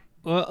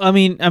 Well, I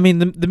mean,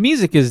 the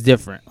music is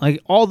different.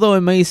 Like, although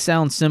it may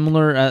sound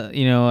similar,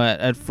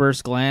 at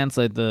first glance,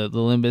 like the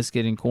Limp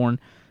Bizkit and Korn,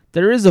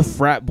 there is a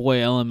frat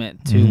boy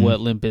element to what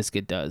Limp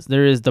Bizkit does.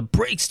 There is the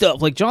break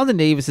stuff. Like, Jonathan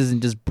Davis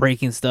isn't just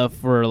breaking stuff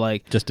for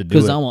like just to do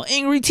because it. I'm an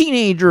angry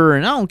teenager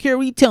and I don't care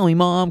what you tell me,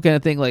 mom, kind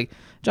of thing. Like,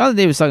 Jonathan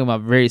Davis talking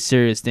about very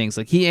serious things.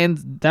 Like, he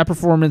ends that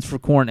performance for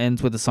Korn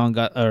ends with the song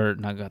 "Got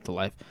to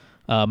Life,"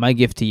 "My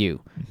Gift to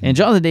You," and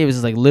Jonathan Davis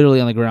is like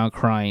literally on the ground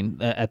crying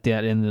at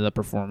that end of the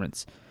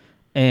performance.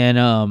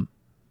 And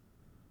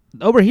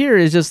over here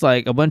is just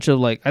like a bunch of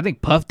like, I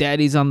think Puff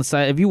Daddy's on the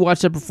side. If you watch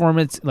that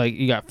performance, like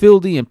you got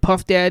Fieldy and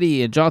Puff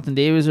Daddy and Jonathan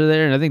Davis are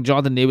there, and I think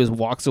Jonathan Davis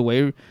walks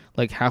away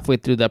like halfway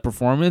through that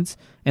performance.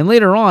 And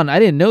later on, I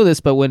didn't know this,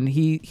 but when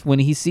he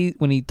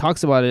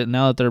talks about it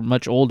now that they're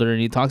much older,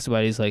 and he talks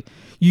about it, he's like,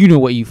 you know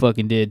what you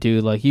fucking did,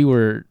 dude. Like, you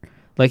were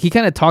like, he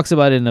kind of talks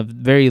about it in a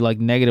very like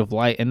negative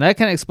light, and that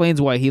kind of explains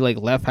why he like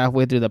left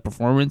halfway through that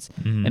performance,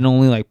 and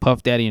only like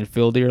Puff Daddy and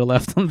Fieldy are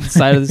left on the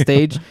side of the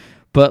stage.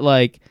 But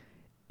like,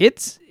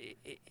 it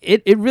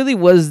really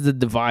was the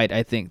divide.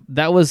 I think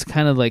that was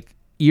kind of like,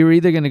 you're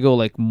either gonna go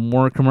like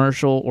more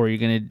commercial, or you're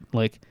gonna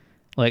like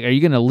Like, are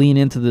you gonna lean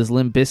into this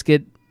Limp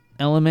Bizkit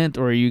element,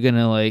 or are you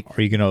gonna like?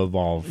 Are you gonna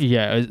evolve?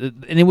 Yeah,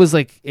 and it was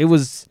like it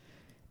was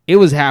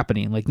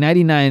happening. Like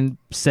 99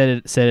 set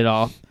it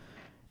off,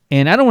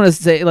 and I don't want to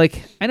say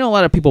like I know a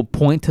lot of people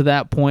point to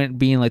that point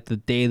being like the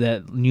day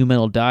that nu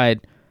metal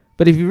died,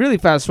 but if you really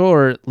fast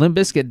forward, Limp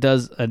Bizkit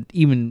does an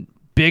even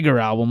bigger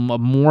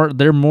album,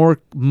 their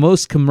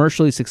most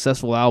commercially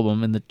successful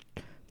album in the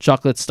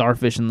Chocolate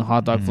Starfish and the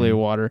Hot Dog Flavor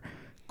Water.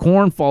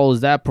 Korn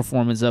follows that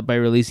performance up by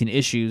releasing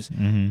Issues,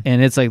 and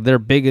it's like their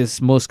biggest,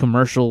 most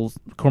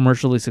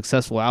commercially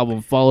successful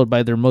album, followed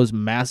by their most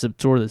massive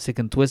tour, the Sick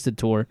and Twisted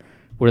tour,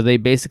 where they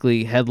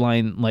basically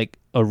headline like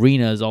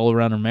arenas all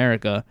around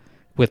America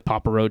with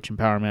Papa Roach and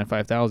Power Man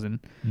 5000.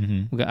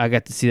 I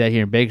got to see that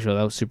here in Bakersfield.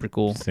 That was super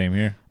cool. Same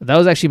here. That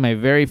was actually my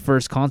very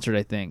first concert,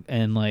 I think,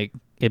 and like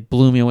it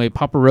blew me away.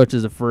 Papa Roach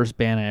is the first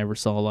band I ever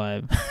saw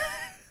live.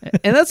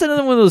 And that's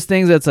another one of those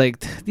things that's like,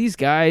 these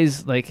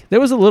guys, like, there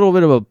was a little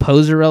bit of a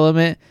poser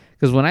element,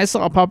 because when I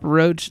saw Papa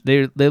Roach,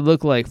 they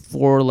looked like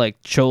four, like,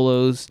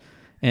 cholos,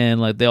 and,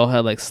 like, they all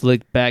had, like,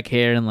 slick back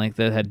hair, and, like,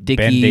 they had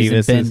Dickies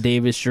and Ben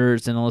Davis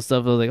shirts and all this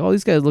stuff. I was like, oh,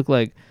 these guys look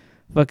like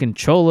fucking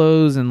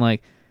cholos, and,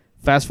 like,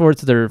 fast forward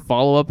to their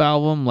follow-up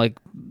album, like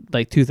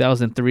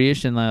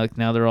 2003-ish, and, like,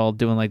 now they're all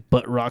doing, like,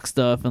 butt rock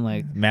stuff, and,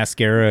 like...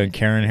 mascara and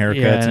Karen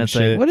haircuts and it's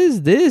shit. like, what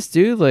is this,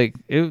 dude? Like,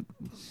 I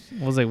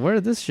was like, where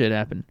did this shit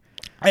happen?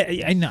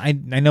 I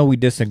know we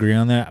disagree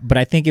on that, but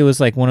I think it was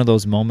like one of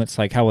those moments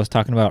like how I was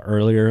talking about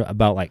earlier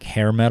about like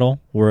hair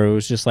metal, where it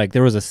was just like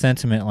there was a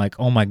sentiment like,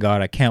 oh my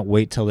God, I can't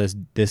wait till this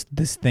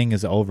thing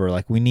is over.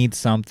 Like we need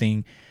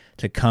something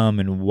to come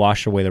and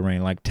wash away the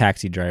rain, like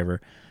Taxi Driver.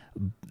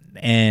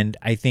 And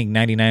I think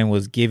 99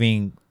 was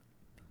giving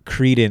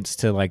credence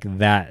to like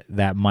that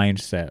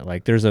mindset.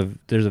 Like there's a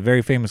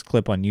very famous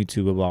clip on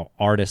YouTube about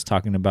artists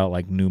talking about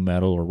like nu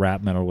metal or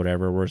rap metal or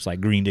whatever, where it's like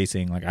Green Day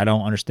saying like, I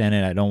don't understand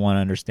it, I don't want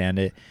to understand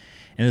it.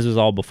 And this was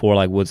all before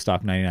like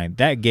Woodstock 99.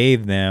 That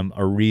gave them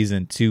a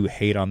reason to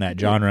hate on that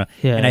genre.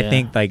 I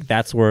think like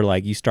that's where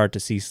like you start to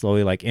see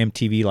slowly like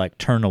MTV like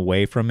turn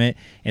away from it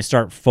and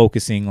start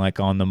focusing like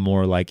on the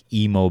more like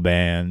emo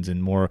bands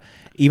and more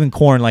even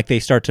Korn, like they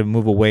start to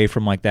move away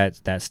from like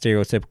that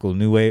stereotypical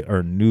new wave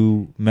or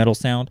nu metal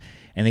sound,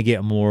 and they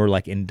get more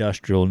like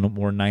industrial,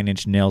 more Nine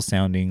Inch Nails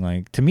sounding.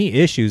 Like to me,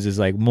 Issues is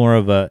like more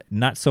of a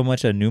not so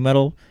much a nu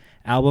metal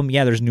album.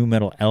 Yeah, there's nu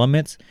metal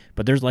elements,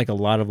 but there's like a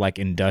lot of like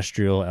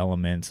industrial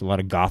elements, a lot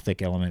of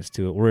gothic elements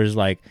to it. Whereas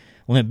like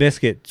Limp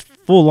Bizkit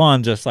full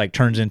on just like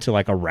turns into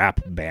like a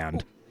rap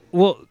band.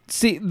 Well,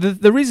 see,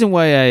 the reason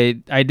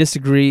why I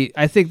disagree,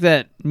 I think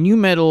that nu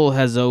metal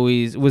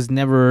was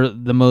never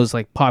the most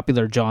like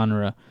popular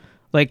genre.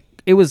 Like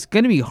it was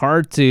going to be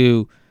hard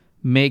to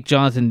make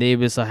Jonathan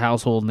Davis a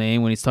household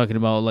name when he's talking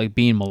about like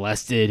being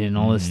molested and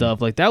all this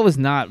stuff. Like that was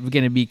not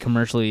going to be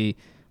commercially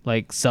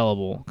like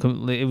sellable.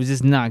 It was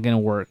just not going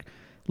to work.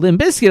 Limp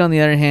Bizkit, on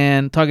the other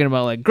hand, talking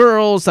about like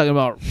girls, talking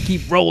about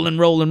keep rolling,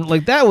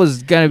 like that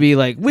was gonna be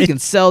like we can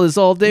sell this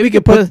all day. We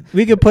could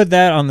put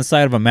that on the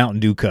side of a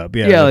Mountain Dew cup.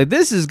 Yeah, like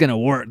this is gonna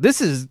work.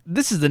 This is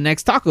the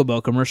next Taco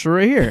Bell commercial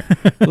right here.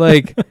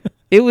 Like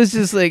it was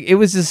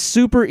just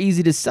super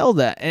easy to sell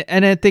that,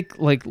 and I think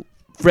like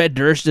Fred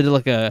Durst did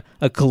like a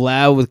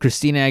collab with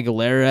Christina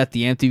Aguilera at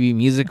the MTV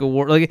Music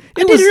Award. Like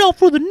I did it all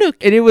for the Nook,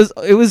 and it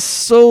was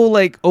so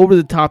like over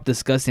the top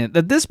disgusting.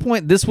 At this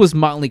point, this was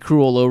Motley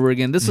Crue all over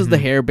again. This was the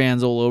hair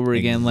bands all over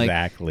again.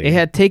 Exactly. Like it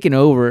had taken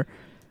over.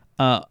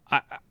 The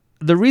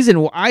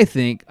reason I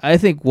think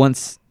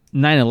once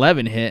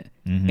 9/11 hit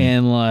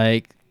and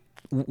like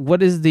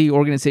what is the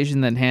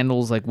organization that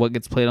handles like what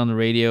gets played on the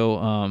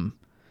radio?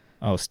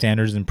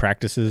 Standards and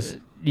practices.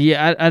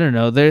 Yeah, I don't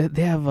know. They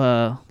have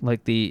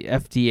like the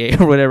FDA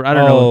or whatever. I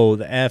don't know. Oh,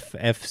 the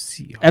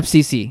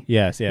FCC.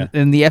 Yes, yeah.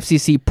 And the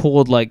FCC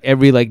pulled like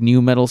every like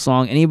nu metal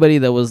song. Anybody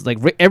that was like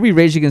every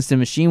Rage Against the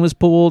Machine was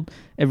pulled.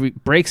 Every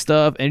break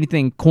stuff,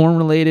 anything Korn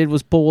related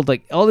was pulled.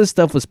 Like all this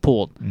stuff was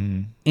pulled.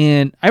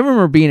 And I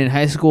remember being in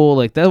high school.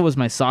 Like that was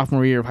my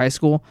sophomore year of high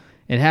school.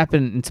 It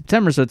happened in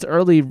September, so it's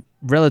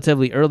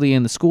relatively early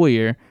in the school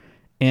year.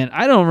 And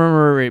I don't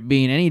remember it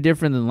being any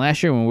different than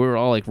last year when we were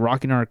all like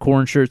rocking our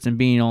Korn shirts and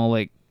being all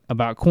like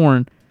about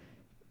Korn.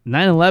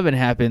 9/11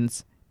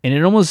 happens, and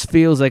it almost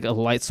feels like a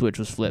light switch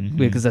was flipped.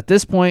 Because at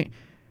this point,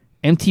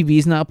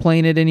 MTV's not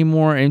playing it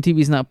anymore.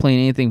 MTV's not playing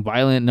anything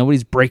violent.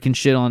 Nobody's breaking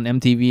shit on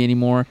MTV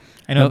anymore.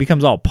 I know it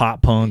becomes all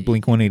pop punk,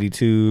 Blink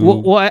 182.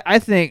 Well,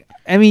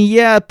 I mean,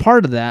 yeah,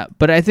 part of that,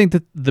 but I think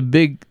that the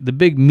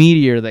big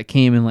meteor that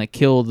came and like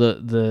killed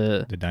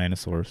the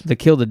dinosaurs. That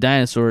killed the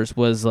dinosaurs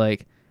was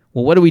like,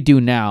 well, what do we do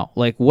now?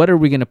 Like, what are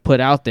we going to put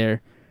out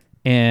there?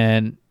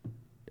 And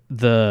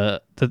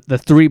the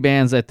three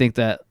bands I think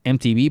that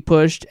MTV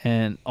pushed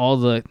and all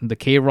the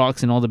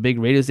K-Rocks and all the big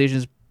radio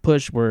stations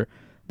pushed were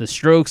the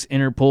Strokes,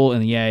 Interpol,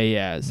 and the Yeah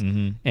Yeah Yeahs.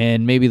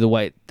 And maybe the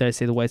White... Did I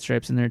say the White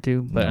Stripes in there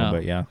too?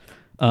 But yeah.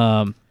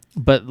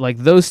 But like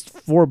those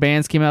four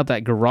bands came out,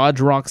 that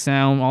garage rock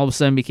sound all of a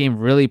sudden became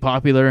really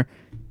popular,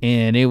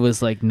 and it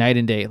was like night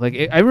and day. Like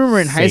I remember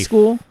in high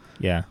school...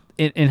 Yeah.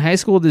 in high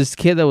school, this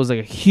kid that was like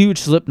a huge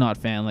Slipknot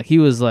fan. Like he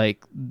was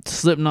like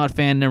Slipknot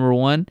fan number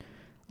one.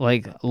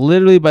 Like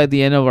literally by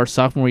the end of our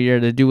sophomore year,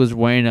 the dude was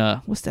wearing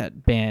what's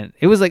that band?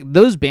 It was like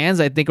those bands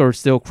I think are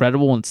still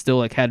credible and still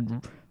like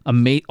had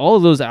all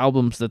of those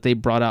albums that they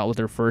brought out with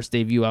their first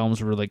debut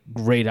albums were like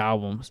great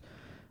albums.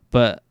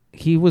 But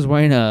he was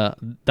wearing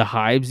the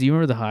Hives. Do you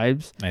remember the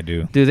Hives? I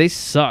do. Dude, they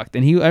sucked.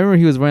 And I remember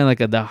he was wearing like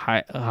the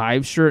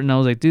Hive shirt, and I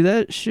was like, dude,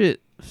 that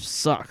shit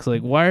sucks.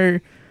 Like,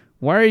 why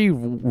are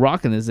you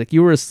rocking this? Like,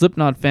 you were a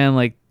Slipknot fan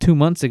like 2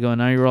 months ago, and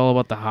now you're all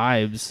about the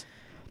Hives.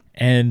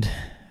 And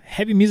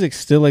heavy music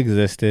still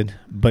existed,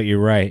 but you're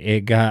right.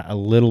 It got a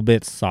little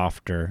bit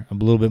softer, a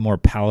little bit more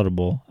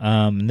palatable.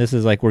 This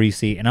is like where you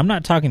see, and I'm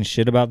not talking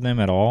shit about them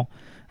at all,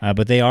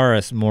 but they are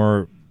a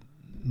more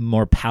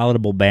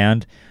palatable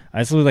band.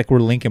 It's really like where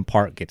Linkin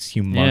Park gets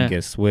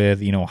humongous with,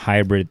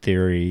 Hybrid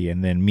Theory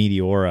and then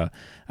Meteora.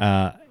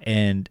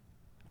 And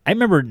I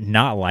remember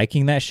not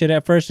liking that shit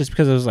at first just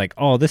because I was like,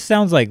 oh, this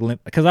sounds like,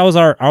 because I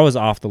was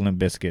off the Limp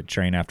Bizkit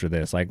train after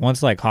this. Like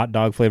once like Hot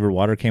Dog Flavored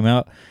Water came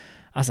out,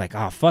 I was like,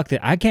 oh, fuck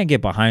that. I can't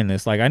get behind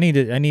this. Like I need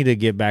to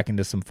get back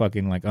into some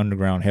fucking like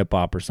underground hip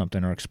hop or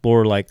something, or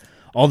explore like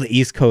all the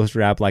East Coast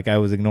rap like I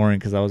was ignoring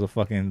because I was a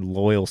fucking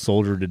loyal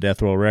soldier to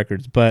Death Row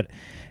Records. But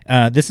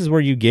this is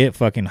where you get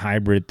fucking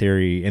Hybrid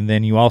Theory, and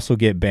then you also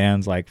get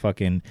bands like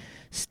fucking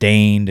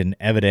Stained and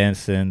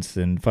Evanescence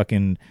and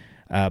fucking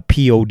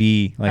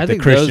POD, like the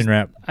Christian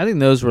rap. I think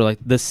those were like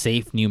the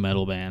safe new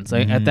metal bands.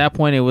 Like at that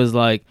point, it was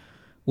like,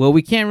 well,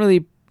 we can't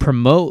really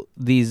promote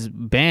these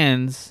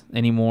bands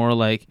anymore.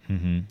 Like,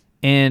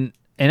 and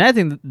I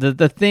think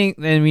the thing.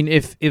 I mean,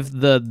 if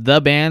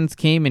the bands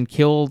came and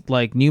killed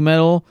like new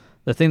metal,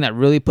 the thing that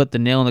really put the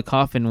nail in the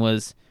coffin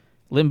was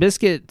Limp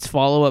Bizkit's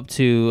follow-up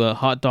to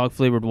Hot Dog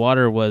Flavored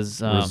Water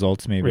was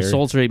Results May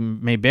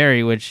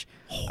Vary, which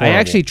horrible. I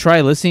actually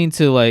tried listening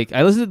to. Like,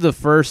 I listened to the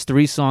first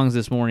 3 songs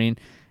this morning,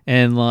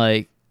 and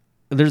like,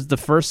 there's the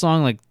first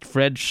song like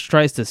Fred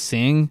tries to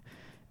sing,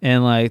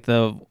 and like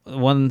the other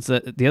one's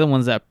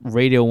that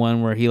radio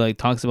one where he like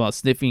talks about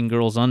sniffing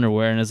girls'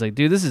 underwear, and it's like,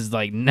 dude, this is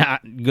like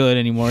not good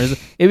anymore.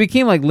 It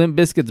became like Limp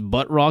Bizkit's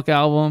butt rock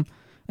album.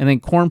 And then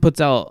Korn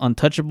puts out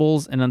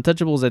Untouchables, and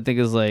Untouchables I think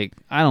is like,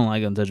 I don't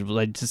like Untouchables.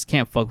 I just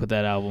can't fuck with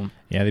that album.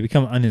 Yeah, they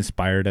become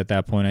uninspired at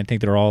that point. I think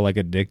they're all like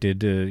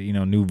addicted to,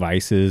 new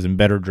vices and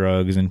better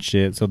drugs and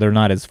shit, so they're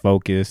not as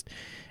focused.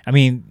 I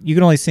mean, you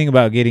can only sing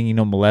about getting,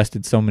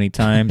 molested so many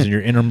times and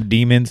your inner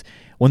demons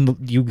when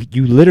you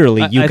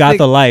literally got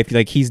the life.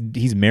 Like he's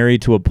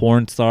married to a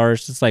porn star.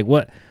 It's just like,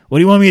 what do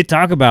you want me to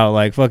talk about?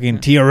 Like fucking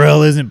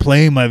TRL isn't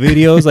playing my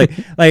videos. like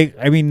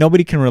I mean,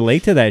 nobody can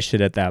relate to that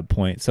shit at that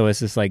point. So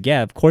it's just like,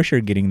 yeah, of course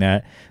you're getting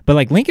that. But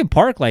like Linkin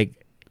Park,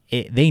 like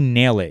they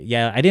nail it.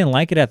 Yeah, I didn't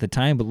like it at the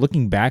time, but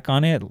looking back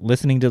on it,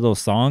 listening to those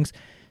songs,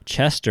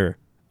 Chester,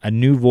 a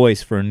new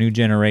voice for a new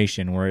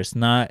generation, where it's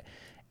not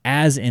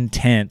as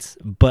intense,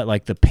 but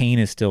like the pain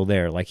is still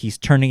there. Like he's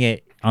turning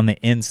it on the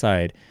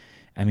inside.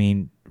 I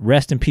mean,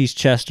 rest in peace,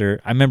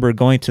 Chester. I remember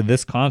going to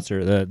this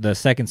concert, the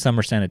Second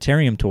Summer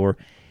Sanitarium tour,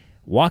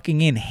 walking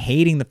in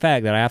hating the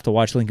fact that I have to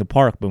watch Linkin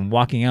Park, but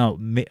walking out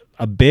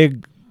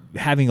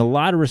having a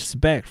lot of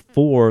respect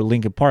for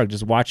Linkin Park,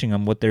 just watching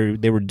them, what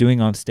they were doing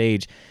on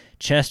stage.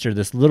 Chester,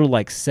 this little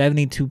like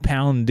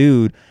 72-pound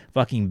dude,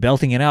 fucking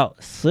belting it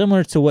out,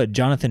 similar to what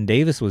Jonathan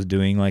Davis was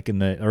doing like in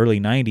the early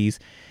 90s.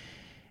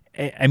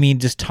 I mean,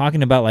 just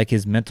talking about like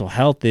his mental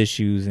health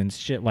issues and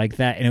shit like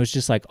that. And it was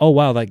just like, oh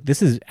wow, like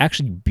this is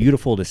actually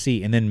beautiful to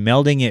see. And then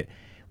melding it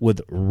with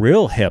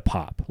real hip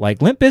hop.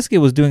 Like Limp Bizkit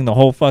was doing the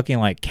whole fucking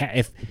like,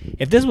 if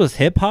this was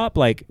hip hop,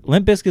 like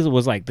Limp Bizkit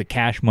was like the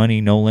Cash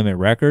Money, No Limit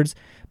Records.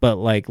 But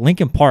like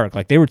Linkin Park,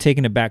 like they were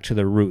taking it back to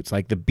their roots,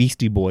 like the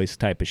Beastie Boys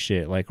type of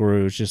shit. Like where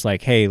it was just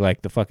like, hey,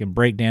 like the fucking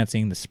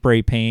breakdancing, the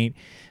spray paint,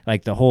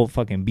 like the whole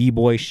fucking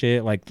B-boy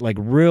shit, like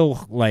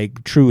real,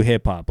 like true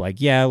hip hop. Like,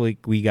 yeah,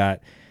 like we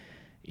got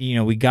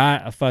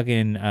a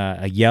fucking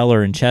a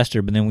Yeller in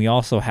Chester, but then we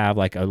also have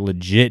like a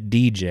legit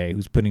DJ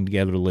who's putting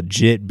together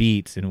legit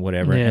beats and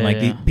whatever. Yeah, and like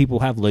yeah.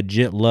 people have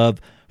legit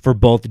love for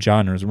both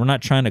genres. We're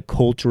not trying to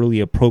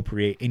culturally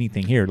appropriate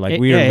anything here. Like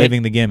we are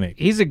living the gimmick.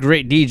 He's a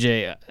great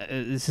DJ.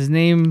 Is his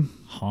name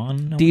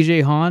Han?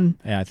 DJ Han?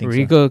 Yeah, I think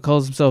where so. he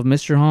calls himself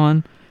Mr.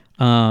 Han.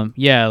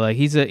 Yeah, like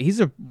he's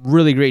a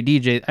really great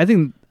DJ. I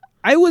think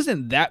I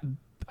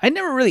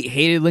never really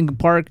hated Linkin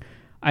Park.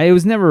 I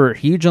was never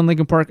huge on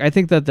Linkin Park. I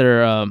think that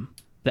their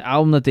the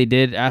album that they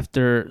did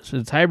after, so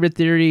it's Hybrid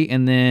Theory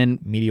and then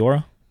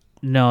Meteora?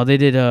 No, they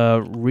did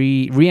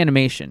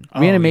Reanimation. Oh,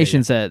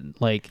 Reanimation's that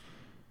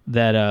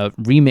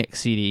remix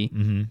CD,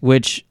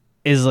 which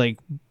is like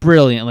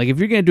brilliant. Like if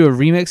you're gonna do a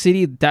remix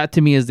CD, that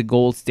to me is the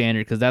gold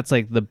standard because that's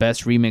like the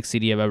best remix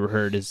CD I've ever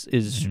heard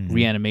is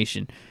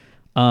Reanimation.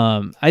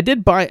 I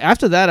did buy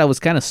after that. I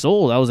was kind of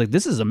sold. I was like,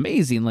 this is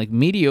amazing. Like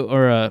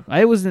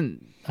I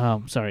wasn't.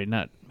 Sorry,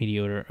 not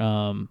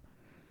Meteor.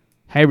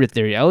 Hybrid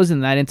Theory. I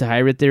wasn't that into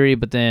Hybrid Theory,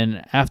 but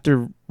then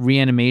after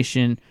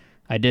Reanimation,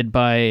 I did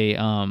buy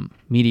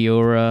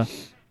Meteora,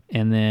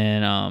 and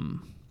then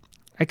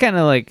I kind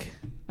of like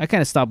I kind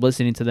of stopped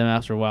listening to them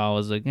after a while. I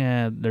was like,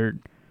 yeah, they're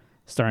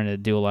starting to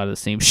do a lot of the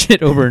same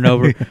shit over and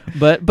over.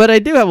 But I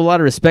do have a lot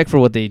of respect for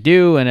what they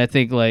do, and I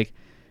think like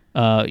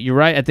you're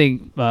right. I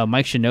think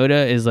Mike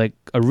Shinoda is like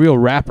a real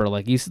rapper.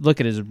 Like you look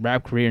at his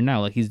rap career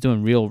now, like he's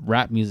doing real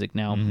rap music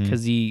now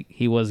because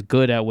he was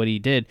good at what he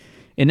did.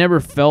 It never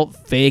felt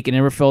fake. It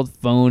never felt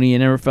phony. It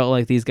never felt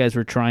like these guys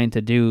were trying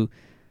to do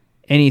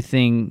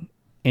anything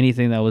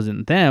that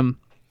wasn't them.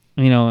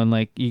 You know, and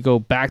like you go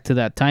back to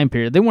that time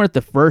period, they weren't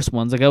the first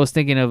ones. Like I was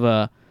thinking of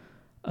a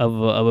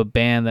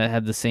band that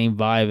had the same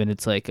vibe, and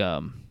it's like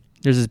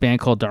there's this band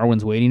called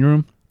Darwin's Waiting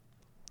Room,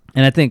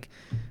 and I think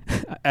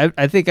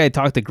I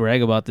talked to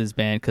Greg about this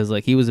band because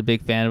like he was a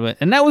big fan of it,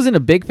 and I wasn't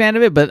a big fan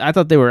of it, but I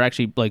thought they were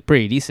actually like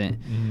pretty decent.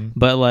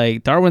 But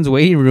like Darwin's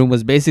Waiting Room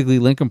was basically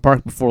Linkin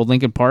Park before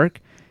Linkin Park.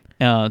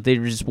 They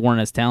just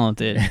weren't as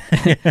talented.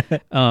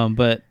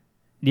 But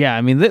yeah,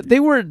 I mean they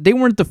weren't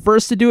the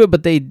first to do it,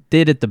 but they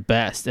did it the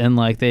best, and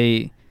like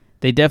they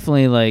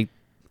definitely like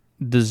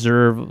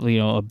deserve, you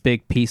know, a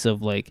big piece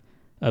of like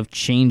of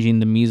changing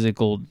the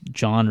musical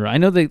genre. I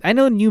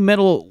know new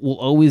metal will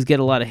always get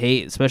a lot of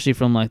hate, especially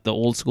from like the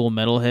old school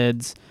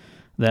metalheads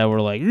that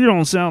were like, you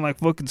don't sound like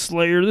fucking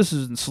Slayer. This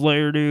isn't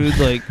Slayer, dude.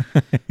 Like,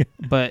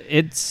 but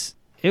it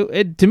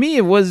to me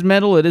it was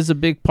metal. It is a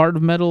big part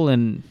of metal,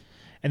 and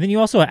then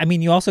you also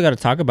got to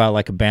talk about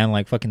like a band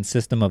like fucking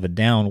System of a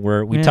Down,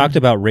 where we talked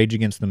about Rage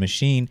Against the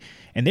Machine,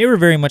 and they were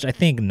very much, I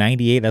think,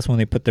 98, that's when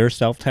they put their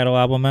self-titled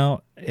album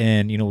out,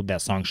 and, you know,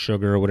 that song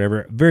Sugar or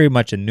whatever, very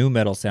much a new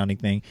metal sounding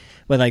thing.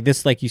 But like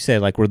this, like you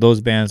said, like where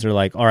those bands are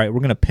like, all right,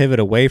 we're going to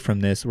pivot away from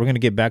this. We're going to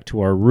get back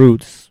to our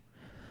roots.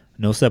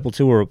 No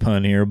Sepultura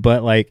pun here,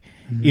 but like,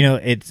 you know,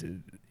 it's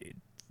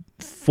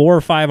 4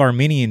 or 5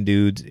 Armenian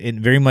dudes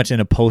very much in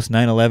a post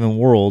 9/11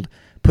 world,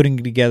 putting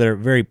together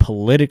very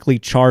politically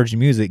charged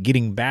music,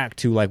 getting back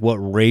to like what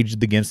Rage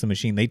Against the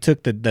Machine. They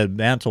took the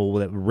mantle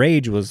that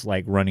Rage was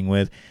like running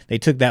with. They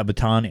took that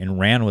baton and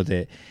ran with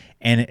it.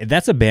 And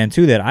that's a band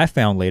too that I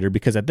found later,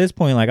 because at this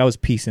point, like I was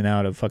piecing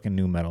out of fucking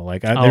new metal.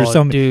 Like there were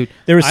so many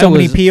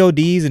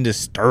PODs and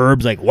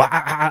Disturbs. Like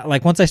wow,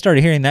 like once I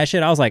started hearing that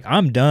shit, I was like,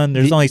 I'm done.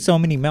 There's only so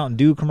many Mountain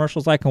Dew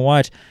commercials I can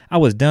watch. I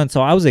was done.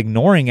 So I was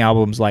ignoring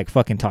albums like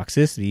fucking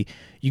Toxicity.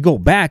 You go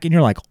back and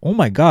you're like, oh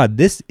my god,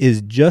 this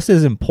is just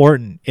as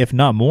important, if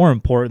not more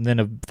important, than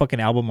a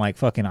fucking album like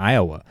fucking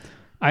Iowa.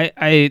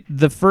 I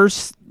the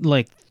first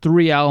like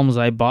 3 albums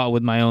I bought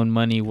with my own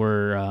money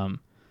were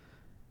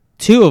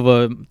two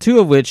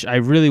of which I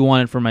really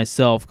wanted for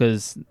myself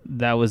because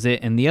that was it,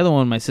 and the other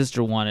one my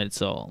sister wanted.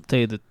 So I'll tell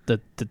you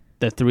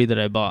the 3 that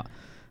I bought: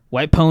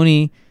 White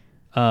Pony,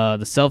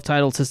 the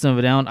self-titled System of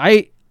a Down.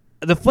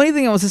 The funny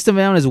thing about System of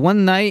a Down is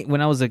one night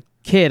when I was a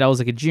kid, I was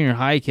like a junior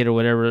high kid or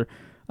whatever.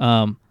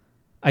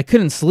 I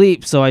couldn't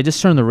sleep, so I just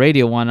turned the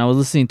radio on. I was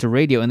listening to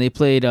radio, and they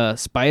played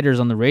Spiders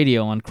on the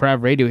radio on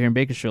Crav Radio here in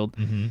Bakersfield,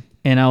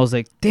 and I was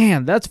like,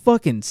 "Damn, that's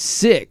fucking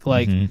sick!"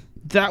 Like.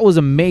 That was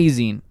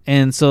amazing,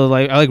 and so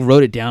like I like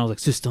wrote it down. I was like,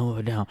 System of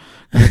a Down,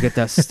 I'm gonna get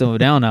that System of a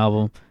Down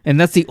album,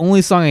 and that's the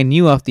only song I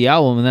knew off the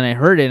album. And then I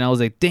heard it, and I was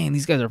like, dang,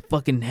 these guys are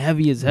fucking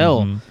heavy as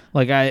hell.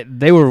 Like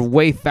they were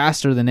way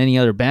faster than any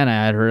other band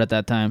I had heard at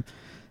that time.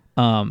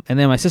 And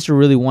then my sister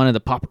really wanted the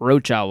Papa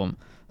Roach album,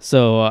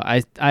 so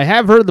I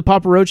have heard the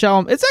Papa Roach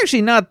album. It's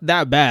actually not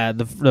that bad,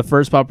 the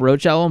first Papa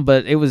Roach album,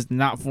 but it was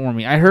not for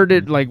me. I heard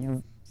it like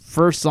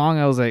first song,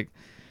 I was like,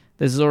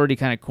 this is already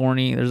kind of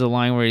corny. There's a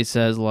line where he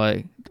says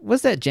like,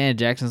 what's that Janet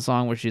Jackson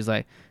song where she's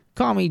like,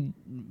 call me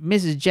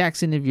Mrs.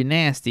 Jackson if you're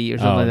nasty or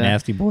something like that.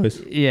 Nasty Boys.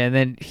 Yeah, and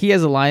then he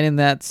has a line in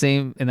that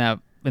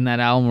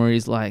album where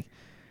he's like,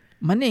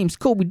 my name's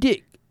Kobe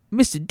Dick,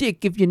 Mr.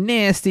 Dick if you're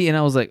nasty. And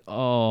I was like,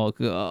 oh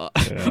god.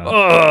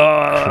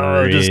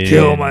 Oh, just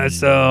kill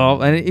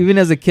myself. And even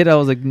as a kid I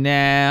was like,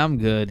 nah, I'm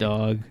good,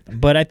 dog.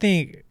 But I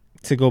think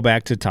to go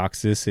back to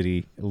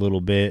Toxicity a little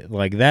bit,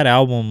 like that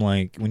album,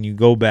 like when you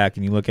go back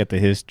and you look at the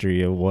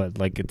history of what,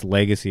 like its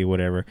legacy or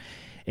whatever,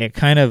 it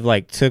kind of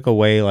like took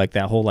away like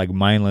that whole like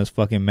mindless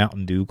fucking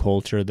Mountain Dew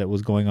culture that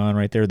was going on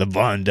right there. The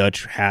Von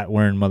Dutch hat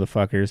wearing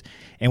motherfuckers.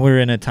 And we're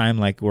in a time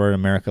like we're in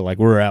America, like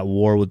we're at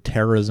war with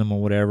terrorism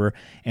or whatever,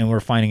 and we're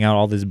finding out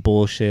all this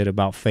bullshit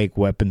about fake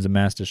weapons of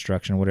mass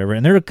destruction or whatever.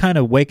 And they're kind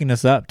of waking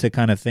us up to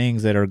kind of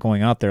things that are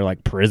going out there,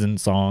 like Prison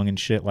Song and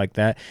shit like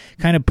that,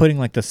 kind of putting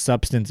like the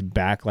substance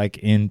back like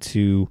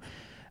into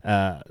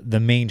the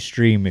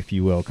mainstream, if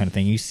you will, kind of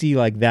thing. You see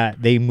like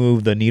that, they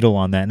move the needle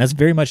on that, and that's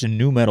very much a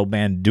new metal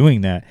band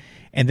doing that.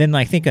 And then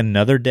I think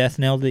another death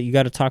knell that you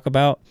got to talk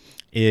about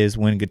is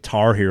when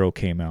Guitar Hero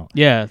came out.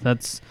 Yeah,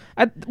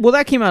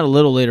 that came out a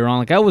little later on.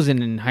 Like I was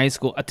in high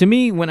school. To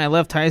me, when I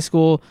left high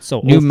school,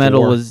 so new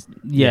metal was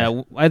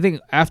I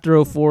think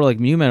after 04, like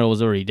new metal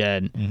was already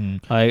dead.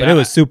 Like, but it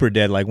was super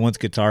dead. Like once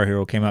Guitar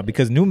Hero came out,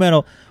 because new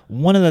metal.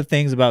 One of the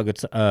things about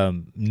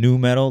new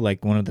metal,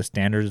 like one of the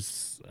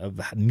standards of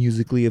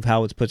musically of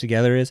how it's put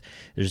together is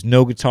there's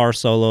no guitar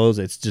solos.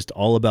 It's just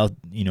all about,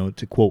 you know,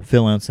 to quote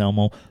Phil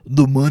Anselmo,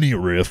 the money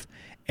riff.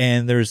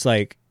 And there's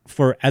like,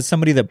 as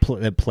somebody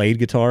that played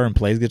guitar and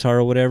plays guitar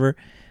or whatever,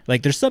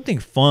 like there's something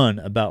fun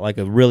about like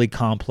a really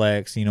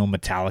complex,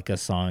 Metallica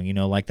song,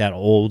 like that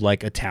old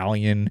like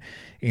Italian,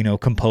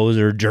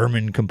 composer,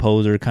 German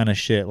composer kind of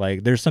shit.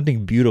 Like there's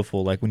something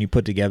beautiful like when you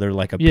put together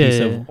like a piece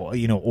of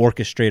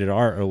orchestrated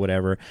art or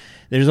whatever.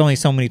 There's only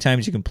so many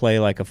times you can play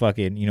like a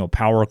fucking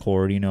power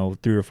chord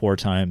 3 or 4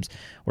 times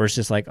where it's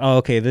just like, oh,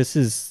 okay, this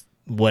is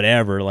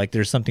whatever. Like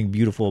there's something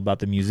beautiful about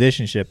the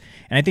musicianship.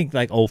 And I think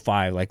like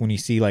 05, like when you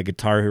see like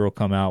Guitar Hero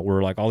come out,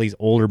 where like all these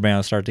older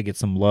bands start to get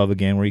some love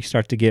again, where you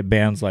start to get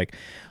bands like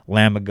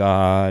Lamb of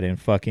God and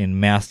fucking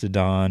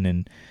Mastodon,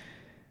 and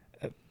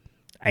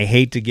I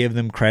hate to give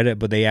them credit,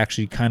 but they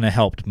actually kind of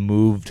helped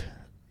moved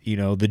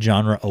the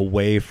genre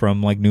away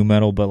from like nu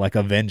metal, but like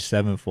Avenged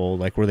Sevenfold,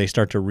 like where they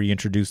start to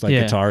reintroduce like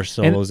guitar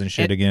solos and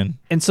shit again.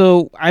 And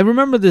so I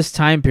remember this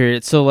time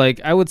period. So like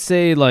I would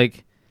say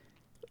like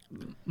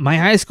my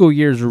high school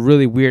years were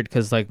really weird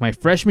because like my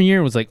freshman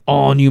year was like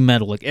all nu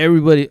metal. Like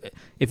everybody,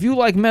 if you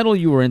like metal,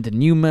 you were into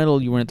nu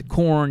metal, you were into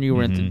Korn, you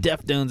were into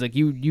Deftones. Like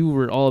you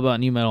were all about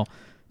nu metal.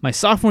 My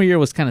sophomore year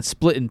was kind of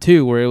split in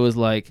two, where it was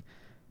like,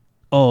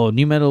 oh,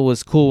 nu metal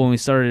was cool when we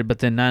started, but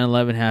then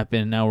 9/11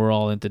 happened, and now we're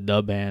all into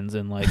dub bands,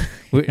 and like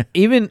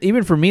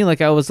even for me,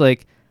 like I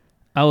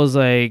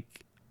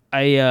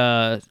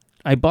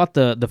bought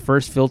the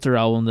first Filter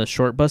album, the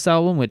Short Bus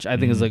album, which I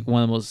think is like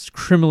one of the most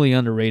criminally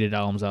underrated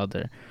albums out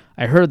there.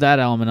 I heard that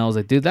album and I was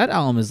like, dude, that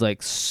album is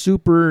like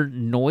super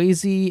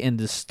noisy and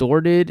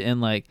distorted, and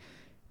like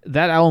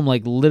that album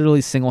like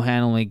literally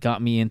single-handedly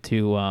got me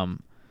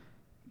into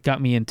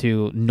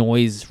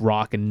noise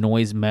rock and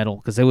noise metal,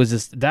 because it was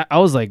just that I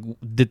was like,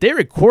 did they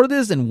record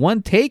this in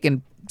one take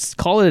and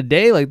call it a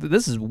day? Like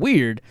this is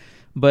weird.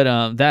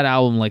 But that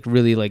album like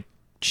really like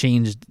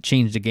changed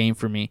the game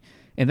for me,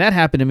 and that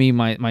happened to me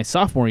my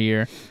sophomore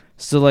year.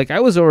 So like I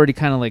was already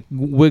kind of like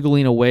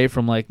wiggling away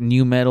from like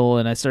nu metal,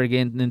 and I started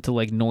getting into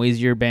like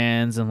noisier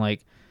bands and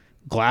like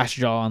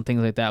Glassjaw and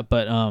things like that.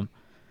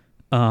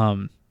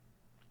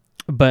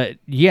 But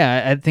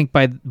yeah, I think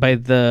by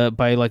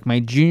like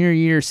my junior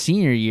year,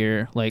 senior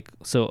year, like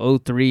so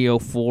 03,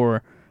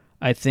 04,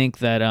 I think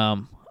that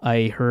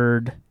I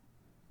heard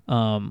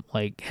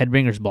like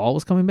Headbangers Ball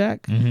was coming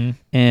back, and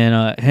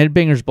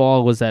Headbangers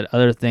Ball was that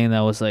other thing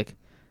that was like,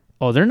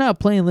 oh, they're not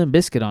playing Limp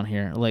Bizkit on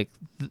here. Like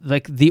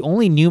the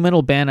only nu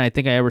metal band I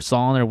think I ever saw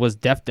on there was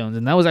Deftones,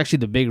 and that was actually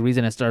the big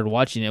reason I started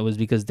watching it, was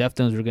because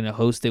Deftones were going to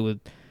host it with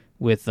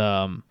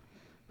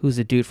who's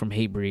the dude from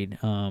Hatebreed?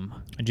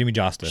 Jamie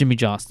Josta.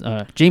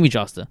 Jamie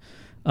Josta.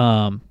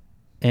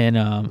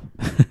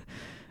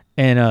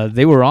 And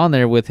they were on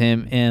there with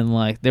him, and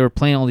like they were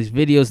playing all these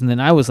videos, and then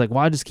I was like,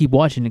 well, I'll just keep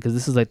watching it because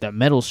this is like that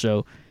metal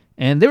show.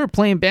 And they were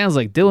playing bands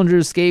like Dillinger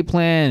Escape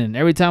Plan and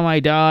Every Time I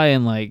Die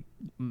and like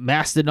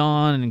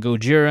Mastodon and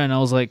Gojira, and I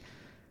was like,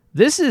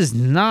 this is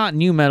not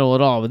nu metal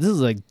at all, but this is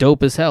like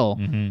dope as hell.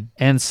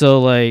 And so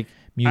like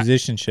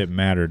musicianship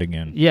mattered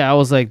again. Yeah, I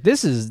was like,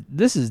 this is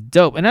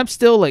dope, and I'm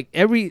still like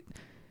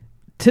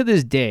to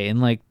this day,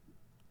 and like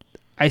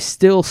I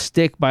still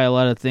stick by a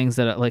lot of things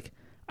that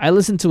I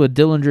listen to a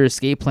Dillinger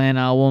Escape Plan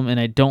album, and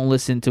I don't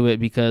listen to it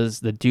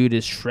because the dude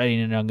is shredding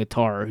it on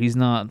guitar. He's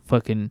not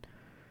fucking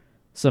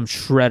some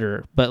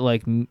shredder, but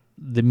like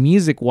the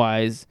music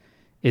wise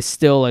is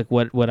still like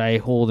what I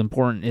hold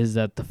important is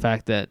that the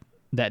fact that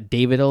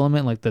David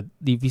element, like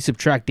if you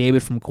subtract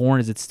David from Korn,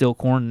 is it still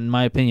Korn? In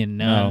my opinion,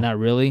 no, not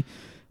really.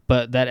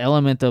 But that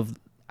element of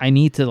I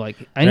need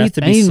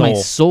my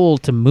soul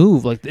to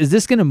move. Like, is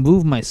this gonna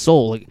move my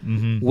soul? Like,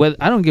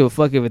 I don't give a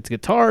fuck if it's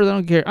guitars.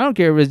 I don't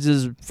care if it's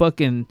just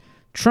fucking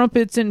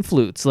trumpets and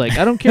flutes. Like,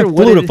 I don't care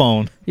what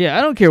flutophone.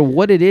 I don't care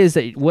what it is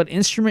what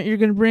instrument you're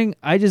gonna bring.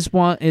 I just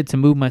want it to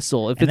move my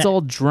soul. If it's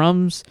all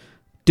drums,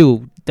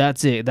 dude,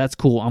 that's it. That's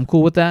cool. I'm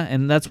cool with that.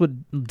 And that's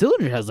what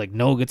Dillinger has, like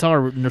no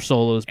guitar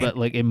solos, but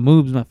like it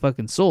moves my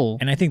fucking soul.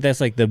 And I think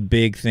that's like the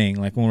big thing.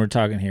 Like when we're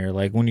talking here,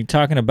 like when you're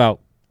talking about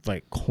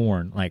like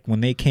Korn, like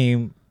when they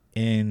came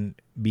and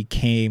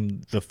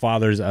became the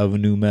fathers of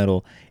nu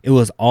metal, it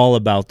was all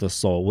about the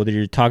soul. Whether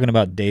you're talking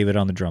about David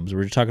on the drums,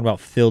 or you're talking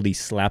about Filthy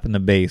slapping the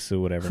bass or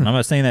whatever. And I'm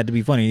not saying that to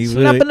be funny. He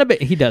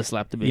does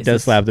slap the bass. He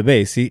does slap the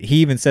bass. He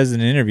even says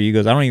in an interview, he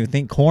goes, I don't even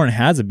think Korn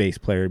has a bass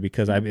player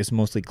because it's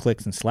mostly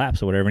clicks and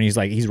slaps or whatever. And he's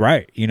like, he's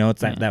right.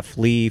 It's that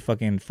flea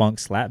fucking funk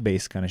slap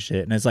bass kind of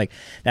shit. And it's like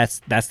that's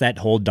that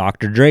whole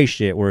Dr. Dre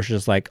shit where it's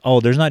just like,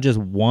 oh, there's not just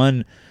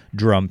one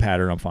drum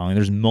pattern I'm following.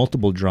 There's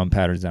multiple drum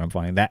patterns that I'm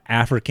following. That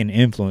African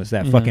influence,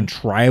 that fucking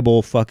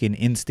tribal fucking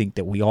instinct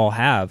that we all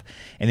have.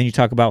 And then you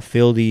talk about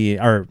Filthy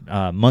or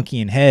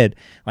Monkey and Head,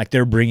 like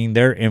they're bringing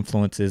their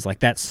influences, like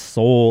that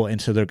soul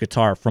into their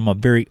guitar from a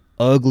very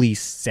ugly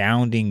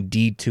sounding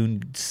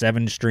detuned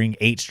 7-string,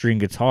 8-string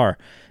guitar,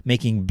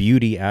 making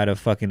beauty out of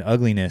fucking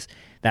ugliness.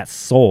 That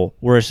soul,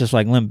 where it's just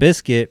like Limp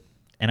Bizkit.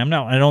 And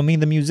I don't mean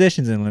the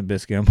musicians in Limp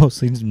Bizkit. I'm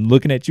mostly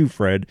looking at you,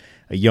 Fred,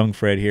 a young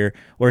Fred here,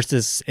 where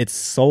it's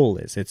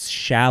soulless, it's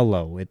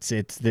shallow,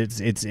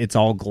 it's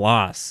all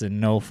gloss and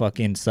no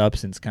fucking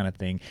substance kind of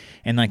thing.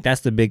 And like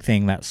that's the big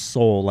thing, that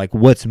soul, like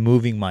what's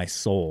moving my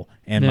soul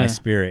and my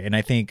spirit. And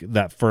I think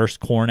that first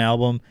Korn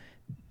album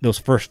those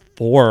first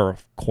 4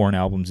 Korn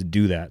albums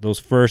do that. Those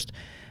first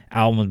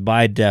albums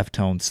by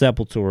Deftones,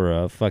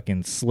 Sepultura,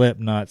 fucking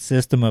Slipknot,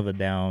 System of a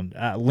Down,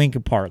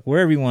 Linkin Park,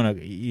 wherever you want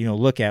to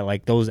look at,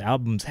 like, those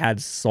albums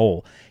had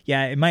soul.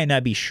 Yeah, it might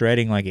not be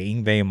shredding like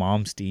Yngwie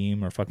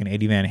Malmsteen or fucking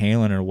Eddie Van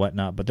Halen or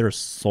whatnot, but there's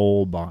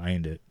soul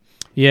behind it.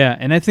 Yeah,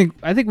 and I think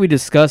we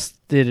discussed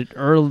it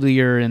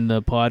earlier in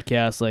the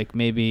podcast, like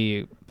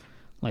maybe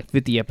like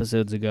 50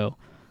 episodes ago.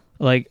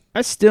 Like,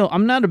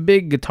 I'm not a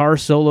big guitar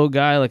solo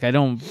guy. Like, I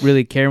don't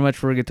really care much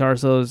for guitar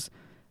solos.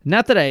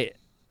 Not that I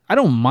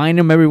don't mind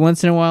them every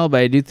once in a while,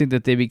 but I do think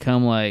that they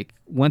become like,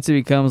 once it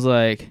becomes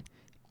like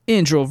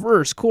intro,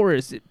 verse,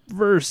 chorus,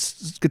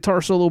 verse,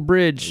 guitar solo,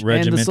 bridge,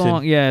 Regimented. and the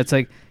song. Yeah, it's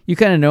like you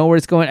kind of know where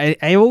it's going.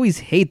 I always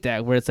hate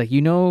that, where it's like,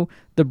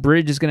 the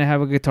bridge is gonna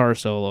have a guitar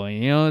solo,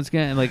 and it's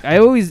gonna, like,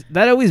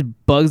 that always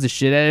bugs the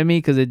shit out of me,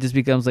 because it just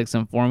becomes like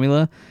some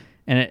formula,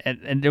 and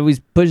it always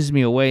pushes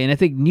me away. And I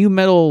think new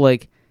metal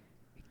like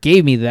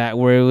gave me that,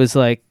 where it was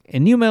like,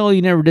 in new metal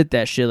you never did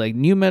that shit. Like,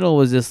 new metal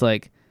was just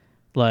like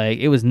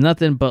it was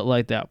nothing but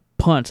like that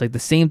punch, like the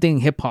same thing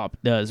hip hop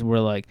does, where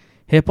like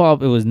hip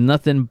hop, it was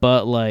nothing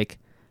but like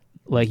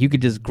you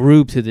could just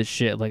groove to this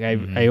shit. Like,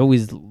 I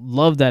always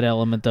loved that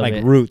element of like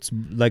it. Roots,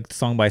 like the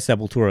song by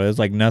Sepultura, is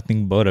like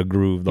nothing but a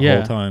groove the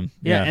whole time.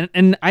 Yeah,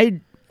 and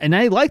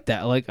I like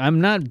that. Like,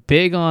 I'm not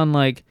big on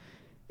like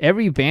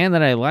every band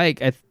that I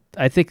like.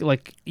 I think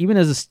like, even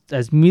as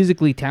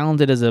musically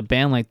talented as a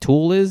band like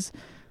Tool is,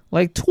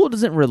 like, Tool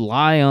doesn't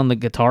rely on the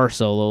guitar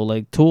solo.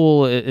 Like,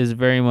 Tool is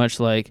very much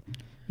like,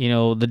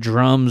 the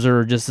drums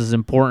are just as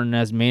important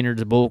as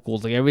Maynard's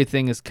vocals. Like,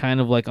 everything is kind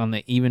of like on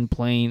the even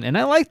plane, and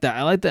I like that.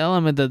 I like the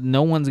element that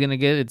no one's gonna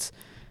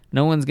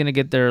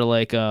get their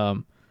like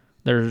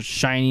their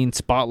shining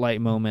spotlight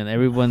moment.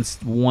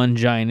 Everyone's one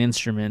giant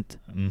instrument.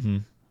 Mm-hmm.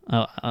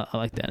 I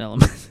like that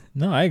element.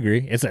 No, I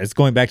agree. It's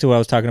going back to what I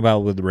was talking about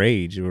with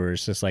Rage, where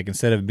it's just like,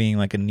 instead of being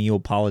like a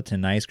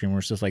Neapolitan ice cream, where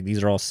it's just like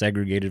these are all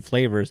segregated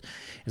flavors,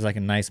 it's like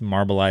a nice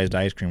marbleized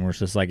ice cream where it's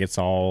just like it's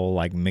all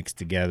like mixed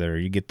together.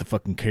 You get the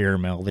fucking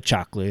caramel, the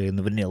chocolate, and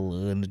the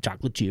vanilla, and the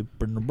chocolate chip,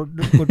 and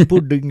the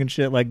pudding and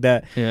shit like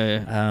that.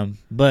 Yeah.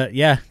 But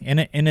yeah, in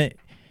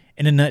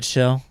a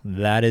nutshell,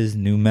 that is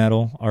new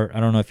metal. Or I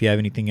don't know if you have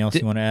anything else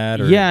you want to add,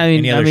 or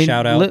any other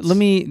shout outs.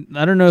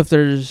 I don't know if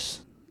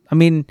there's.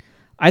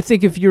 I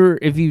think if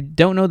you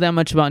don't know that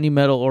much about new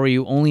metal, or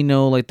you only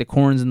know like the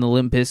Korns and the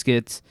Limp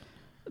Bizkits,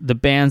 the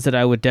bands that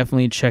I would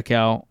definitely check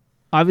out.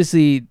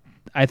 Obviously,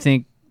 I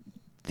think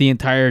the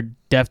entire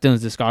Deftones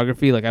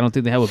discography, like, I don't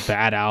think they have a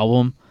bad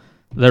album.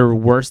 Their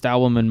worst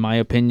album, in my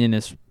opinion,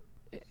 is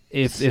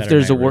if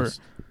there's a word.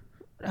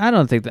 I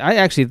don't think that. I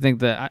actually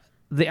think that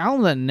the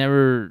album that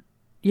never.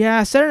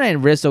 Yeah, Saturday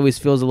Night Wrist always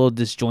feels a little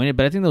disjointed,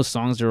 but I think those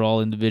songs are all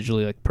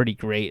individually like pretty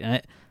great,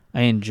 and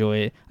I enjoy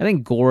it. I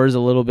think Gore is a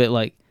little bit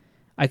like.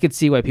 I could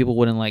see why people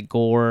wouldn't like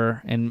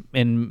Gore, and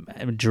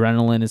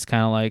Adrenaline is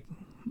kind of like,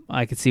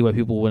 I could see why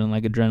people wouldn't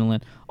like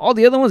Adrenaline. All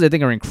the other ones I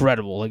think are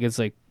incredible. Like, it's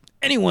like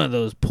any one of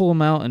those, pull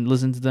them out and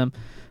listen to them.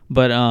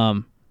 But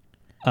I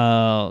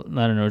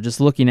don't know, just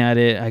looking at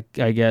it,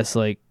 I guess,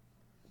 like,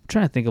 I'm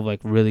trying to think of like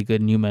really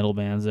good new metal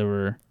bands that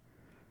were.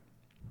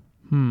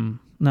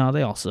 No,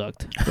 they all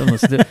sucked.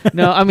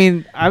 No, I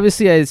mean,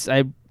 obviously I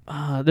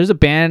there's a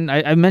band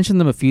I mentioned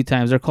them a few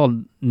times. They're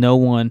called No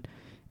One.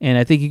 And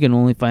I think you can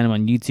only find them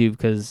on YouTube,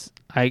 because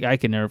I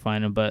can never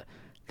find them. But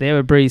they have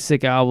a pretty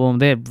sick album.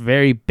 They have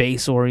very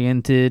bass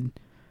oriented.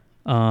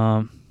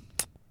 I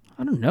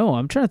don't know.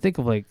 I'm trying to think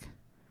of like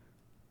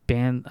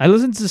band. I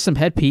listened to some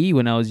Head PE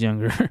when I was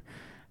younger.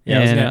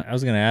 Yeah, I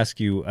was gonna ask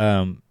you,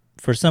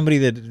 for somebody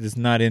that is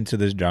not into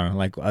this genre,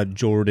 like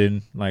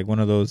Jordan, like one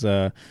of those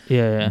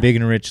big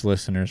and rich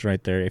listeners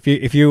right there.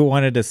 If you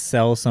wanted to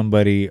sell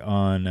somebody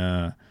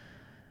on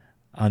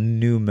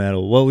new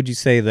metal, what would you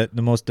say that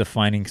the most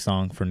defining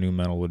song for new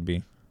metal would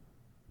be?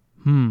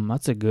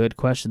 That's a good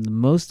question. The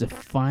most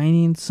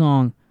defining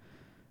song.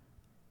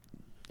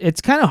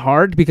 It's kind of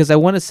hard, because I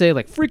want to say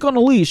like Freak on a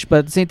Leash, but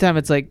at the same time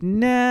it's like,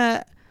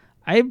 nah.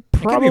 It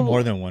could be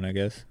more than one, I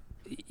guess.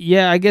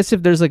 Yeah, I guess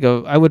if there's like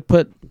I would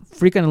put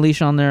Freak on a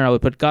Leash on there. I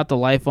would put Got the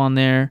Life on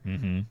there.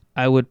 Mm-hmm.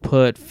 I would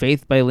put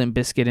Faith by Limp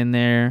Bizkit in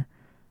there.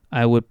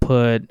 I would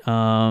put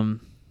let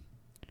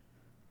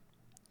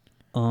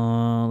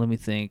me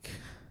think.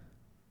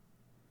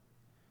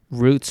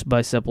 Roots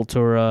by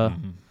Sepultura.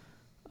 Mm-hmm.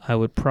 I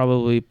would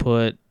probably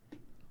put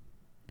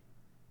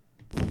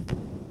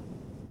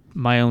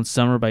My Own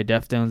Summer by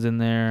Deftones in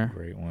there.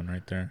 Great one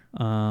right there.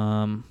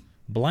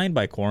 Blind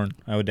by Korn,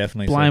 I would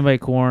definitely say. Blind by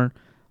Korn.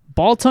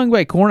 Ball Tongue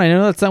by Korn, I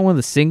know that's not one of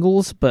the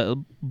singles, but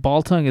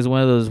Ball Tongue is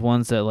one of those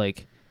ones that,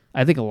 like,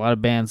 I think a lot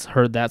of bands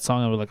heard that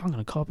song and were like, I'm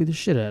going to copy the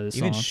shit out of this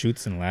Even song.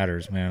 Chutes and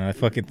Ladders, man. I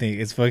fucking think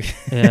it's fucking...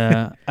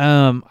 Yeah.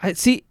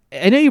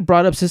 I know you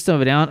brought up System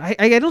of a Down.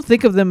 I don't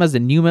think of them as a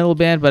new metal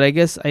band, but I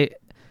guess to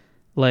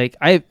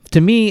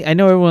me, I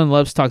know everyone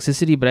loves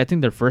Toxicity, but I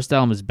think their first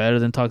album is better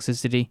than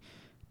Toxicity.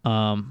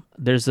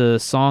 There's a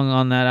song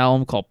on that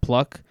album called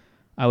Pluck.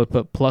 I would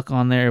put Pluck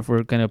on there if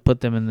we're gonna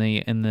put them in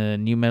the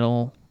new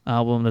metal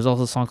album. There's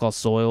also a song called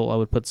Soil. I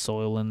would put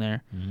Soil in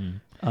there.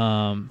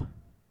 Man,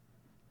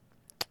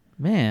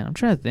 I'm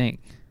trying to think.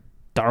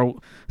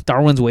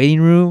 Darwin's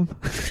Waiting Room.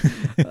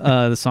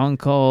 The song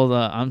called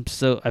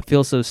I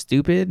Feel So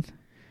Stupid.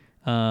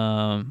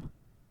 Damn,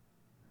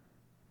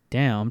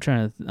 I'm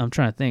trying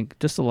to think.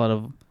 Just a lot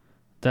of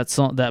that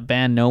song, that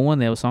band No One,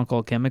 they have a song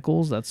called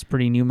Chemicals. That's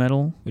pretty new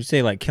metal. Would you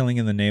say like Killing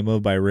in the Name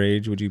of by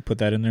Rage? Would you put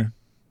that in there?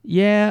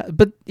 Yeah,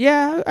 but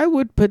yeah, I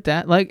would put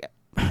that. Like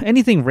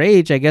anything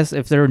Rage, I guess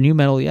if they're new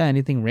metal, yeah,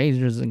 anything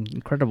Rage is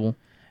incredible.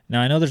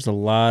 Now I know there's a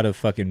lot of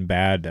fucking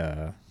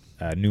bad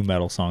new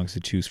metal songs to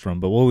choose from,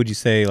 but what would you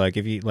say, like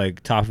if you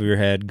like top of your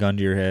head, gun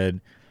to your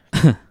head,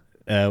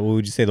 what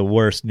would you say the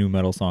worst new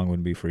metal song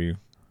would be for you?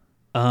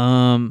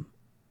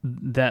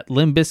 That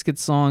Limp Bizkit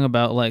song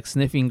about like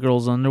sniffing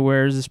girls'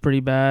 underwears is pretty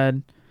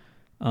bad.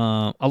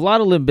 A lot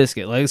of Limp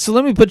Bizkit. Like, so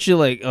let me put you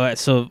like,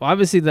 so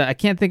obviously that I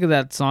can't think of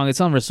that song. It's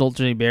on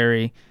Resultantly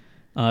Berry.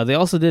 They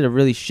also did a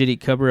really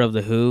shitty cover of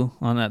The Who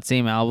on that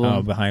same album.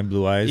 Oh, Behind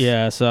Blue Eyes.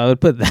 Yeah, so I would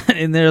put that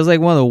in there. It's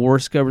like one of the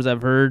worst covers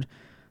I've heard.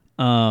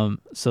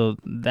 So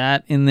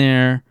that in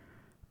there.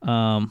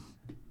 A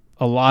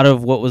lot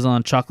of what was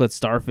on Chocolate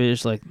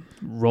Starfish, like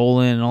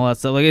Rollin' and all that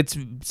stuff. Like, it's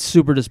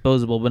super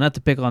disposable, but not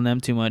to pick on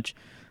them too much.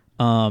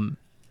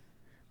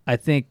 I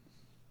think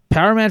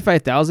Power Man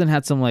 5000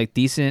 had some like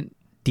decent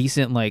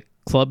like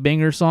club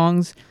banger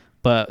songs,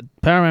 but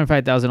Power Man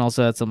 5000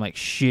 also had some like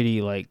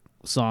shitty like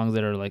songs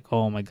that are like,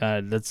 oh my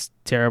god, that's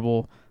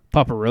terrible.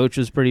 Papa Roach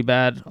was pretty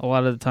bad a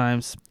lot of the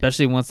times,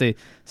 especially once they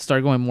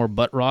start going more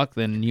butt rock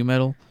than new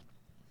metal.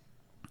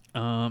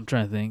 I'm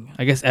trying to think.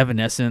 I guess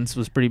Evanescence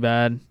was pretty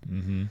bad.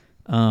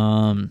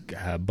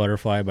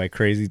 Butterfly by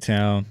Crazy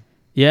Town.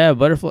 Yeah,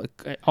 Butterfly.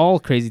 All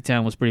Crazy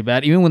Town was pretty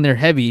bad. Even when they're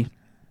heavy,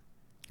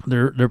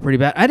 they're pretty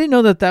bad. I didn't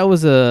know that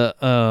was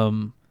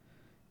a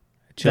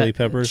Chili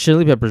Peppers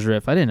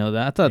riff. I didn't know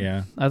that.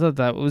 I thought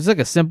that was like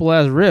a simple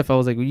ass riff. I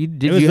was like,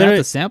 did you have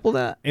to sample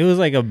that? It was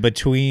like a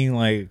between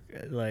like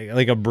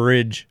a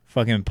bridge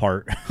fucking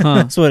part.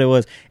 That's what it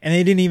was. And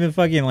they didn't even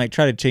fucking like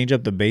try to change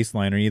up the bass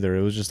line or either.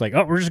 It was just like,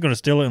 oh, we're just gonna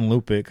steal it and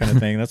loop it kind of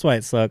thing. That's why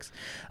it sucks.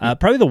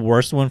 Probably the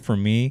worst one for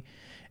me,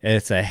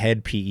 it's a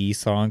Head PE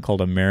song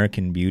called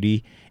American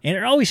Beauty, and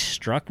it always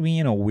struck me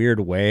in a weird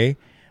way.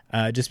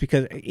 Just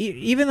because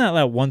even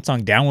that one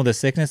song, Down with the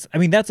Sickness, I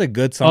mean, that's a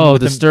good song. Oh,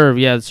 Disturb.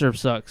 Yeah, Disturb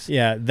sucks.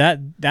 Yeah,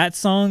 that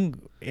song,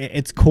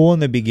 it's cool in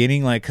the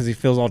beginning, like, because he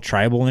feels all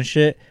tribal and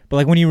shit. But,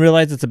 like, when you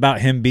realize it's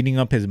about him beating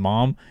up his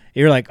mom,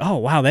 you're like, oh,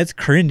 wow, that's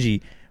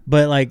cringy.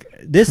 But, like,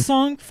 this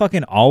song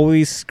fucking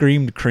always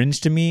screamed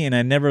cringe to me, and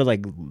I never,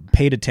 like,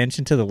 paid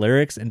attention to the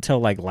lyrics until,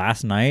 like,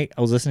 last night.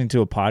 I was listening to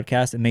a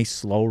podcast, and they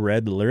slow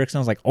read the lyrics, and I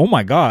was like, oh,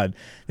 my God,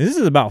 this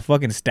is about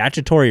fucking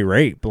statutory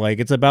rape. Like,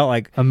 it's about,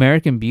 like...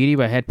 American Beauty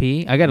by Head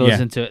PE? I gotta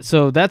listen to it.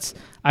 So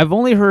I've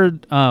only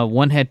heard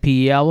one Head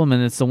PE album,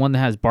 and it's the one that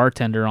has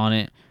Bartender on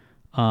it.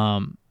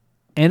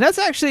 And that's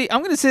actually, I'm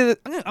going to say that,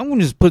 I'm going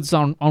to just put this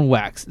on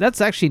wax. That's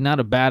actually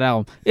not a bad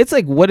album. It's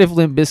like, what if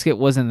Limp Bizkit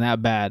wasn't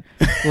that bad?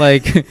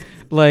 Like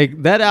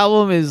that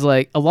album is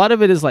like, a lot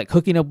of it is like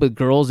hooking up with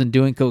girls and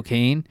doing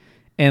cocaine.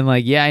 And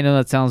like, yeah, I know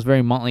that sounds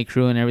very Motley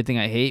Crue and everything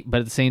I hate,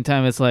 but at the same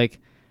time, it's like,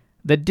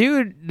 the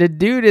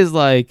dude's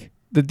like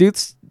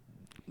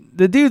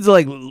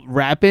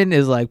rapping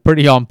is like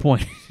pretty on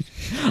point.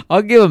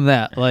 I'll give him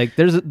that. Like,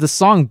 there's the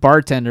song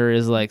Bartender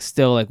is like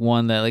still like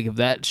one that like if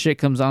that shit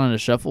comes on in a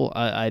shuffle,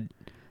 I'd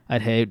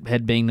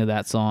headbang to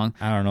that song.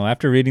 I don't know.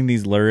 After reading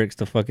these lyrics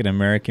to fucking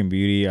American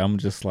Beauty, I'm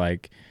just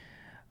like,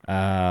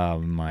 oh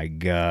my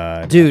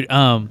god, dude.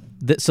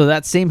 So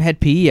that same Head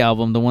PE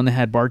album, the one that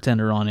had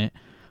Bartender on it,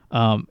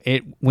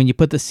 when you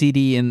put the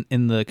CD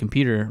in the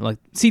computer, like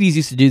CDs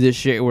used to do this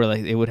shit where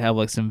like they would have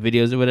like some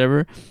videos or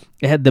whatever.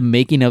 It had the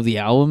making of the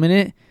album in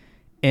it.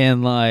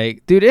 And,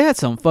 like, dude, it had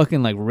some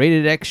fucking, like,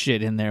 rated X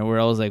shit in there where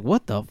I was like,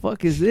 what the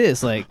fuck is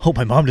this? Like, hope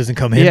my mom doesn't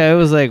come in. Yeah, it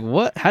was like,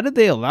 what? How did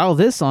they allow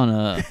this on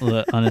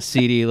a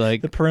CD?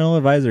 Like, the parental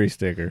advisory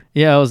sticker.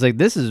 Yeah, I was like,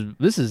 this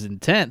is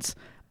intense.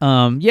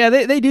 Yeah,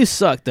 they do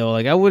suck, though.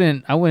 Like, I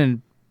wouldn't,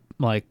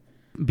 like,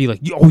 be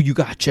like, oh, you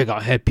gotta check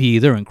out Head PE.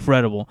 They're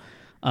incredible.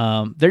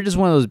 They're just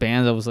one of those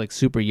bands I was, like,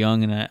 super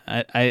young, and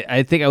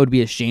I think I would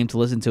be ashamed to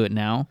listen to it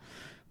now.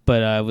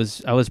 But I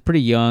was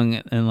pretty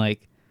young, and,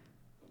 like,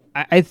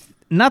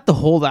 not the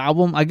whole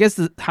album. I guess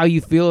how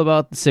you feel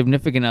about The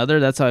Significant Other,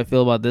 that's how I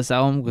feel about this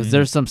album, because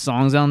there's some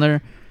songs on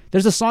there.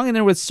 There's a song in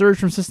there with Surge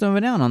from System of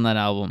a Down on that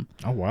album.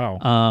 Oh,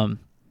 wow.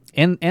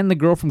 And the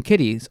girl from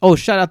Kitty. Oh,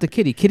 shout out to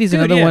Kitty. Kitty's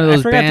another one of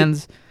those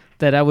bands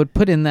that I would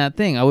put in that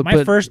thing. I would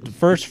my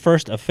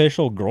first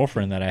official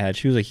girlfriend that I had,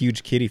 she was a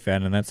huge Kitty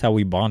fan, and that's how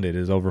we bonded,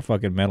 is over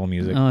fucking metal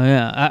music. Oh,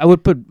 yeah. I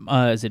would put,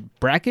 is it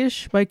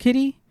Brackish by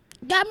Kitty?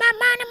 Got my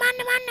money.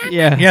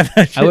 Yeah.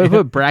 I would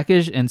put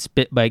Brackish and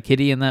Spit by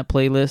Kitty in that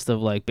playlist of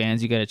like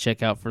bands you got to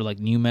check out for like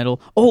new metal.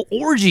 Oh,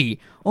 Orgy.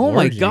 Oh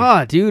my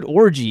god, dude,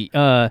 Orgy.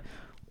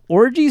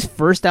 Orgy's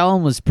first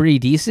album was pretty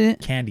decent.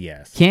 Candy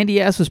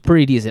Ass was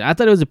pretty decent. I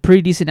thought it was a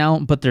pretty decent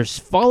album, but their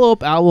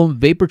follow-up album,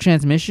 Vapor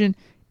Transmission,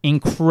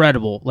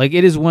 incredible. Like,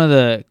 it is one of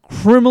the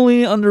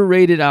criminally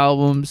underrated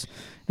albums.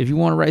 If you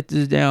want to write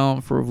this down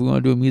if we want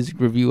to do a music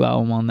review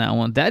album on that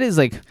one, that is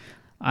like,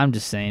 I'm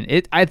just saying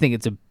it. I think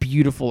it's a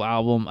beautiful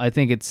album. I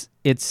think it's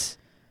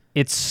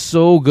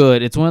so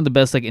good. It's one of the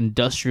best like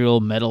industrial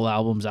metal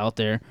albums out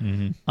there.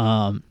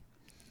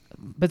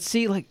 But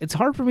see, like, it's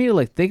hard for me to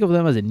like think of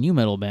them as a new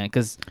metal band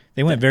because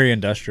they went very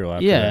industrial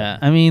after that.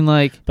 I mean,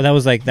 like, but that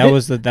was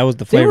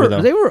the flavor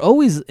though. They were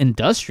always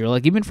industrial,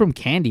 like even from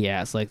Candy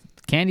Ass. Like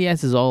Candy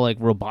Ass is all like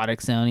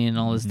robotic sounding and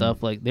all this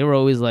stuff. Like they were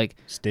always like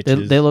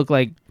Stitches. They look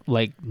like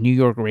New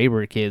York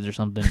raver kids or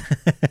something.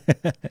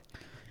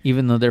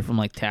 Even though they're from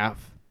like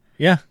Taft.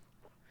 Yeah.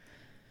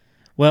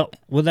 Well,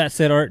 with that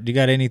said, Art, do you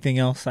got anything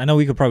else? I know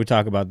we could probably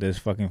talk about this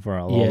fucking for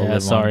a long Yeah,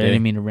 sorry, I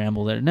didn't mean to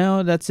ramble there.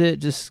 No, that's it.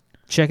 Just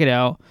check it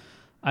out.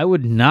 I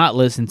would not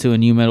listen to a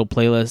new metal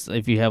playlist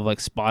if you have like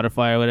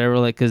Spotify or whatever,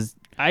 like, because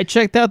I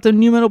checked out the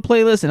new metal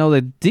playlist and I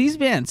was like, these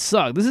bands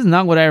suck. This is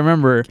not what I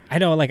remember. I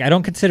know, like, I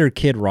don't consider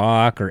Kid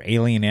Rock or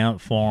Alien Ant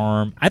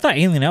Farm. I thought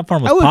Alien Ant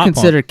Farm was I would pop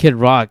consider Kid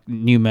Rock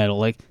new metal.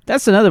 Like,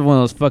 that's another one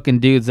of those fucking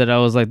dudes that I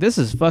was like, this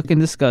is fucking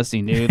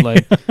disgusting, dude.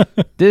 Like,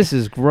 this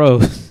is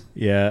gross.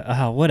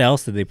 Yeah. What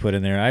else did they put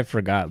in there? I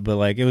forgot, but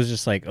like, it was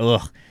just like,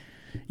 ugh.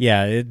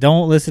 Yeah,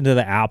 don't listen to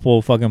the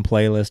Apple fucking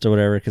playlist or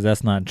whatever because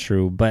that's not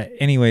true. But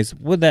anyways,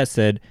 with that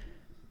said,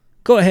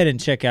 go ahead and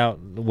check out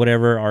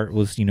whatever Art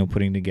was,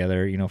 putting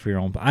together, for your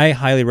own. I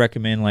highly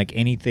recommend like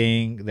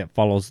anything that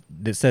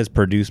says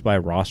produced by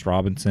Ross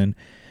Robinson.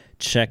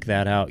 Check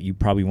that out. You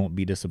probably won't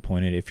be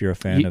disappointed if you're a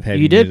fan of heavy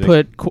music. You did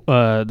put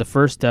the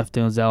first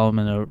Deftones album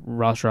in a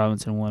Ross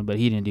Robinson one, but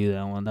he didn't do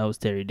that one. That was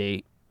Terry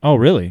Date. Oh,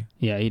 really?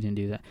 Yeah, he didn't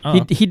do that.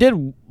 Oh. He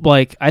did,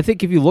 like, I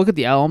think if you look at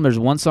the album, there's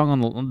one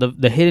song on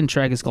the hidden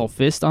track is called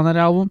Fist on that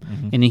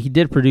album, and he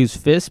did produce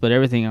Fist, but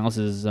everything else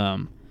is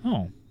not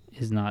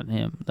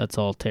him. That's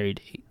all Terry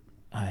Date.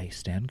 I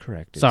stand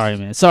corrected. Sorry,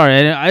 man.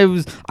 Sorry,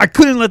 I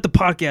couldn't let the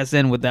podcast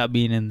end with that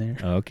being in there.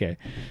 Okay.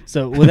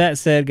 So with that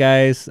said,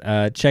 guys,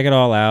 check it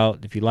all out.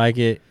 If you like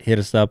it, hit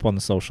us up on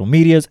the social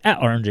medias at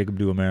Art and Jacob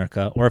Do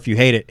America, or if you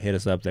hate it, hit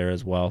us up there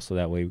as well, so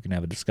that way we can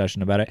have a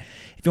discussion about it.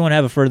 If you want to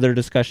have a further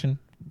discussion,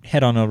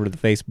 head on over to the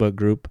Facebook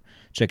group.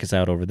 Check us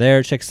out over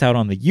there. Check us out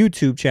on the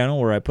YouTube channel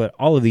where I put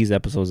all of these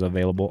episodes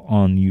available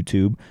on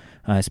YouTube.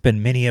 I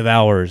spend many of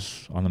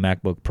hours on the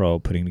MacBook Pro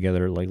putting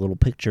together like little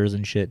pictures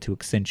and shit to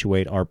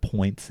accentuate our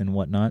points and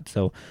whatnot.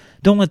 So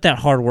don't let that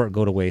hard work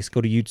go to waste. Go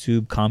to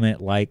YouTube,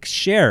 comment, like,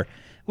 share.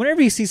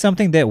 Whenever you see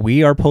something that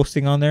we are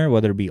posting on there,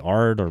 whether it be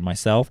Art or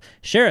myself,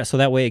 share it so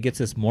that way it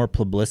gets us more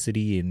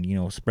publicity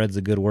and, spreads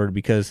the good word,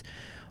 because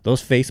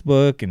those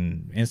Facebook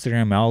and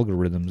Instagram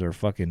algorithms are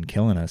fucking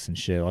killing us and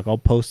shit. Like, I'll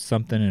post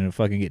something and it'll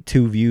fucking get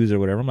 2 views or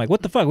whatever. I'm like,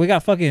 what the fuck? We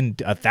got fucking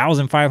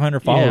 1,500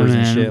 followers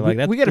and shit. Like,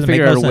 that we got to doesn't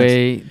make figure no out a sense.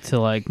 way to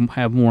like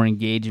have more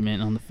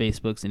engagement on the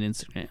Facebooks and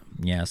Instagram.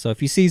 Yeah, so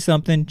if you see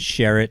something,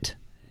 share it.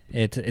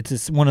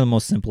 It's one of the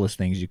most simplest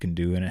things you can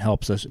do, and it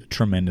helps us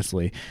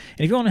tremendously.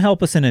 And if you want to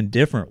help us in a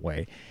different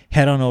way,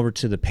 head on over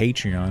to the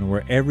Patreon,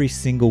 where every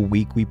single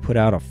week we put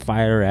out a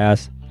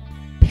fire-ass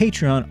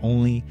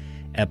Patreon-only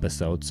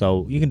episode.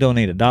 So you can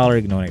donate $1,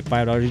 you can donate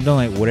 $5, you can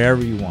donate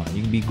whatever you want.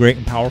 You can be great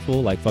and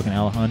powerful like fucking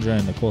Alejandra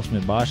and Nicole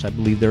Smith Bosch. I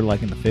believe they're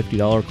like in the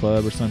 $50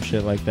 club or some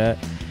shit like that.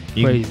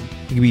 You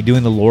can be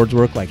doing the Lord's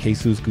work like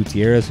Jesus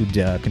Gutierrez, who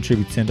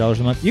contributes $10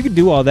 a month. You can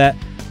do all that,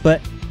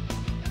 but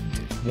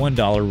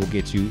 $1 will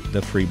get you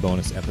the free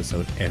bonus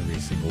episode every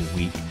single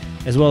week,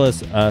 as well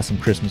as some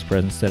Christmas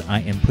presents that I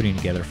am putting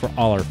together for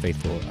all our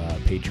faithful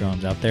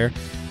Patrons out there.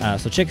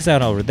 So check us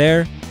out over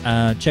there.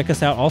 Check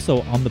us out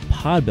also on the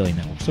Podbelly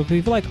Network. So if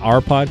you like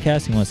our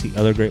podcast, you want to see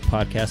other great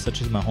podcasts,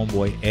 such as my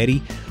homeboy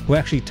Eddie, who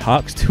actually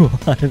talks to a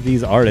lot of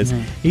these artists.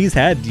 He's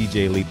had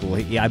DJ Lethal.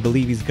 I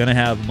believe he's going to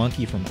have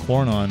Monkey from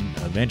Korn on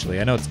eventually.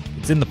 I know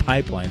it's in the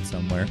pipeline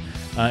somewhere.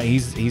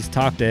 He's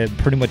talked to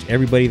pretty much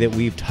everybody that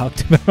we've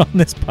talked about on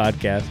this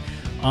podcast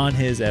on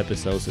his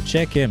episode, so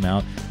check him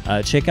out.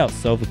 Check out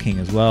Sofa King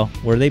as well,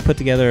 where they put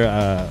together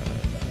a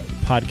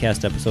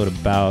podcast episode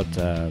about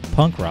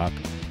punk rock,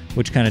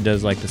 which kind of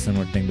does like the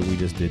similar thing that we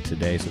just did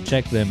today. So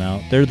check them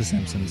out. They're the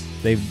Simpsons.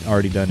 They've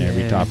already done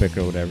every topic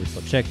or whatever, so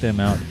check them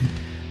out.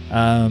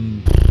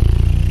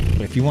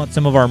 If you want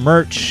some of our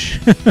merch,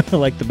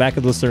 like the Back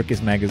of the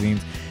Circus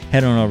magazines,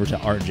 head on over to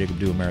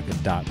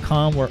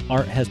artjacobdoamerica.com, where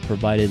Art has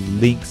provided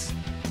links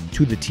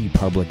to the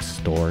TeePublic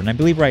store. And I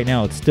believe right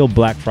now it's still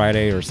Black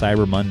Friday or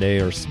Cyber Monday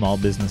or Small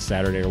Business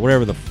Saturday or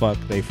whatever the fuck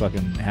they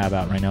fucking have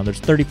out right now.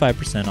 There's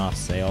 35% off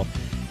sale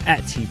at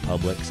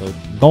TeePublic. So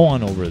go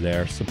on over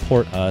there,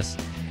 support us.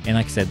 And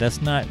like I said,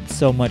 that's not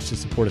so much to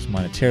support us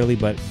monetarily,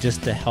 but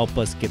just to help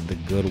us get the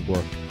good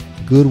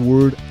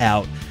word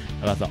out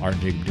about the Art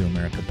and Jacob Do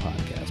America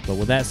podcast. But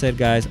with that said,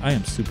 guys, I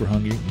am super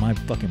hungry. My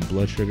fucking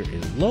blood sugar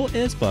is low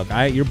as fuck.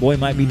 Your boy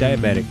might be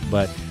diabetic,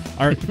 but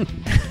Art...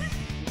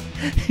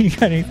 You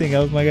got anything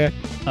else, my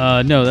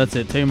guy? No, that's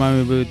it. Tell your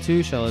mommy boo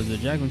too. Shout out to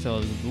Jackman.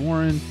 Shout out to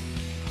Warren.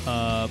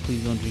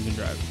 Please don't drink and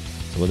drive.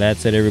 So with that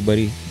said,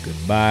 everybody,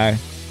 goodbye.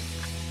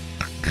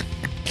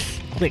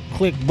 Click,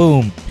 click,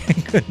 boom.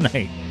 Good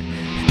night.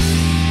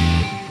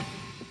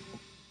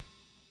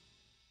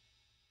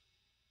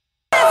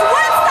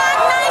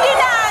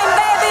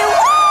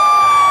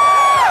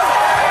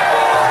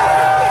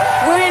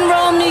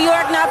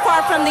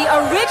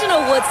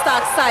 original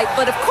Woodstock site,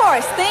 but of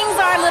course, things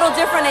are a little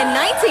different in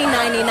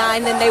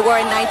 1999 than they were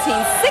in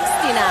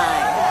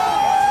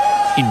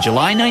 1969. In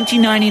July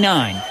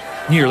 1999,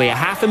 nearly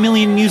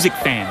 500,000 music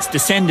fans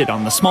descended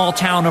on the small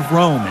town of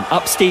Rome in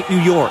upstate New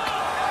York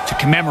to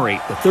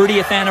commemorate the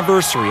 30th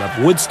anniversary of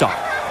Woodstock.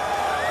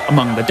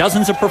 Among the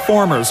dozens of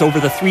performers over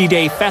the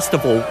 3-day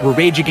festival were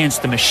Rage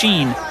Against the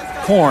Machine,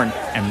 Korn,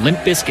 and Limp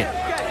Bizkit.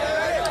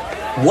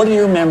 What are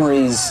your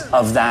memories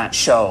of that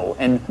show,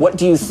 and what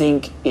do you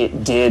think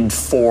it did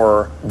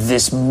for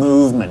this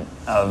movement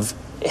of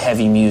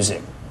heavy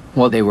music?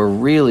 Well, they were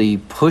really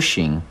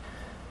pushing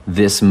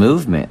this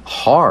movement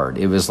hard.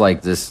 It was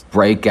like this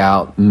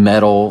breakout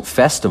metal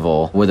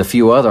festival with a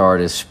few other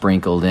artists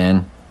sprinkled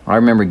in. I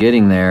remember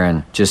getting there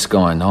and just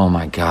going, oh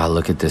my God,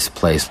 look at this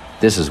place.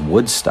 This is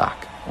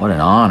Woodstock. What an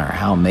honor.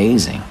 How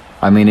amazing.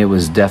 I mean, it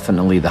was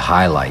definitely the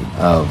highlight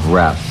of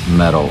rap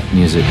metal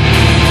music.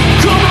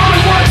 Come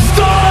on,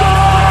 Woodstock!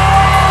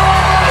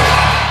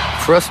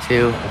 For us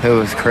too, it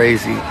was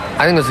crazy.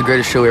 I think it was the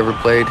greatest show we ever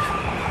played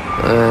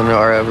and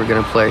are ever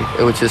going to play.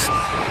 It was just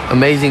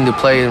amazing to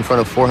play in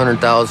front of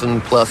 400,000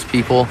 plus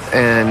people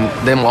and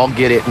them all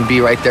get it and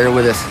be right there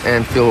with us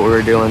and feel what we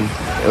were doing.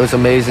 It was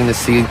amazing to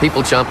see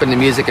people jump into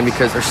music, and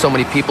because there's so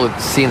many people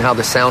seeing how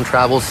the sound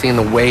travels, seeing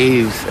the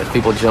waves as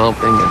people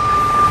jumping, and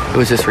it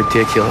was just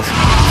ridiculous.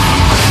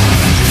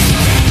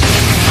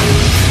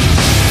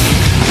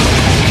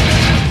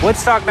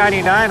 Woodstock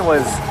 99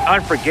 was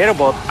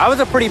unforgettable. That was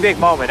a pretty big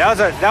moment.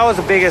 That was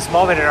the biggest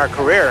moment in our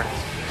career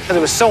because it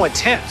was so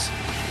intense.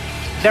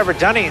 Never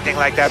done anything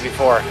like that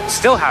before.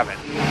 Still haven't.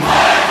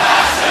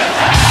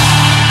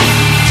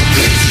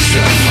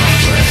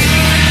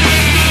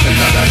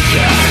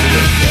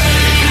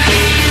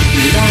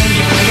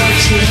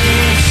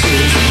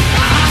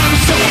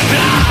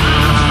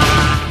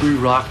 We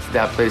rocked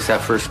that place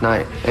that first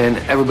night, and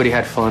everybody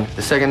had fun.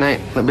 The second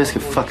night, Limp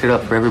Bizkit fucked it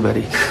up for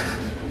everybody.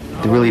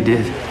 They really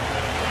did.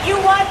 You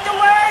want the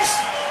worst?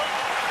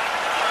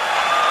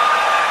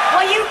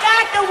 Well, you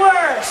got the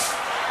worst.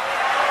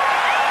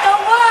 The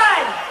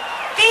one,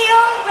 the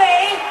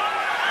only,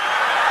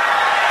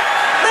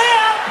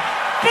 Limp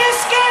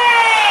Bizkit!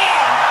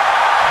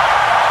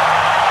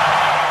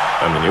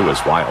 I mean, it was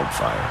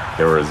wildfire.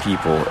 There was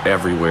people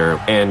everywhere.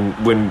 And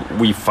when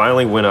we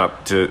finally went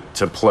up to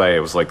play, it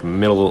was like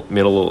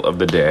middle of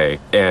the day.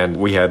 And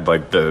we had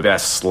like the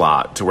best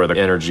slot to where the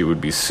energy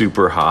would be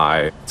super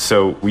high.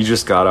 So we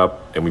just got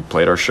up and we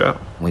played our show.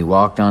 We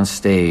walked on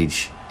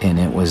stage, and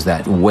it was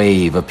that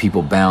wave of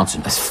people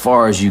bouncing as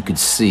far as you could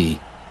see.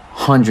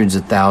 Hundreds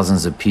of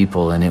thousands of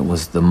people, and it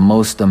was the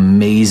most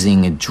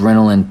amazing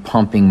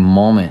adrenaline-pumping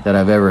moment that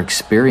I've ever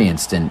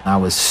experienced, and I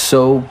was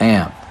so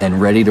amped and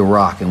ready to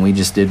rock, and we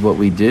just did what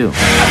we do.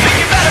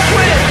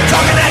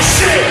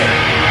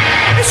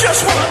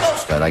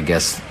 But I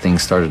guess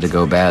things started to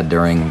go bad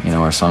during,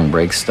 our song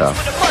break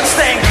stuff.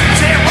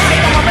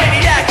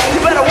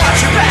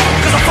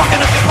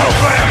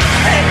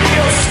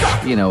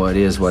 It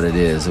is what it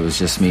is. It was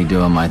just me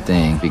doing my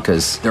thing,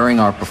 because during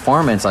our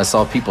performance, I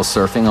saw people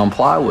surfing on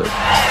plywood.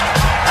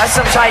 That's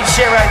some tight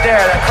shit right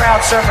there, the crowd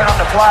surfing on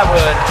the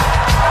plywood.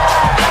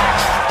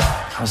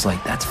 I was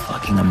like, that's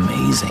fucking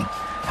amazing.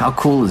 How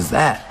cool is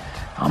that?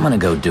 I'm gonna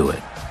go do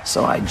it.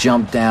 So I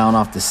jump down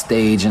off the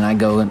stage and I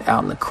go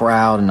out in the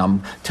crowd and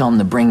I'm telling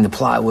them to bring the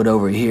plywood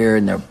over here,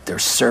 and they're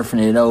surfing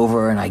it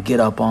over, and I get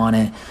up on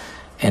it.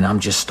 And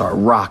I'm just start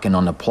rocking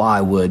on the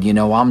plywood.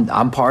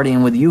 I'm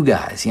partying with you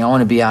guys. I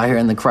want to be out here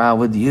in the crowd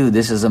with you.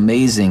 This is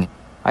amazing.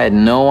 I had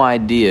no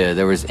idea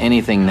there was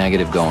anything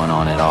negative going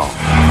on at all.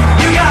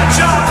 You got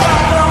job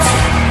problems.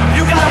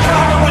 You got a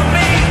problem with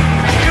me.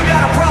 You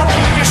got a problem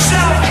with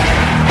yourself.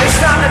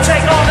 It's time to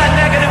take all that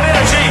negative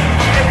energy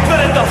and put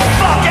it the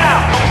fuck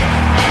out.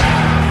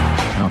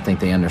 I don't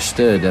think they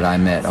understood that I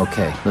meant,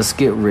 okay, let's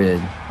get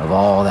rid of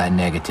all that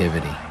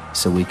negativity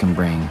so we can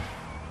bring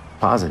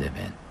positive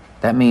in.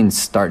 That means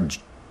start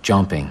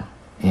jumping,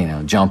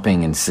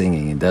 jumping and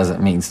singing. It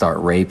doesn't mean start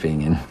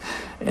raping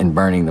and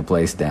burning the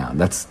place down.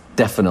 That's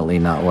definitely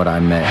not what I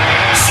meant.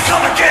 So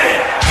come and get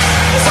it!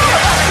 It's all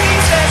about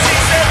he said,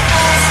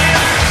 bullshit.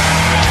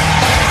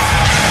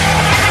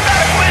 You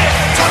better quit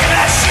talking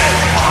that shit,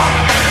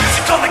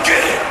 so come and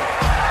get it!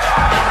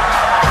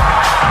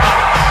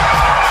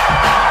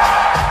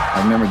 I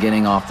remember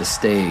getting off the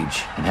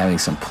stage and having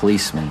some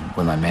policemen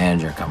with my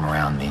manager come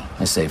around me.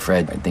 I say,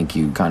 Fred, I think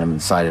you kind of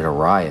incited a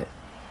riot.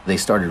 They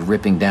started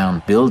ripping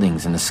down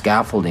buildings and the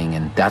scaffolding,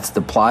 and that's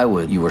the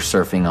plywood you were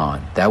surfing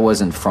on. That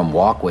wasn't from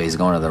walkways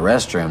going to the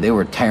restroom. They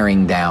were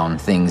tearing down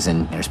things,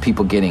 and there's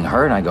people getting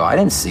hurt. And I go, I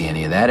didn't see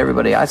any of that.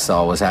 Everybody I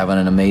saw was having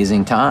an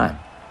amazing time.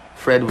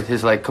 Fred with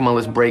his come on,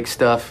 let's break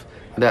stuff,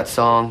 that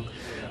song,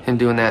 him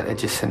doing that, it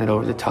just sent it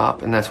over the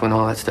top, and that's when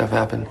all that stuff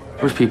happened.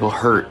 There was people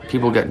hurt,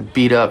 people got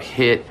beat up,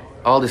 hit,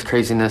 all this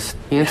craziness.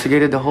 He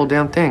instigated the whole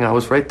damn thing. I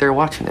was right there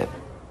watching it.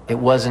 It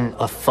wasn't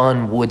a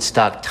fun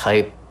Woodstock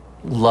type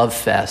love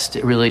fest.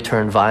 It really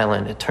turned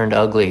violent. It turned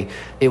ugly.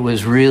 It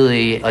was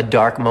really a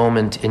dark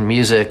moment in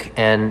music,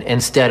 and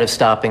instead of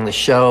stopping the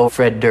show,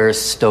 Fred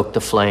Durst stoked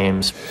the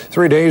flames.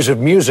 3 days of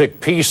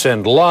music, peace,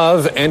 and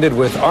love ended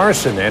with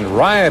arson and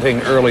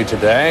rioting early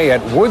today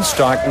at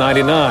Woodstock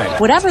 99.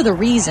 Whatever the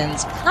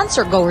reasons,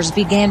 concertgoers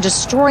began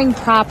destroying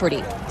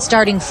property,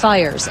 starting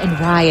fires and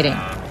rioting.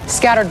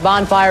 Scattered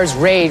bonfires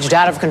raged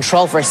out of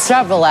control for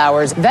several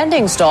hours.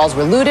 Vending stalls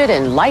were looted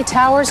and light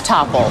towers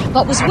toppled.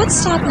 But was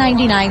Woodstock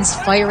 99's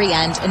fiery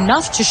end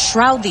enough to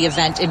shroud the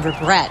event in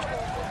regret?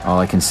 All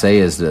I can say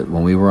is that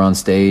when we were on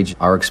stage,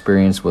 our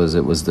experience was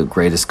it was the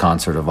greatest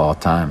concert of all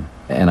time.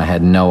 And I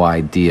had no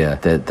idea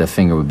that the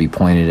finger would be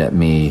pointed at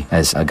me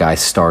as a guy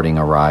starting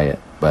a riot.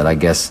 But I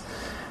guess,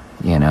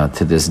 you know,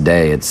 to this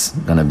day, it's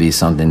going to be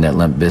something that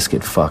Limp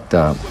Bizkit fucked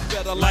up.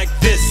 Like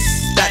this,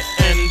 that,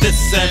 and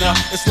this, and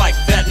it's like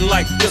that, and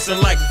like this, and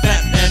like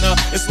that,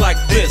 and it's like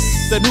this.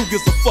 Then who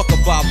gives a fuck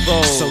about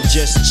those? So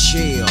just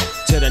chill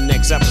to the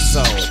next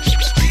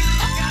episode.